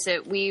too. Is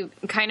that we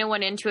kind of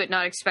went into it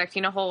not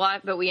expecting a whole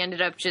lot, but we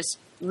ended up just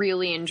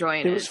really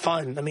enjoying it. It was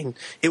fun. I mean,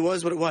 it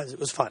was what it was. It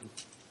was fun.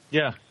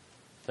 Yeah.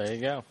 There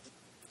you go.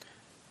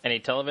 Any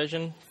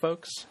television,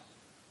 folks?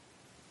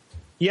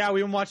 Yeah,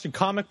 we've been watching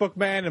Comic Book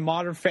Man and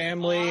Modern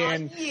Family,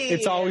 and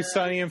It's Always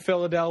Sunny in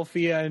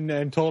Philadelphia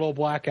and Total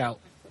Blackout.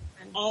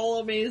 All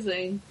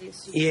amazing.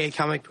 Yeah,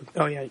 comic book.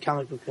 Oh yeah,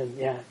 comic book.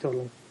 Yeah,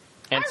 totally.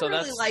 And I so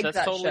really like that's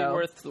that totally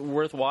show.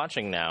 worth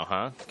watching now,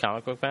 huh?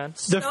 Comic Book Man?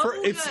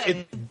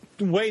 It's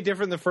way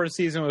different. The first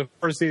season. The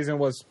first season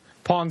was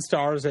Pawn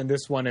Stars, and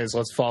this one is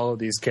let's follow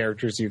these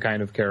characters you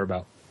kind of care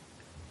about.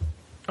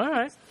 All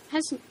right.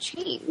 Hasn't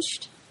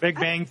changed. Big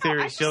Bang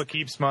Theory still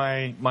keeps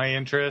my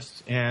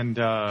interest, and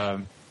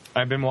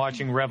I've been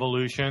watching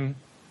Revolution.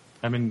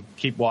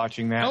 Keep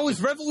watching that. Oh,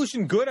 is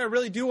Revolution good? I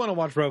really do want to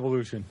watch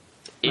Revolution.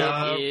 It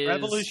is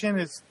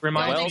Revolution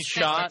reminds well me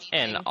shot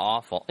and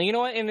awful. You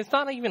know what? And it's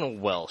not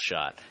even well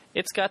shot.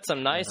 It's got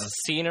some nice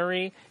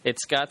scenery.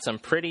 It's got some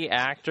pretty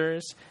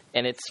actors,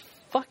 and it's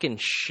fucking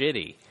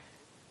shitty.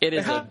 It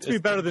is has to be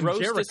better than gross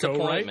Jericho,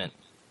 disappointment.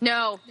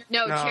 No,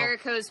 No.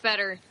 Jericho's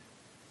better.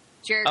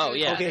 Jericho's Oh,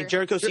 yeah. Okay, better.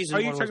 Jericho season Are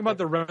 1 you was talking about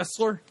better. the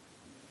wrestler?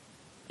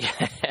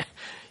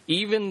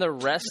 Even the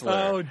wrestler.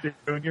 Oh,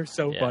 dude, you're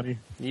so Yeah, funny.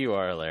 you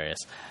are hilarious.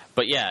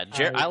 But yeah,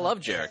 I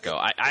love Jericho.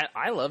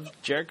 I love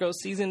Jericho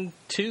season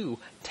 2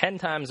 10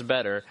 times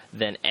better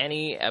than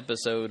any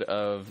episode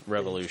of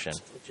Revolution.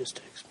 Just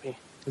text me.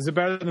 Is it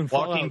better than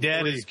Fallout Walking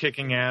Dead 3? is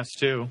kicking ass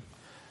too.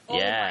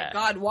 Yeah. Oh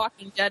my God,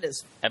 Walking Dead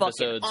is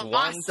Episodes fucking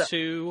 1, awesome.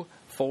 2,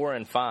 4,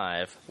 and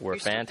 5 were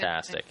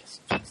fantastic.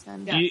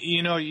 Yeah.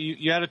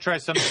 You got to try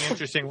something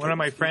interesting. One of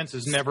my friends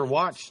has never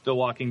watched The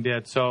Walking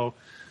Dead, so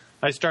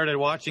I started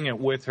watching it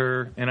with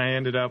her, and I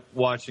ended up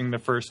watching the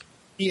first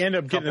He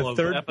ended up getting couple a of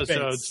third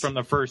episodes face. from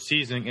the first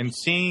season and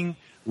seeing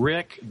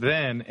Rick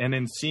then, and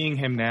then seeing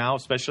him now,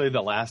 especially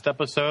the last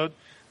episode,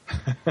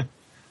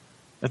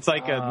 it's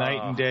like a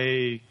night and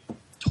day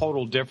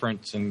total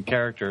difference in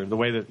character. The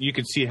way that you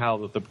could see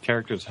how the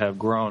characters have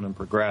grown and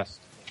progressed.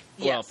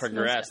 Well,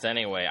 progressed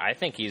anyway. I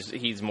think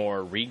he's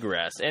more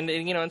regressed, and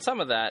and some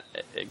of that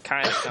it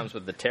kind of comes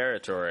with the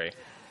territory.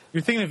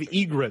 You're thinking of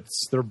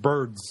egrets. They're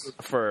birds.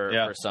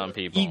 For some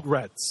people.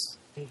 Egrets.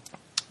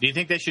 Do you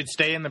think they should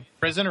stay in the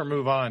prison or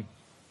move on?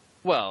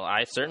 Well,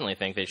 I certainly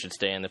think they should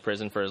stay in the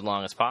prison for as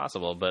long as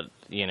possible, but,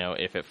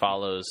 if it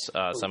follows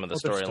some of the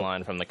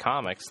storyline from the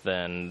comics,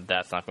 then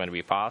that's not going to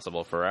be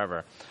possible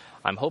forever.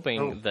 I'm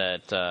hoping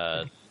that,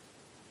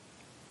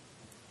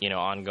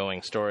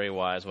 ongoing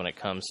story-wise when it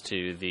comes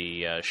to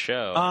the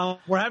show...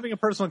 we're having a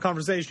personal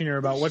conversation here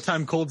about what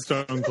time Cold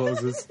Stone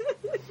closes.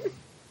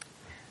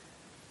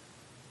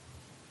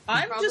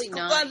 I'm just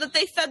glad that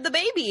they fed the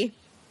baby.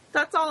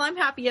 That's all I'm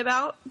happy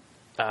about.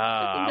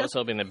 I was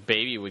hoping the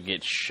baby would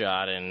get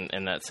shot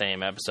in that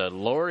same episode.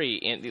 Lori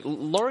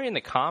in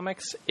the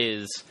comics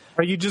is...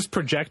 Are you just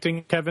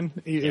projecting, Kevin?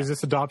 Is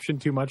this adoption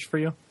too much for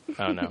you?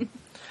 Oh,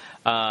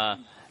 no.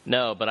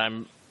 No, but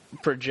I'm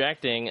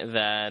projecting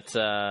that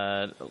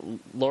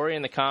Lori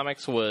in the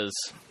comics was,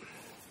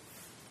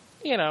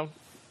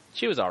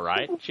 she was all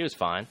right. She was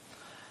fine.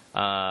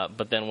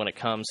 But then when it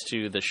comes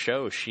to the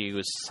show, she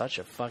was such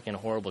a fucking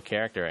horrible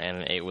character,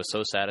 and it was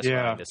so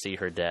satisfying to see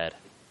her dead.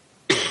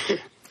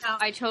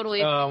 I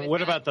totally agree with what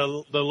that. about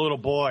the little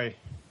boy?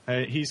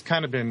 He's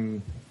kind of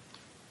been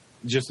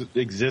just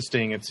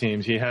existing, it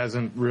seems. He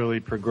hasn't really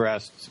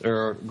progressed,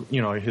 or,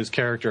 his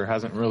character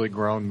hasn't really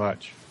grown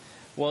much.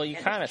 Well, you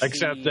kind of see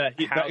except the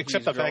he's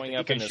fact growing that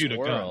up he in can this shoot a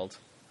gun. world.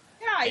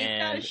 Yeah, you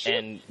gotta shoot.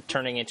 And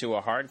turning into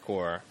a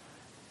hardcore.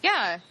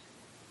 Yeah.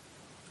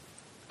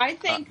 I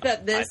think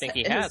that this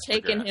he has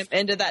taken progressed. him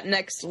into that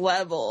next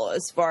level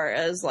as far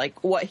as,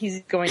 what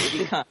he's going to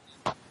become.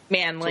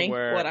 Manly,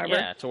 whatever.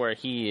 Yeah, to where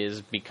he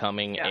is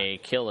becoming a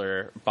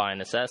killer by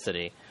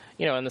necessity.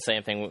 And the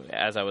same thing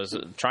as I was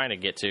trying to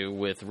get to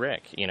with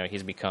Rick.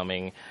 He's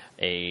becoming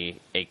a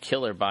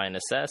killer by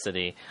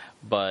necessity,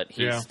 but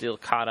he's still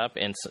caught up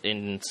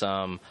in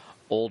some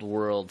old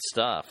world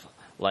stuff.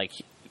 Like,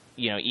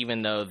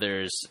 even though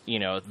there's,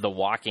 the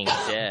Walking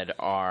Dead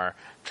are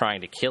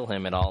trying to kill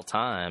him at all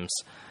times,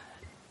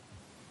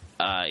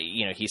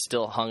 he's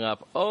still hung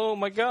up. Oh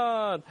my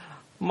God,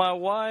 my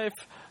wife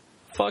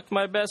fucked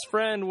my best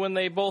friend when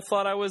they both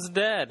thought I was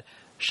dead.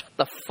 Shut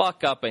the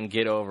fuck up and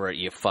get over it,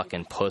 you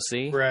fucking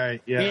pussy.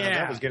 Right, yeah.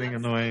 That was getting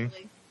annoying.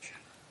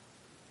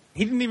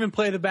 He didn't even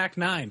play the back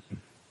nine.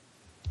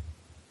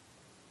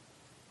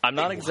 I'm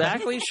not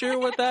exactly sure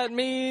what that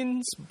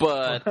means,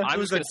 but I'm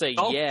just going to say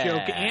joke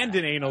and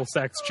an anal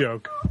sex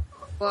joke.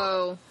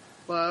 Whoa.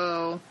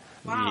 Wow.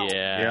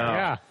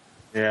 Yeah.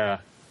 Yeah.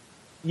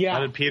 How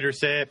did Peter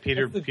say it?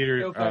 Peter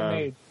joke I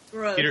made.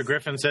 Peter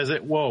Griffin says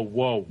it. Whoa. Did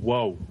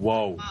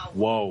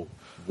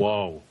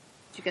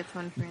you get the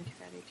one for Auntie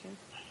Fatty too?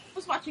 I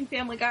was watching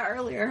Family Guy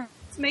earlier.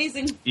 It's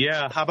amazing.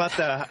 Yeah, how about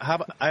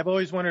I've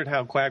always wondered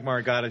how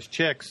Quagmire got his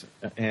chicks,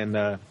 and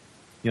the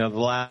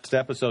last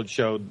episode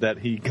showed that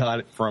he got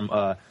it from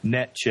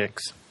net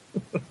chicks.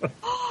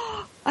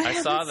 I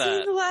saw haven't that.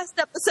 seen the last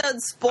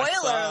episode. Spoiler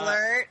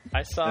alert.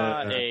 I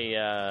saw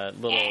a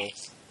little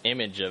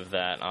image of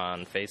that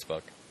on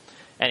Facebook.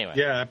 Anyway.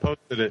 Yeah, I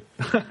posted it.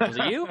 Was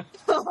it you?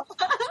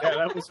 Yeah,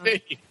 that was me.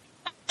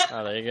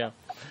 Oh, there you go.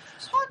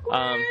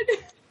 Awkward.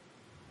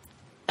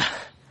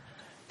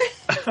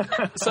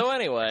 So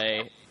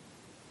anyway,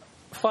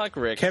 fuck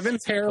Rick.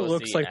 Kevin's hair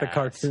looks pussy like the ass.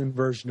 cartoon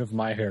version of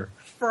my hair.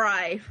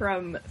 Fry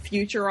from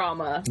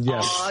Futurama.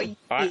 Yes.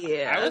 Oh,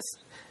 yeah.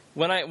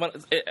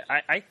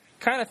 I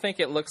kind of think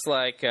it looks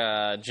like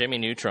Jimmy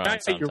Neutron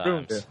You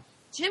ruined sometimes. it.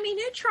 Jimmy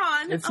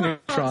Neutron. It's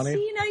Neutron-y.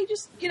 See, you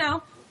just, yeah.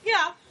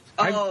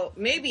 Oh,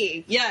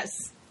 maybe.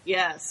 Yes.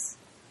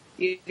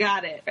 You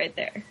got it right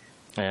there.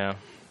 Yeah.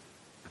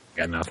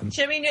 Got nothing.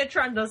 Jimmy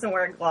Neutron doesn't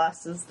wear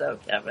glasses, though,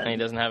 Kevin. And he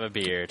doesn't have a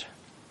beard.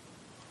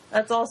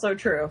 That's also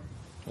true.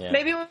 Yeah.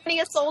 Maybe when he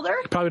gets older.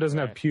 Probably doesn't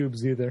have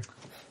pubes either.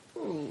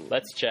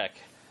 Let's check.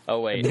 Oh,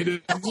 wait.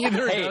 Neither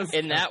Hey, does.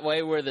 in that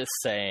way, we're the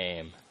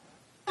same.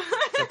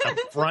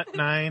 The front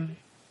nine.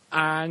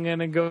 I'm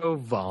gonna go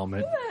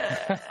vomit.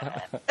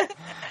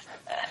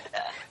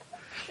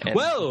 And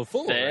Well,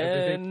 full of then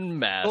everything.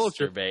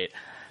 masturbate.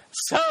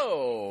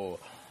 So,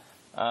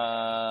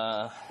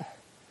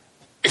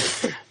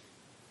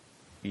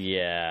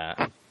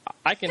 yeah.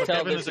 I can tell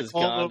Kevin, this is it has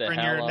cold gone over to in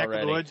your hell neck of the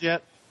already. woods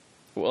yet?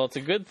 Well, it's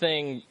a good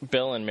thing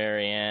Bill and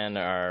Marianne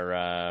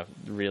are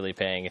really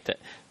paying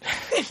attention.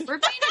 We're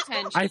paying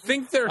attention. I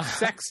think they're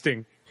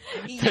sexting.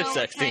 They're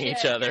sexting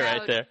each other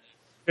right there.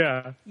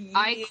 Yeah.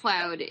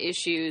 iCloud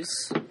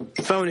issues.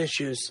 Phone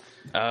issues.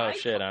 Oh,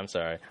 shit, I'm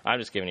sorry. I'm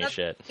just giving you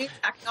shit. New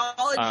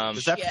technology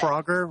Does that shit.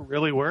 Frogger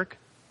really work?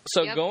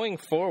 So Yep. going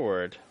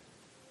forward,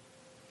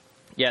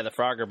 yeah, the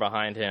Frogger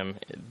behind him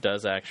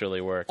does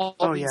actually work.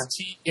 Oh, yeah.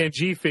 These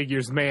TNG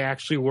figures may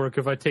actually work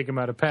if I take them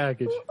out of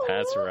package.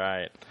 That's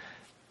right.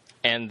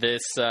 And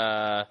this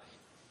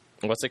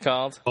what's it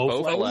called?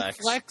 Bowflex.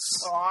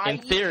 Aw, In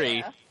theory,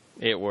 yeah.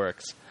 it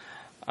works.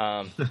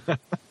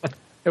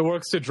 It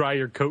works to dry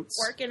your coats.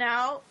 Working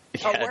out.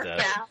 Yeah, A it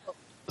workout.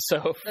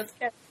 So, That's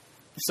good.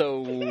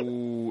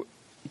 so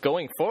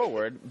going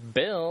forward,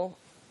 Bill's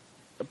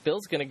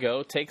going to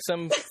go take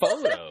some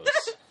photos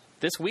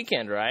this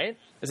weekend, right?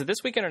 Is it this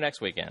weekend or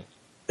next weekend?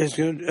 It's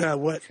good.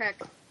 What? Trek.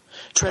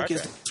 Trek Star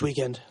is Trek. this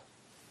weekend.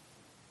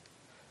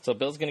 So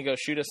Bill's going to go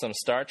shoot us some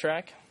Star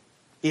Trek,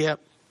 Yep.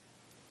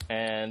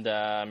 and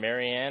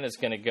Marianne is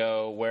going to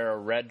go wear a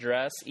red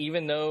dress,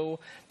 even though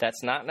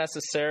that's not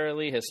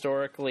necessarily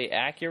historically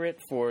accurate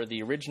for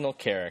the original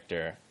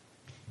character.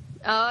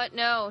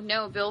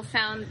 No. Bill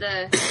found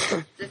the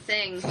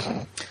thing.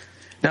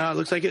 No, it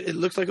looks like it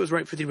looks like it was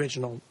right for the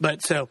original.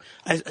 But so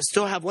I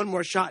still have one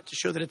more shot to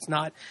show that it's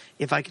not.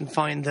 If I can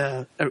find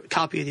a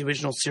copy of the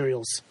original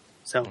serials,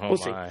 so Oh we'll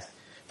see. my.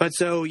 But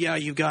so yeah,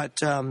 you got.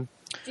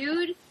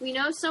 Dude, we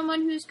know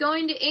someone who's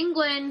going to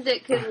England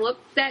that could look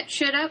that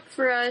shit up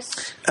for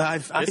us.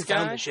 I've This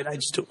found guy? the shit. I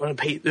just don't want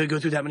to go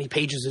through that many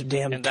pages of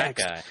damn And that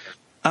text. guy.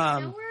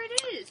 I know where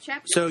it is.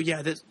 Chapter. So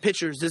yeah, the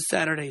pictures this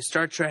Saturday,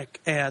 Star Trek.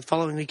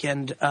 Following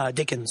weekend,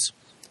 Dickens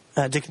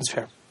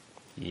Fair.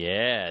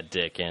 Yeah,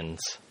 Dickens.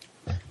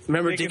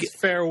 Remember Dickens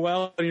Dickens?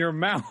 farewell in your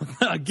mouth.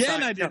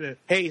 Again, I did it.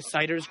 Hey,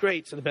 cider's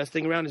great. So the best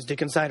thing around is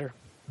Dickens cider.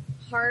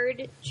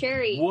 Hard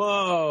cherry.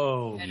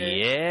 Whoa.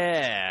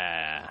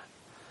 Yeah.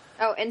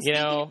 Oh, and You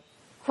speaking know, of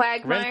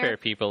Quagmire, Red Fair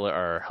people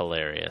are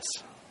hilarious.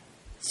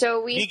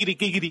 so we Giggity,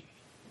 giggity.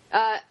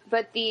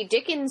 but the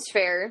Dickens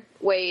Fair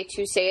way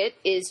to say it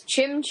is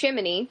chim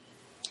chimney,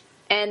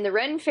 and the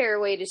Ren Fair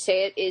way to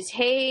say it is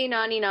hey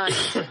nani nani.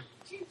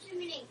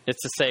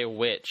 It's to say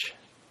which.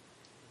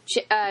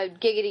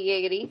 Giggity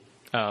giggity.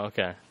 Oh,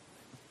 okay.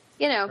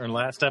 You know, Our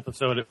last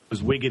episode, it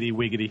was wiggity,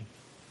 wiggity.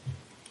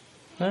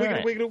 All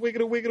right.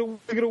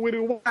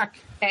 Wiggity, whack.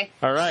 okay.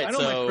 All right, I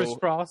don't like Chris so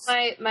Cross.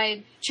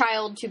 My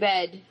child to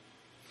bed.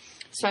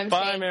 So I'm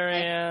bye, saying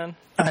Marianne.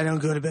 I don't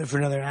go to bed for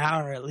another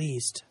hour at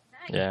least.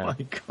 Yeah.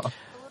 My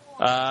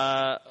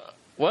God.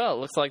 Well, it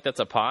looks like that's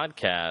a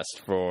podcast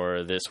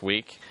for this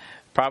week.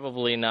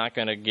 Probably not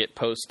going to get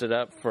posted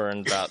up for in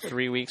about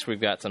 3 weeks.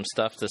 We've got some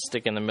stuff to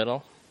stick in the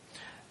middle.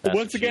 That's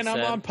Once what she again, I'm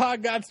said. on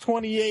Podgods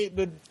 28,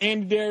 the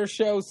Andy Dare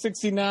Show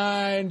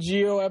 69,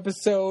 Geo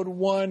episode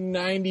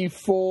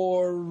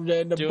 194, and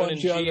a Doing bunch of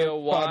Geo other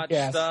Watch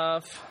podcasts.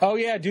 stuff. Oh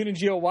yeah, Dune and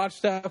Geo Watch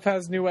stuff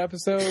has new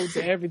episodes.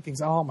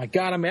 Everything's oh my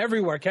god, I'm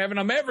everywhere, Kevin.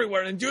 I'm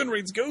everywhere, and Dune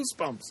reads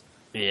Goosebumps.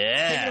 Taking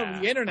Yeah, over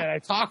the internet, I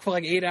talk for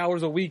like 8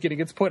 hours a week, and it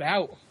gets put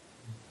out.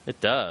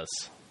 it does.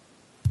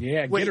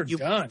 Yeah, Wait, get her you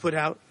done. put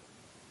out?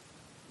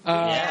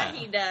 Yeah,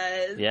 he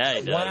does. Yeah,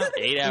 he does. Wow.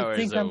 8 You hours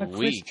think a I'm a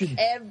week. Christian?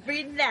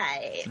 Every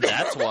night.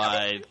 That's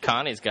why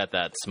Connie's got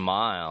that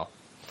smile.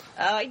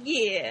 Oh,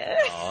 yeah.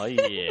 Oh,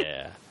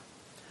 yeah.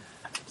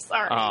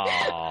 Sorry.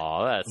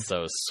 Oh, that's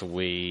so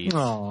sweet.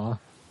 Aw,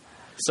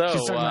 So,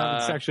 she's starting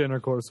having sexual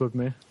intercourse with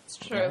me. It's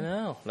I true.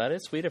 know. That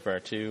is sweet of her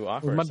to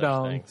offer My such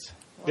dog. things.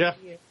 Yeah,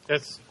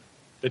 that's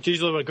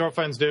usually what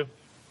girlfriends do.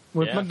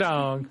 With Yeah. my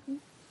dog.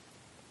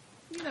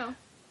 You know.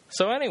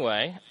 So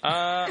anyway, all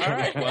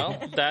right.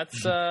 Well,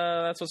 that's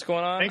what's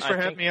going on. Thanks for I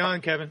having think- me on,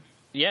 Kevin.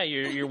 Yeah,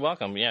 you're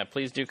welcome. Yeah,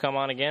 please do come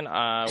on again.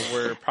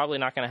 We're probably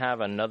not going to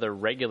have another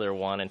regular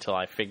one until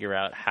I figure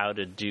out how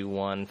to do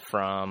one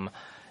from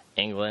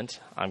England.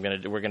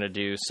 We're gonna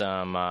do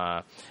some.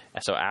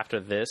 So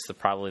after this,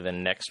 probably the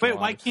next Wait,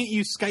 one. why can't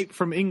you Skype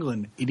from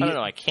England, idiot? No,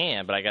 I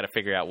can, but I got to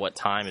figure out what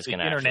time is The going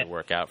to actually internet.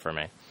 work out for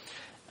me.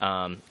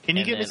 Can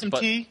you give me some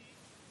tea?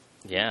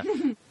 Yeah,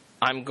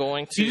 I'm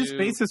going to. Do you just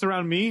base this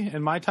around me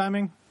and my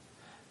timing?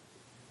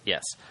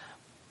 Yes,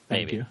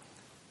 Thank maybe. you.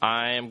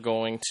 I am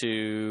going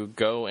to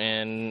go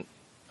in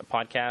a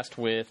podcast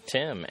with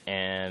Tim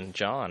and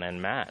John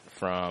and Matt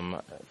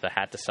from the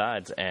Hat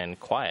Decides and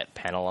Quiet,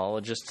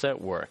 Panelologists at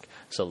Work.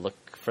 So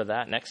look for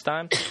that next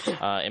time.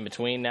 In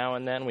between now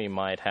and then, we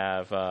might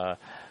have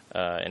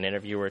an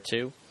interview or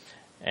two.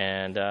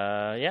 And,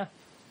 yeah,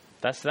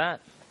 that's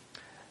that.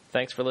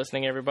 Thanks for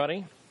listening,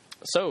 everybody.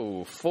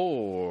 So,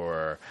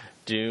 for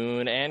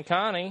Dune and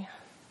Connie,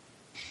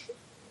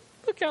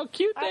 look how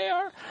cute they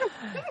are.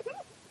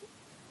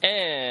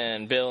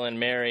 And Bill and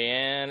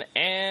Marianne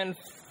and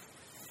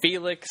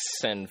Felix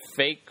and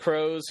Fake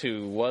Crows,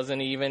 who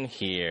wasn't even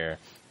here.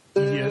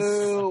 Yes.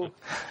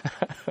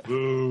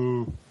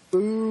 Boo.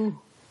 Boo.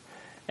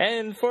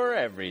 And for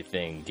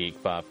everything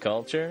Geek Pop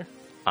Culture,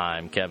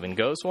 I'm Kevin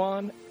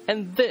Goswan,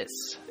 and this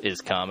is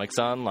Comics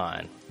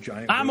Online.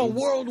 I'm a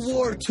World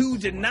War II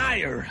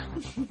denier.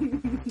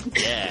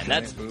 Yeah, and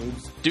that's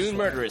Dune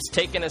Murderous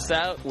taking us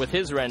out with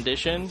his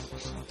rendition.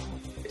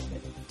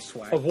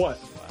 Of what?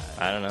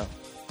 I don't know.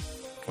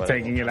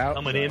 Taking it out.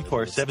 Coming in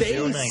for Stay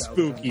 709.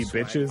 spooky,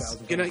 bitches.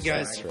 Good night,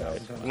 guys.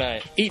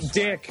 Night. Eat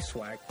dick.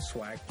 Swag.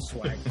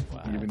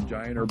 Even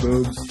giant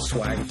boobs.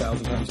 Swag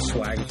 1,000 times.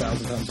 Swag 1,000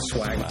 times.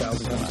 Swag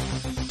 1,000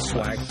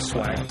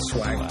 times.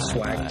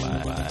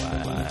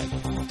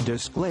 Swag.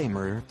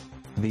 Disclaimer: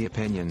 The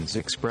opinions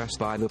expressed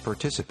by the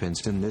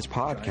participants in this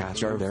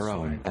podcast are their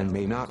own and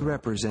may not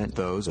represent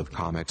those of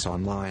Comics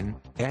Online,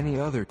 any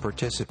other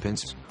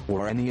participants,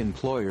 or any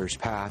employers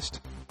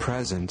past,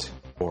 present,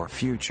 or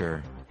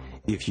future.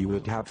 If you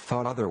would have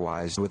thought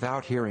otherwise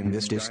without hearing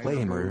this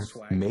disclaimer,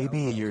 maybe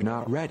you're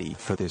not ready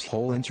for this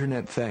whole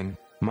internet thing,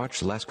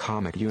 much less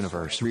comic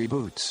universe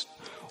reboots.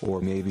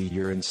 Or maybe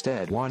you're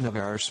instead one of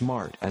our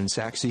smart and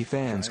sexy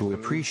fans who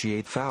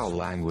appreciate foul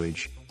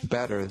language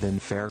better than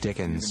fair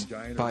Dickens,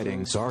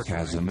 biting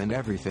sarcasm and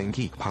everything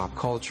geek pop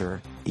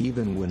culture,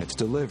 even when it's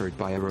delivered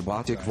by a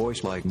robotic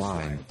voice like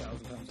mine.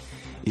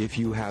 If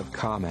you have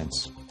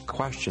comments,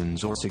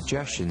 questions, or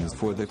suggestions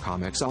for the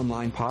Comics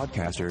Online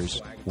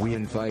podcasters, we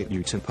invite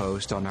you to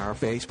post on our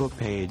Facebook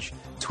page,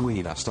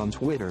 tweet us on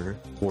Twitter,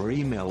 or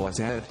email us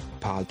at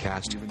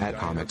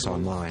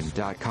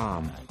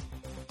podcast@comicsonline.com.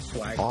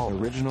 All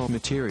original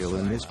material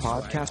in this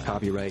podcast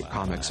copyright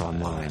Comics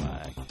Online.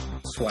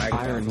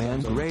 Iron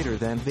Man greater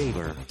than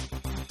Vader.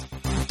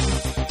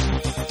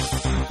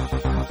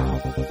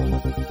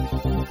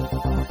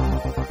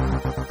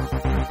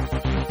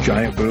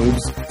 Giant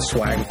boobs,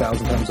 swag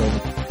 1,000 times over.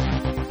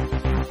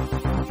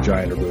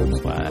 Giant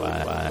boobs.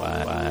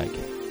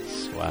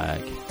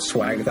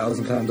 Swag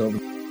 1,000 times over.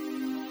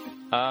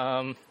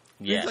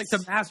 Yes. It's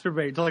like to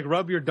masturbate, to like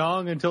rub your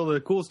dong until the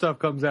cool stuff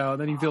comes out,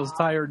 and then he feels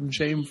tired and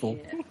shameful.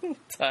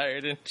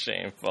 Tired and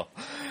shameful.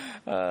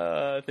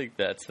 I think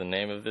that's the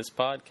name of this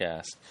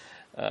podcast.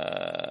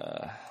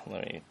 All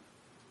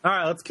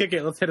right, let's kick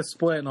it. Let's hit a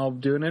split, and I'll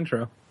do an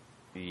intro.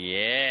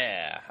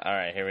 Yeah. All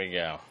right, here we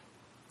go.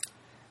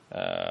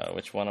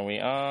 Which one are we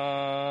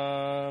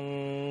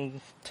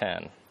on?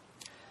 10.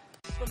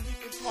 From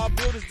leaping tall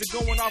buildings to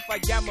going off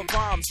like gamma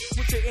bombs.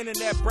 With your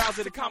internet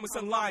browser to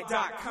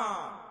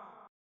comicsonline.com.